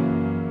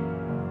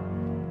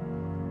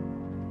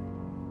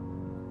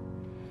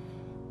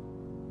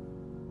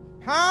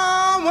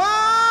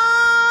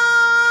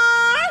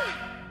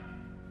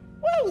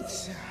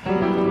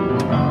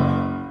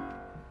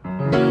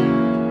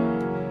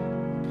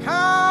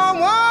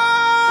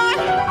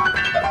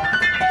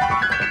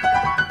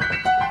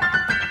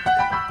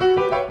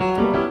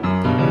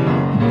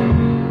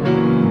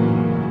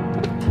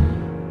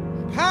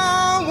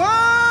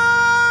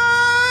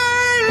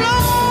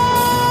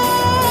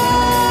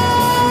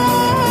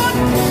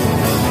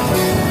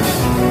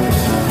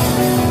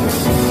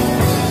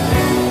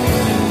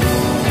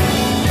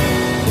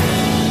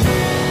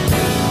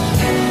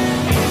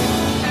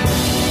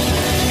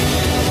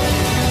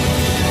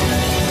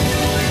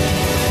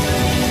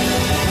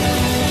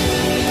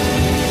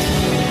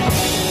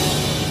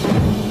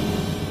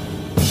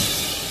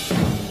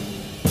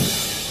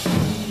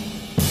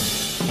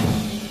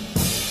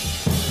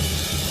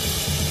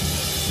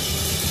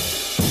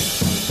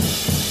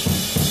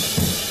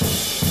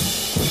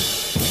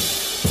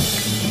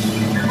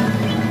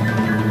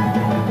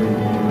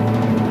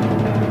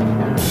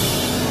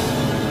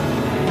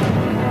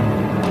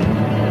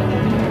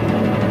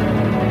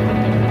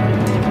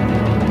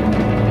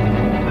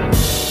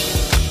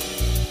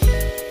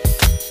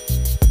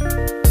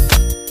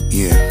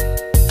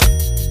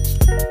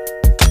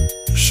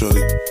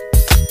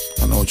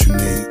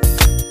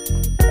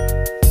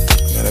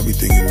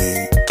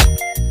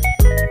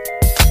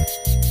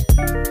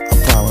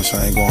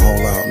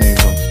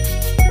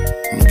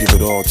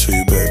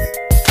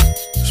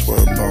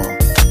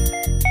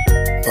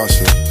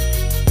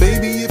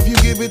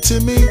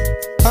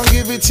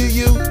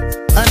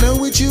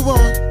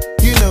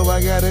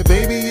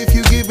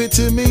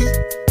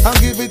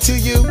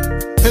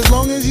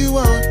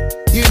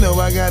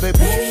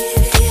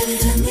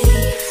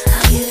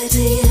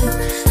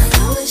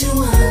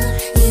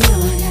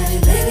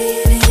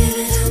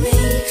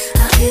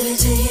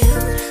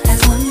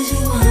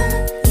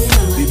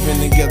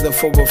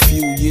 together for a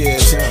few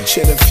years,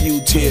 shed a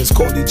few tears,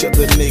 called each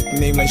other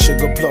nicknames like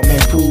Sugar Plum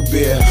and Pooh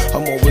Bear.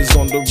 I'm always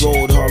on the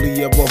road,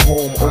 hardly ever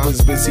home.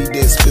 Always busy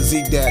this,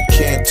 busy that,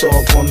 can't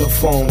talk on the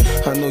phone.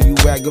 I know you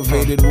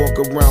aggravated, walk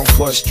around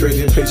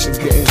frustrated. Patience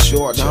getting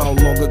short, how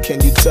longer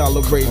can you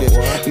tolerate it?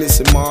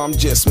 Listen, ma, I'm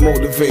just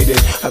motivated.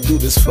 I do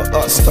this for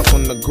us, stuck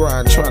on the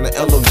grind, trying to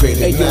elevate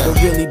it. Hey, yo, to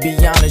really be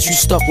honest, you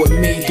stuck with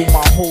me through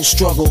my whole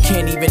struggle.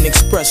 Can't even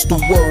express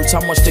through words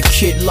how much the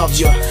kid loves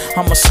you.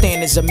 I'ma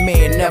stand as a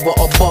man, never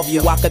above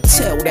you. I could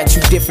tell that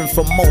you different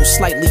from most,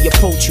 slightly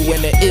approach you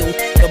in the ill.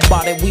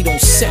 About it, we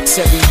don't sex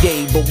every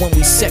day, but when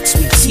we sex,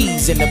 we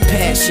tease in a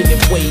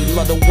passionate way.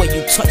 Love the way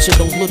you touch it,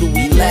 those little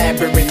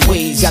elaborate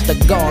ways. Got the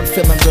guard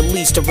feeling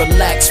released to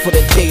relax for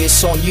the day.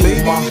 It's on you,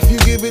 baby, ma. If you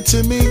give it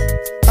to me,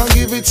 I'll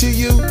give it to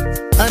you.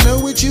 I know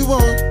what you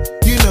want,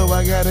 you know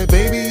I got it,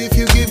 baby. If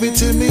you give it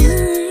to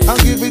me, I'll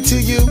give it to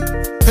you.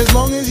 As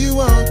long as you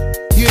want,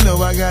 you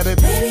know I got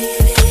it, baby.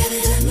 If you give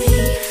it to me,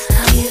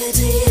 I'll give it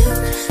to you.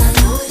 I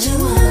know what you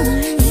want,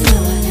 you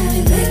know I got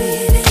it, baby.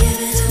 If you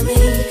give it to me,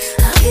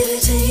 I'll give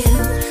it to you.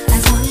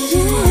 As long as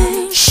you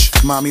want.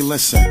 Shh, mommy,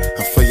 listen.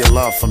 I feel your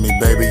love for me,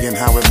 baby, and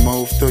how it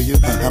moved through you.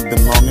 I've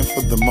been longing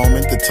for the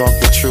moment to talk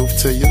the truth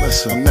to you.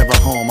 Listen, I'm never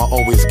home, I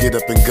always get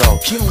up and go,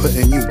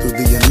 putting you through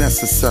the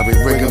unnecessary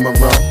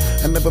rigmarole.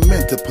 I never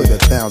meant to put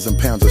 1,000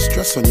 pounds of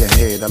stress on your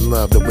head. I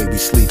love the way we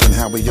sleep and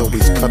how we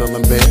always cuddle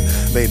in bed.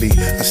 Baby,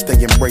 I stay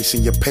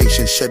embracing your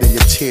patience, shedding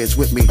your tears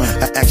with me.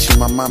 I ask you,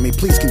 my mommy,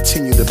 please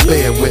continue to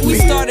bear with me. We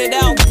started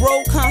out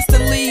broke,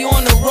 constantly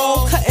on the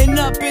road, cutting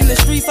up in the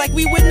streets like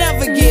we would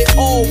never get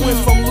old. Went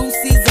from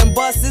Lucy's and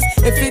buses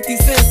and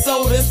 50-cent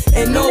sodas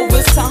and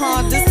Novas to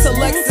Hondas to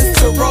Lexus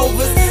to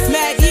Rovers.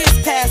 Mad years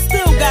past,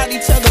 still got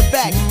each other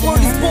back.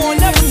 Word is born,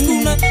 never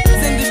school nothing.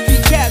 Industry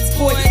cats,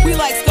 boy, we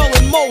like Skull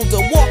and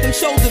Molder, walking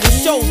shoulder to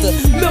shoulder,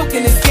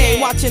 milking this game,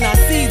 watching our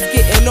seeds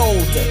getting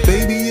older.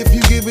 Baby, if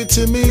you give it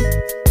to me,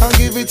 I'll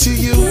give it to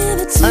you.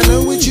 I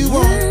know what you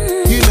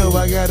want, you know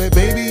I got it,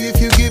 baby. If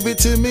you give it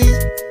to me,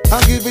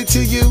 I'll give it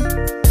to you.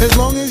 As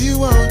long as you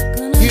want,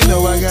 you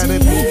know I got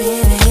it, baby.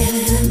 If you give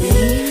it to me,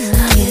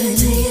 I'll give it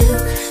to you.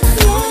 I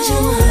know what you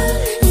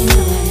want, you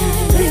know I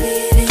got it, baby.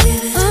 If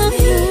you give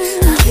it to me,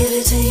 I'll give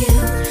it to you.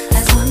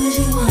 As long as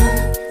you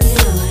want, you know I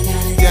got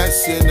it.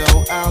 Yes, you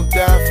know I'll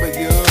die for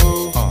you,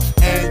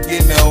 and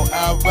you know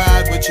I'll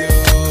ride with you.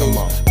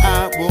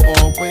 I will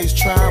always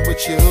try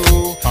with you,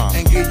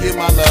 and give you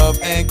my love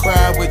and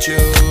cry with you.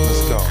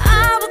 Let's go.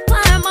 I will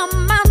climb a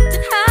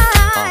mountain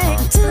high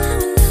until our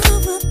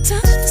love will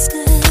touch the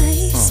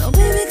sky. So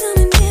baby, come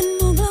and get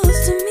more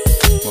close to me.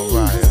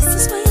 This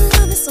is where your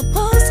love is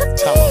supposed to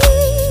be.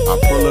 I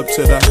pull up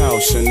to the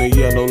house in the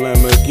yellow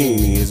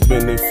Lamborghini. It's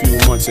been a few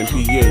months in PA,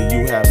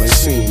 you haven't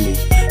seen me.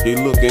 You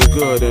looking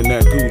good in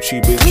that Gucci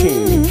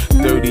bikini.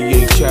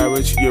 38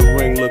 carats, your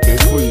ring looking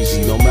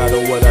freezy. No matter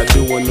what I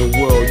do in the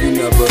world, you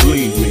never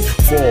leave me.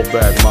 Fall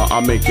back, ma, I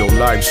make your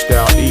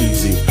lifestyle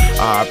easy.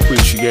 I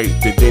appreciate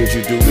the things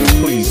you do to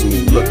please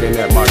me. Looking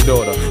at my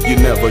daughter, you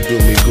never do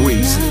me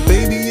greasy.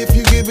 Baby, if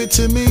you give it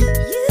to me,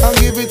 I'll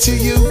give it to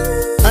you.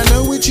 I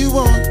know what you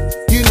want,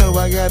 you know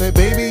I got it,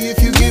 baby.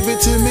 If you give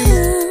it to me,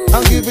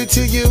 I'll give it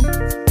to you.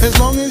 As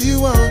long as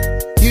you want,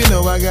 you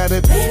know I got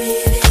it, baby.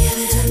 If you give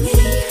it to me,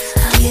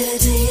 I'll give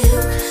it to you.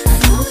 I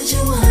know what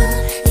you want,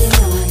 you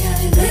know I got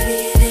it,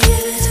 baby. If you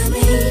give it to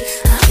me,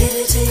 I'll give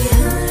it to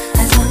you.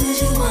 As long as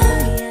you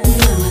want, you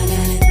know I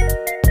got it.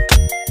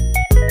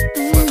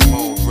 Flip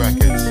Mode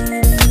Records,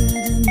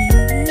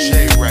 J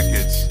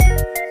Records,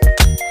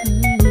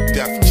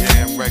 Def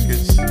Jam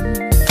Records,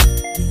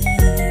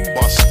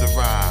 Busta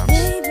Rhymes,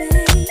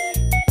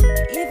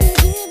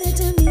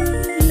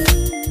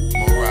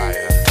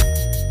 Mariah,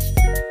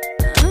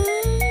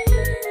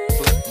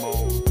 Flip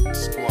Mode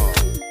Squad.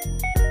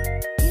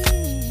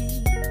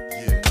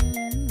 Yeah,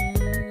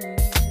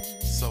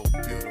 so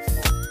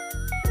beautiful.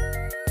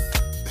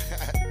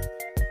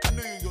 I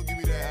knew you was gonna give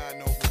me that high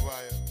note,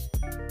 Mariah.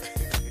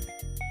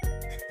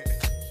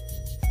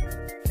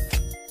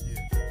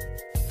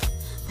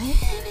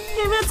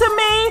 Give it to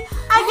me,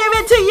 I give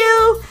it to you.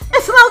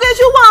 As long as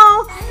you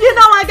want, you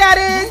know I got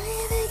it.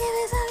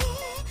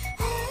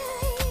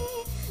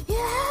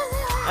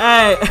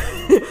 Hey,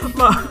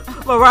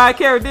 Mariah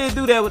Carey did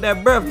do that with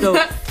that breath though.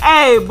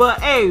 Hey,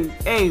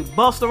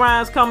 Busta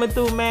Rhymes coming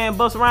through, man.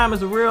 Busta Rhymes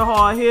is a real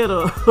hard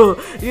hitter.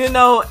 You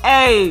know,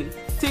 hey,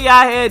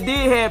 T.I.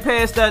 did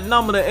pass that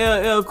number to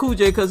LL Cool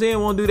J because he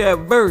didn't want to do that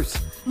verse.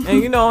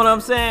 And you know what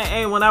I'm saying?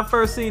 Hey, when I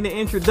first seen the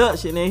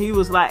introduction and he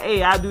was like,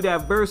 hey, I do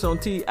that verse on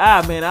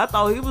T.I., man, I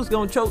thought he was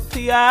going to choke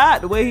T.I.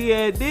 out the way he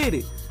did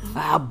it.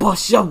 I'll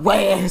bust your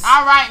ass.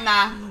 All right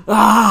now. Man,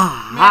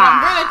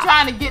 I'm really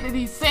trying to get to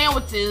these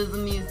sandwiches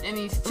and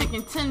these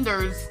chicken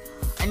tenders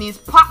and these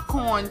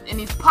popcorn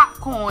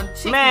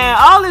chicken. Man,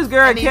 all this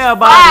girl care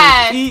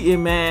about is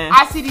eating, man.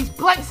 I see these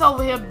plates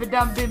over here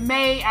been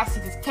made. I see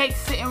this cake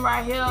sitting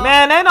right here.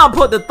 Man, they don't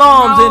put the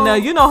thumbs in there.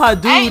 You know how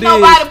dude ain't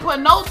nobody put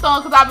no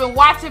thumbs because I've been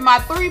watching my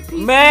 3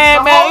 pieces.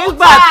 Man, it's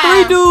about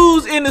 3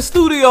 dudes in the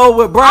studio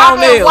with brown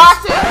nails.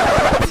 I've been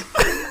watching.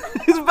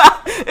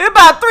 It's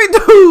about 3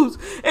 dudes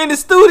the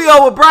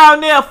studio with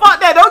brown nails. Fuck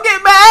that. Don't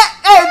get mad.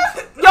 Hey,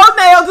 your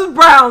nails is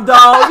brown,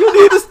 dog. You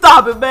need to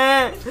stop it,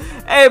 man.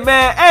 Hey,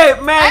 man.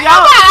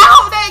 Y'all. I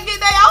hope they get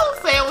their own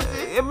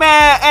sandwiches.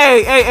 Man,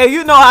 hey,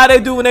 you know how they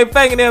do when they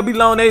fingernail be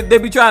long. They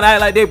be trying to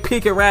act like they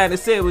picking around the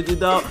sandwiches,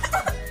 dog.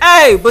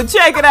 Hey, but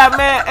check it out,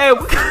 man. Hey,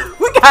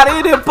 we got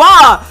it in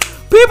bar.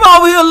 People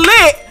over here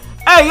lit.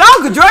 Hey, y'all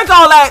can drink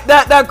all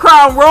that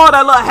Crown Royal,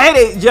 that little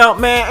headache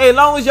jump, man. Hey, as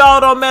long as y'all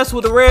don't mess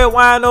with the red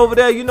wine over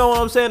there, you know what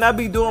I'm saying? I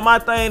be doing my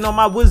thing on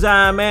my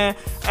Wizine, man.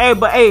 Hey,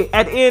 but hey,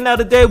 at the end of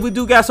the day, we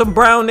do got some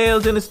brown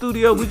nails in the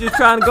studio. We just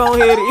trying to go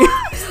ahead and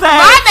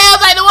my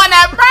nails ain't the one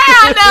that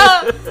brown,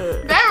 though.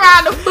 They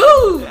around the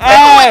food.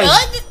 Hey.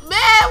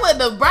 Man, with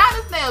the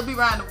brownest nails be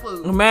around the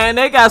food. Man,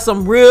 they got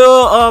some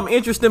real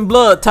interesting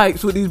blood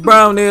types with these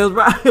brown nails.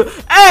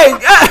 Hey,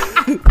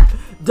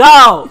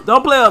 dog,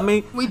 don't play with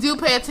me. We do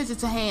pay attention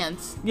to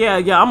hands. Yeah,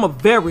 I'm a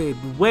very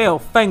well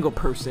finger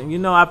person. You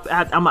know,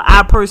 I'm an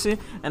eye person,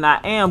 and I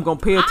am gonna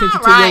pay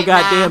attention to your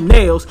goddamn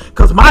nails,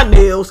 cause my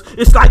nails,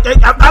 it's like hey,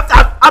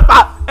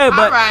 but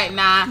all right,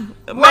 nah.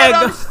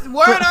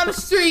 Word on the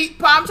street.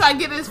 I'm trying to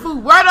get this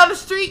food. Word on the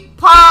street.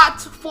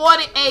 Part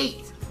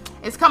 48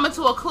 is coming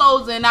to a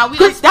closing. Now we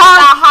done spent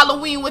our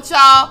Halloween with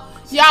y'all.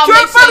 Y'all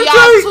make sure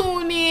y'all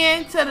tune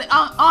in to the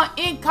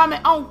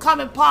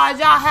oncoming pods.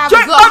 Y'all have a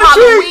good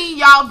Halloween.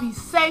 Y'all be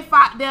safe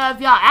out there if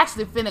y'all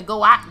actually finna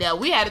go out there.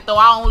 We had to throw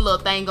our own little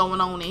thing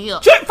going on in here.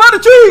 Check for the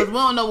tree. Cause we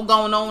don't know what's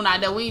going on out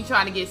there. We ain't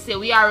trying to get sick.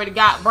 We already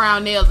got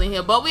brown nails in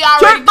here, but we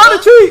already check for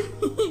the tree.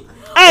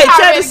 Hey,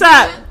 check this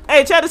out.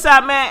 Hey, check this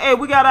out, man. Hey,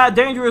 we got our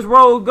Dangerous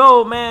Rose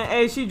Gold, man.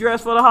 Hey, she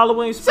dressed for the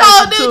Halloween special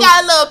so, dude,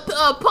 got a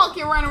little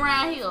pumpkin running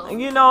around here.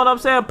 And you know what I'm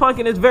saying?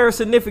 Pumpkin is very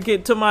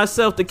significant to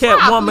myself, the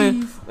cat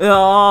woman,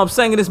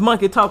 singing this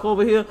monkey talk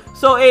over here.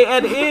 So, hey,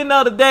 at the end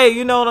of the day,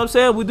 you know what I'm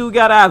saying? We do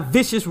got our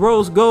Vicious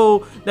Rose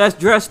Gold that's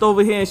dressed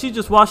over here, and she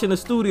just watching the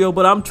studio,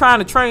 but I'm trying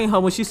to train her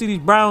when she see these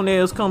brown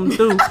nails coming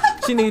through.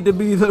 She need to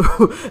be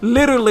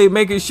literally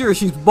making sure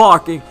she's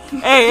barking.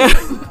 Hey,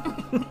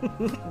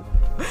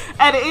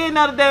 at the end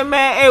of the day,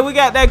 man, hey, we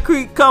got that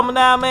creek coming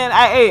down, man.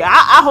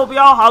 I hope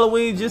y'all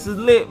Halloween just as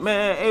lit,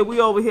 man. Hey,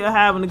 we over here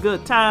having a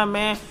good time,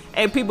 man.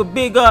 Hey, people,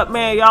 big up,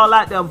 man. Y'all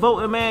out there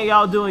voting, man.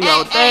 Y'all doing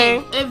y'all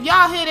thing. If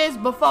y'all hear this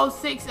before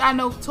 6, I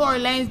know Tory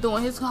Lane's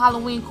doing his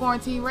Halloween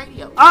quarantine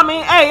radio. I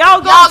mean, hey, y'all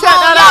go check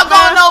that out,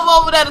 going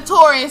over there to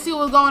Tory and see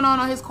what's going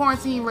on his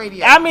quarantine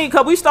radio. I mean,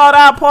 because we start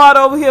our part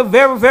over here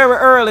very, very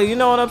early. You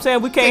know what I'm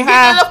saying? We can't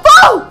have the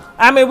food.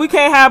 I mean, we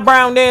can't have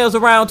brown nails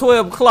around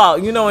 12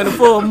 o'clock, you know, in the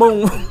full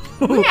moon.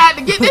 We had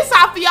to get this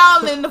out for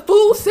y'all, and the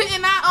food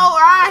sitting out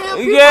around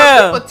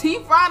here. People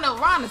teeth around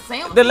the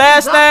sandwiches.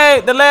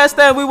 The last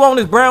thing we want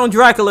is brown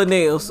Dracula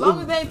nails.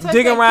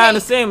 Digging around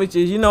the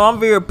sandwiches. You know, I'm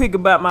very picky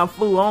about my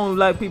food. I don't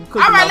like people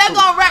cooking. All right, let's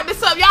go wrap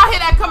this up. Y'all hear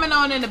that coming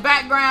on in the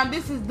background?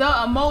 This is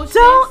The Emotions.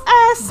 Don't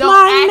ask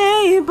my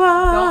neighbors.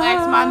 Don't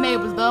ask my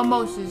neighbors. The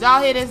Emotions. Y'all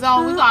hear this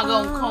song? We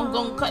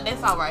gonna cut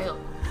this out right here.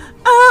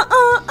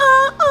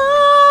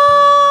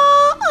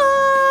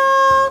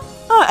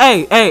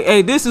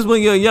 Hey, this is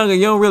when you're younger,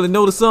 you don't really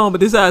know the song,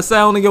 but this is how it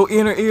sounds in your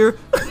inner ear.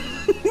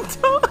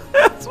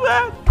 That's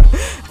right.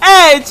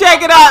 Hey,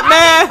 check it out,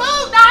 man.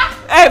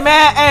 Hey,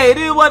 man, hey, it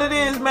is what it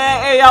is,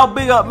 man. Hey, y'all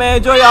big up, man.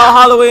 Enjoy y'all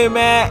Halloween,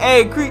 man.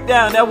 Hey, creep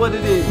down, that's what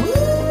it is.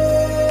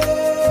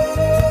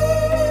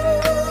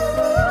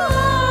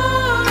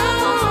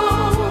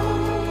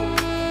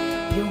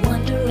 You're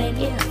wondering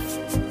if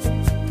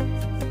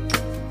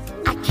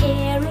I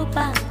care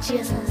about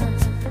you.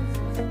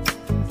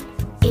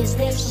 Is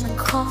there some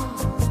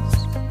cause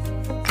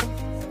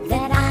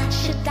that I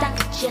should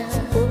doubt you?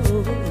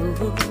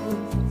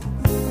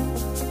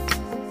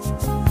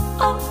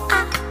 Oh,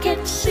 I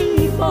can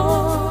see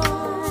more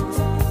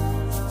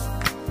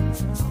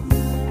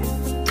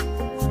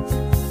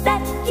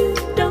that you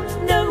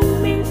don't know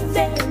me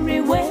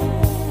very well.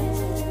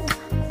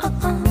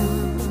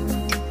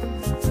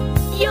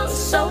 You're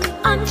so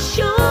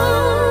unsure,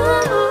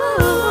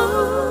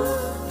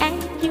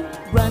 and you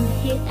run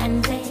here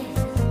and there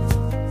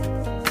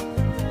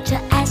to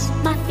ask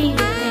my feelings.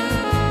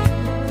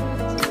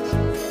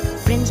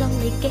 Friends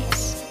only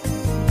guess,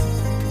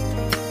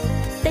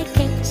 they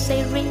can't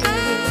say really.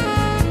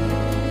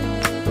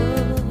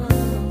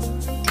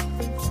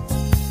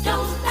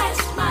 Don't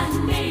ask my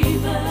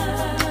neighbor.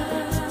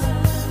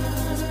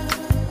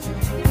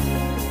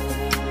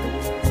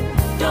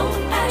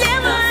 Don't ask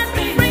my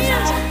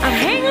friends I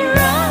hang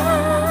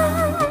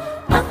around.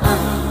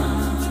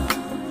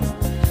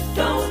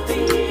 Don't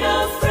be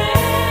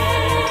afraid.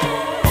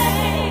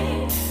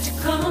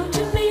 Come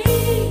to me.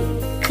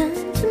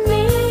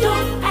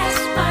 Don't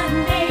ask my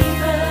neighbor.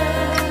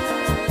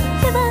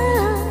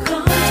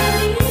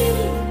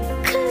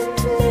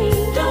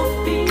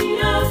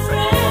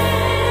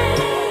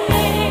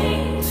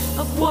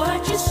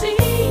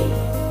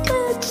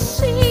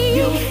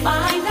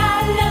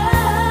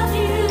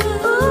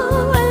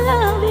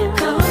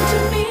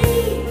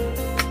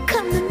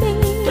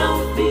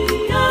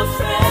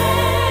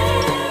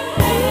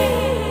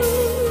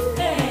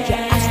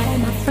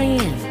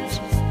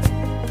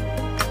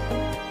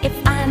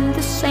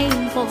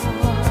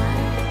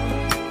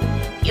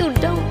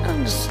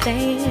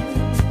 saying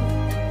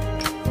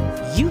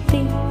you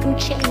think I'm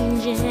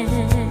changing.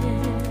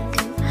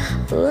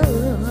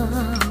 Ooh.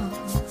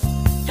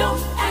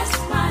 Don't ask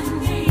my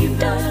neighbor.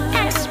 Don't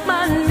ask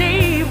my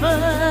neighbor.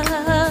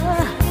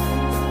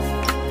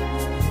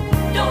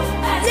 Don't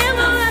ask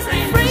never my ask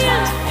friends.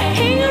 friends.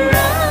 Hang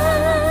around.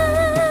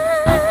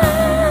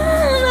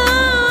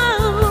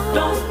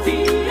 Don't be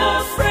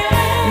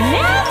afraid.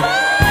 Never.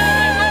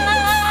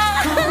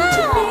 Come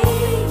to me.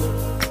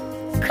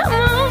 Come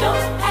on.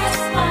 Don't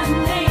ask my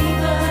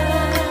neighbor.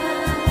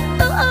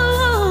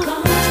 Oh,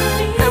 come to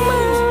me. Come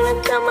on,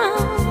 come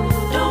on.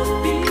 Don't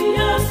be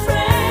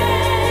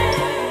afraid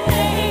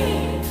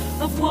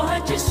of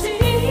what you see.